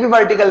 270 भी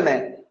वर्टिकल में,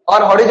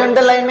 और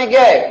हॉरिजॉन्टल लाइन में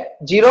क्या है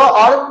 0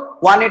 और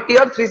 180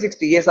 और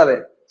 360, ये सब है।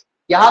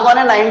 यहां कौन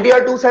है 90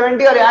 और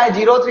 270, और यहाँ है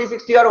 0,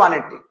 360 और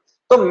 180।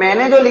 तो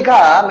मैंने जो लिखा,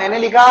 मैंने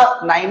लिखा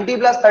 90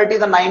 प्लस 30,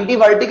 तो 90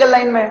 वर्टिकल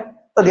लाइन में।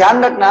 तो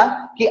ध्यान रखना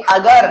कि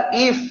अगर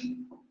इफ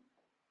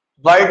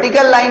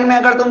वर्टिकल लाइन में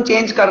अगर तुम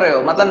चेंज कर रहे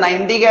हो, मतलब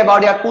 90 के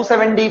अबाउट या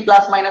 270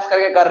 प्लस माइनस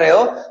करके कर रहे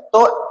हो,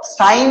 तो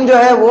साइन जो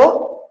है वो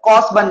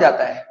कॉस बन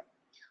जाता है,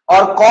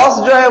 और कॉस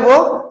जो है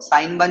वो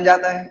साइन बन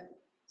जाता है,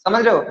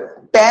 समझ रहे हो?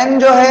 टेन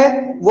जो है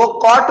वो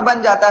कॉट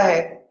बन जाता है,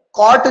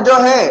 कॉट जो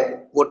है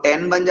वो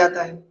टेन बन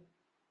जाता है,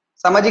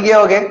 समझ गए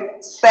होगे?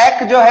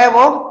 सेक जो है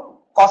वो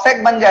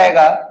कॉसेक बन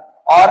जाएगा,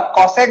 और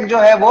कॉसेक जो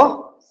है वो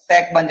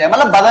सेक बन जाएगा,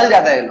 मतलब बदल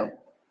जाता है लोग।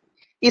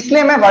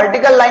 इसलिए मैं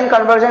वर्टिकल लाइन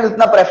कन्वर्जन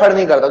इतना प्रेफर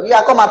नहीं करता, कि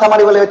आपको माथा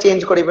मारी बोले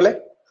चेंज करी बोले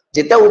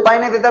जिते उपाय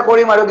नहीं तेता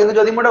करी मारो, किंतु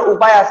যদি মোটা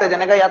উপায় আছে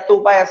যেনেকা ইয়াত তো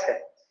উপায় আছে,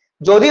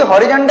 যদি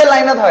হরিজন্টাল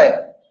লাইনত হয়,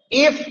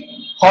 इफ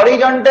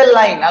हॉरिजॉन्टल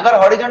लाइन, अगर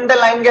हॉरिजॉन्टल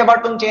लाइन के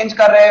बाद तुम चेंज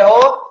कर रहे हो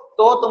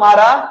तो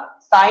तुम्हारा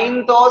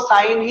साइन तो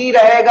साइन ही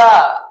रहेगा,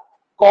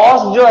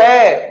 कॉस जो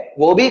है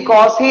वो भी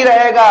कॉस ही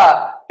रहेगा,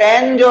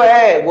 टेन जो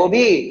है वो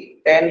भी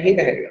टेन ही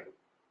रहेगा,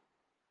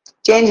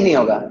 चेंज नहीं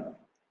होगा,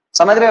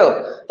 समझ रहे हो?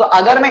 तो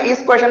अगर मैं इस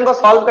क्वेश्चन को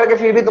सॉल्व करके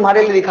फिर भी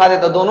तुम्हारे लिए दिखा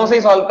देता हूं, दोनों से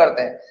ही सॉल्व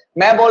करते हैं।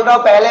 मैं बोल रहा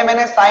हूं पहले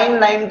मैंने साइन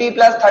 90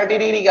 प्लस 30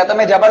 डिग्री किया, तो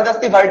मैं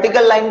जबरदस्ती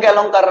वर्टिकल लाइन के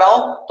अलोंग कर रहा हूं,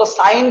 तो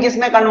साइन किस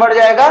में कन्वर्ट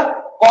जाएगा?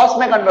 कॉस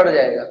में कन्वर्ट हो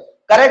जाएगा,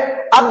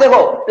 करेक्ट? अब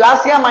देखो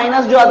प्लस या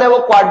माइनस जो आता है वो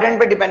क्वाड्रेंट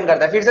पे डिपेंड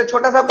करता है। फिर से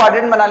छोटा सा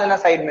क्वाड्रेंट बना लेना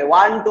साइड में,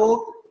 1 2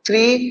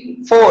 3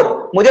 4।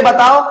 मुझे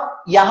बताओ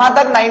यहां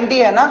तक 90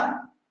 है ना,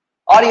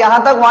 और यहां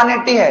तक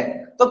 180 है,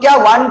 तो क्या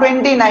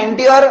 120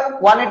 90 और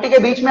 180 के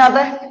बीच में आता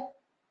है?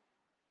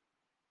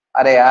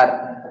 अरे यार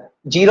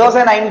 0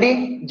 से 90,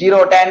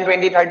 0 10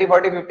 20 30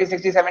 40 50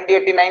 60 70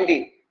 80 90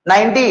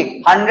 90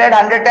 100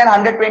 110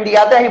 120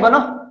 आता है ही बनो,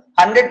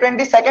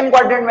 120 सेकंड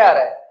क्वाड्रेंट में आ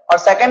रहा है, और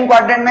सेकंड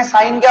क्वाड्रेंट में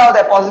साइन क्या होता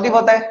है? पॉजिटिव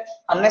होता है,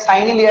 हमने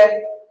साइन ही लिया है,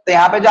 तो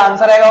यहाँ पे जो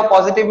आंसर आएगा वो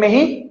पॉजिटिव में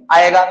ही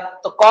आएगा।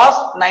 तो cos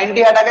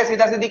 90 हटा के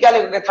सीधा सीधी क्या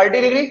लिखोगे?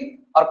 30 डिग्री,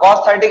 और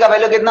cos 30 का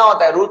वैल्यू कितना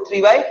होता है?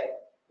 √3/,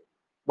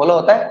 बोलो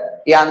होता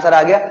है, ये आंसर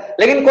आ गया।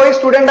 लेकिन कोई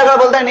स्टूडेंट अगर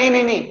बोलता है नहीं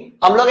नहीं नहीं,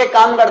 हम लोग एक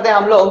काम करते हैं,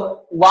 हम लोग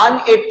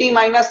 180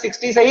 माइनस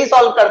 60 से ही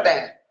सॉल्व करते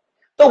हैं,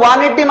 तो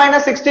 180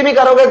 माइनस 60 भी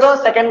करोगे तो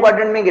सेकंड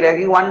क्वाड्रेंट में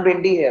गिरेगी,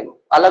 120 है, वो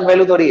अलग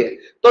वैल्यू थोड़ी है,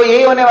 तो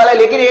यही होने वाला है।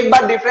 लेकिन एक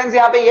बात डिफरेंस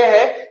यहाँ पे ये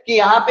है कि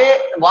यहाँ पे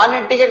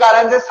 180 के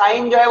कारण से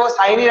साइन जो है वो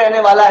साइन ही रहने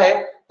वाला है,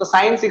 तो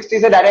साइन 60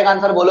 से डायरेक्ट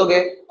आंसर बोलोगे,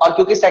 और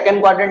क्योंकि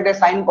सेकंड क्वाड्रेंट है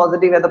साइन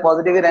पॉजिटिव है तो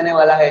पॉजिटिव ही रहने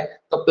वाला है,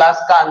 तो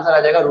प्लस का आंसर आ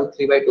जाएगा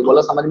 √3/2।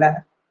 बोलो समझ में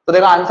आया? तो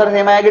देखो आंसर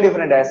सेम आया कि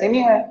डिफरेंट है? सेम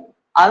ही है,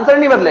 आंसर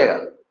नहीं बदलेगा।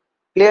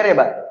 क्लियर है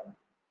बात?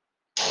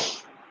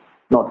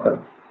 नोट करो।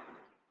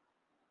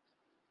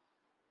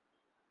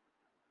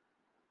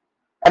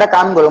 এটা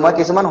কাম কৰো, মই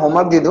কিছুমান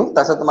হোমৱৰ্ক দি দিওঁ,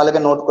 তাৰপিছত তোমালোকে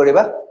নোট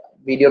কৰিবা,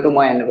 ভিডিওটো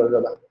মই এন্ড কৰি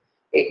দেবা।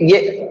 ये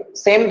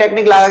सेम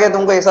टेक्निक लगा के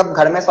तुमको ये सब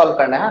घर में सॉल्व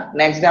करना है।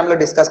 नेक्स्ट डे हम लोग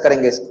डिस्कस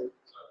करेंगे इसको,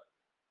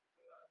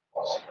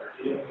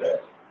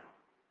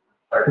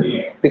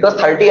 बिकॉज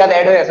 30 याद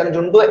ऐड हो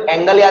जुंटू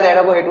एंगल याद ऐड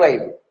हो हेटू आई,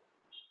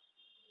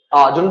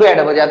 हाँ जुंटू ऐड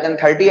हो जाते हैं,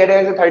 30 ऐड है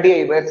 30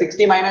 आई,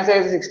 60 माइनस है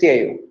 60 आई,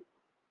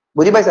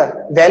 बुझी पाई सर?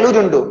 वैल्यू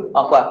जुंटू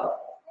आपका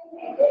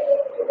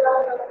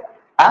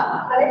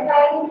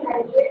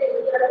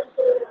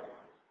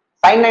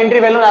সাইন 90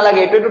 ভ্যালু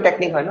নালাগে, এইটো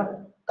টেকনিক হয় ন,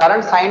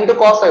 কাৰণ সাইন টু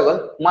কস হৈ গল।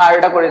 মই আৰু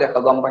এটা কৰি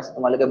দেখাও, গম পাইছো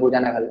তোমালোকে বুজা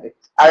নাই ভালকে,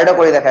 আৰু এটা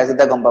কৰি দেখাই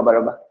যেতিয়া গম পাবা।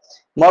 ৰবা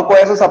মই কৈ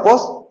আছো, सपोज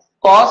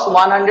cos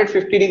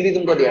 150 डिग्री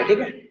तुमको दिया है, ठीक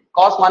है,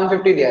 cos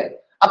 150 दिया है।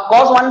 अब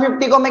cos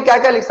 150 को मैं क्या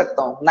क्या लिख सकता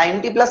हूँ?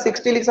 90 प्लस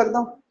 60 लिख सकता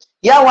हूँ,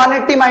 या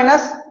 180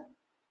 माइनस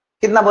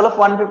कितना बोलो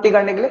 150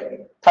 करने के लिए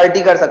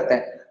 30 कर सकते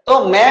हैं। तो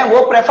मैं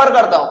वो प्रेफर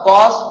करता हूँ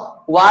cos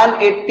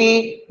 180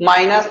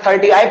 minus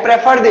 30, I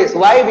prefer this,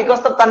 Y?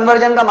 Because तब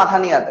कन्वर्जन का माथा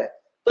नहीं आता है।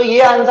 तो ये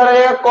आंसर आ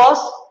जाएगा cos,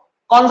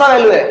 कौन सा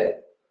वैल्यू है?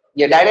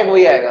 ये डायरेक्ट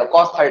वही आएगा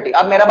cos 30।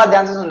 अब मेरा बात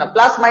ध्यान से सुनना,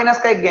 प्लस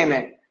माइनस का एक गेम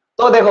है,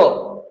 तो देखो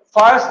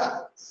फर्स्ट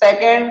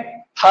सेकंड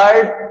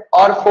थर्ड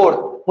और फोर्थ,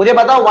 मुझे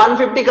बताओ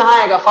 150 कहां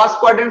आएगा? First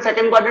quadrant,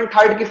 second quadrant,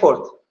 third की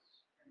फोर्थ?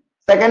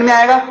 सेकंड में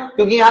आएगा,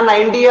 क्योंकि यहाँ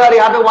 90 है और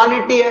यहाँ पे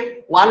 180 है,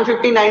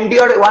 150 90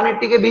 और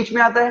 180 के बीच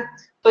में आता है,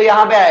 तो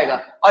यहाँ पे आएगा।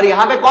 और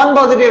यहाँ पे कौन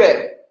पॉजिटिव है?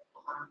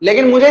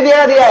 लेकिन मुझे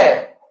दिया है,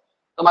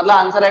 तो मतलब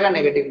आंसर आएगा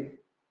नेगेटिव,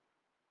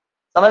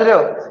 समझ रहे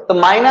हो? तो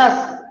माइनस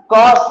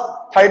cos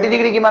 30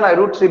 डिग्री की माना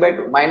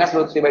 √3/2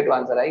 -√3/2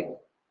 आंसर आई।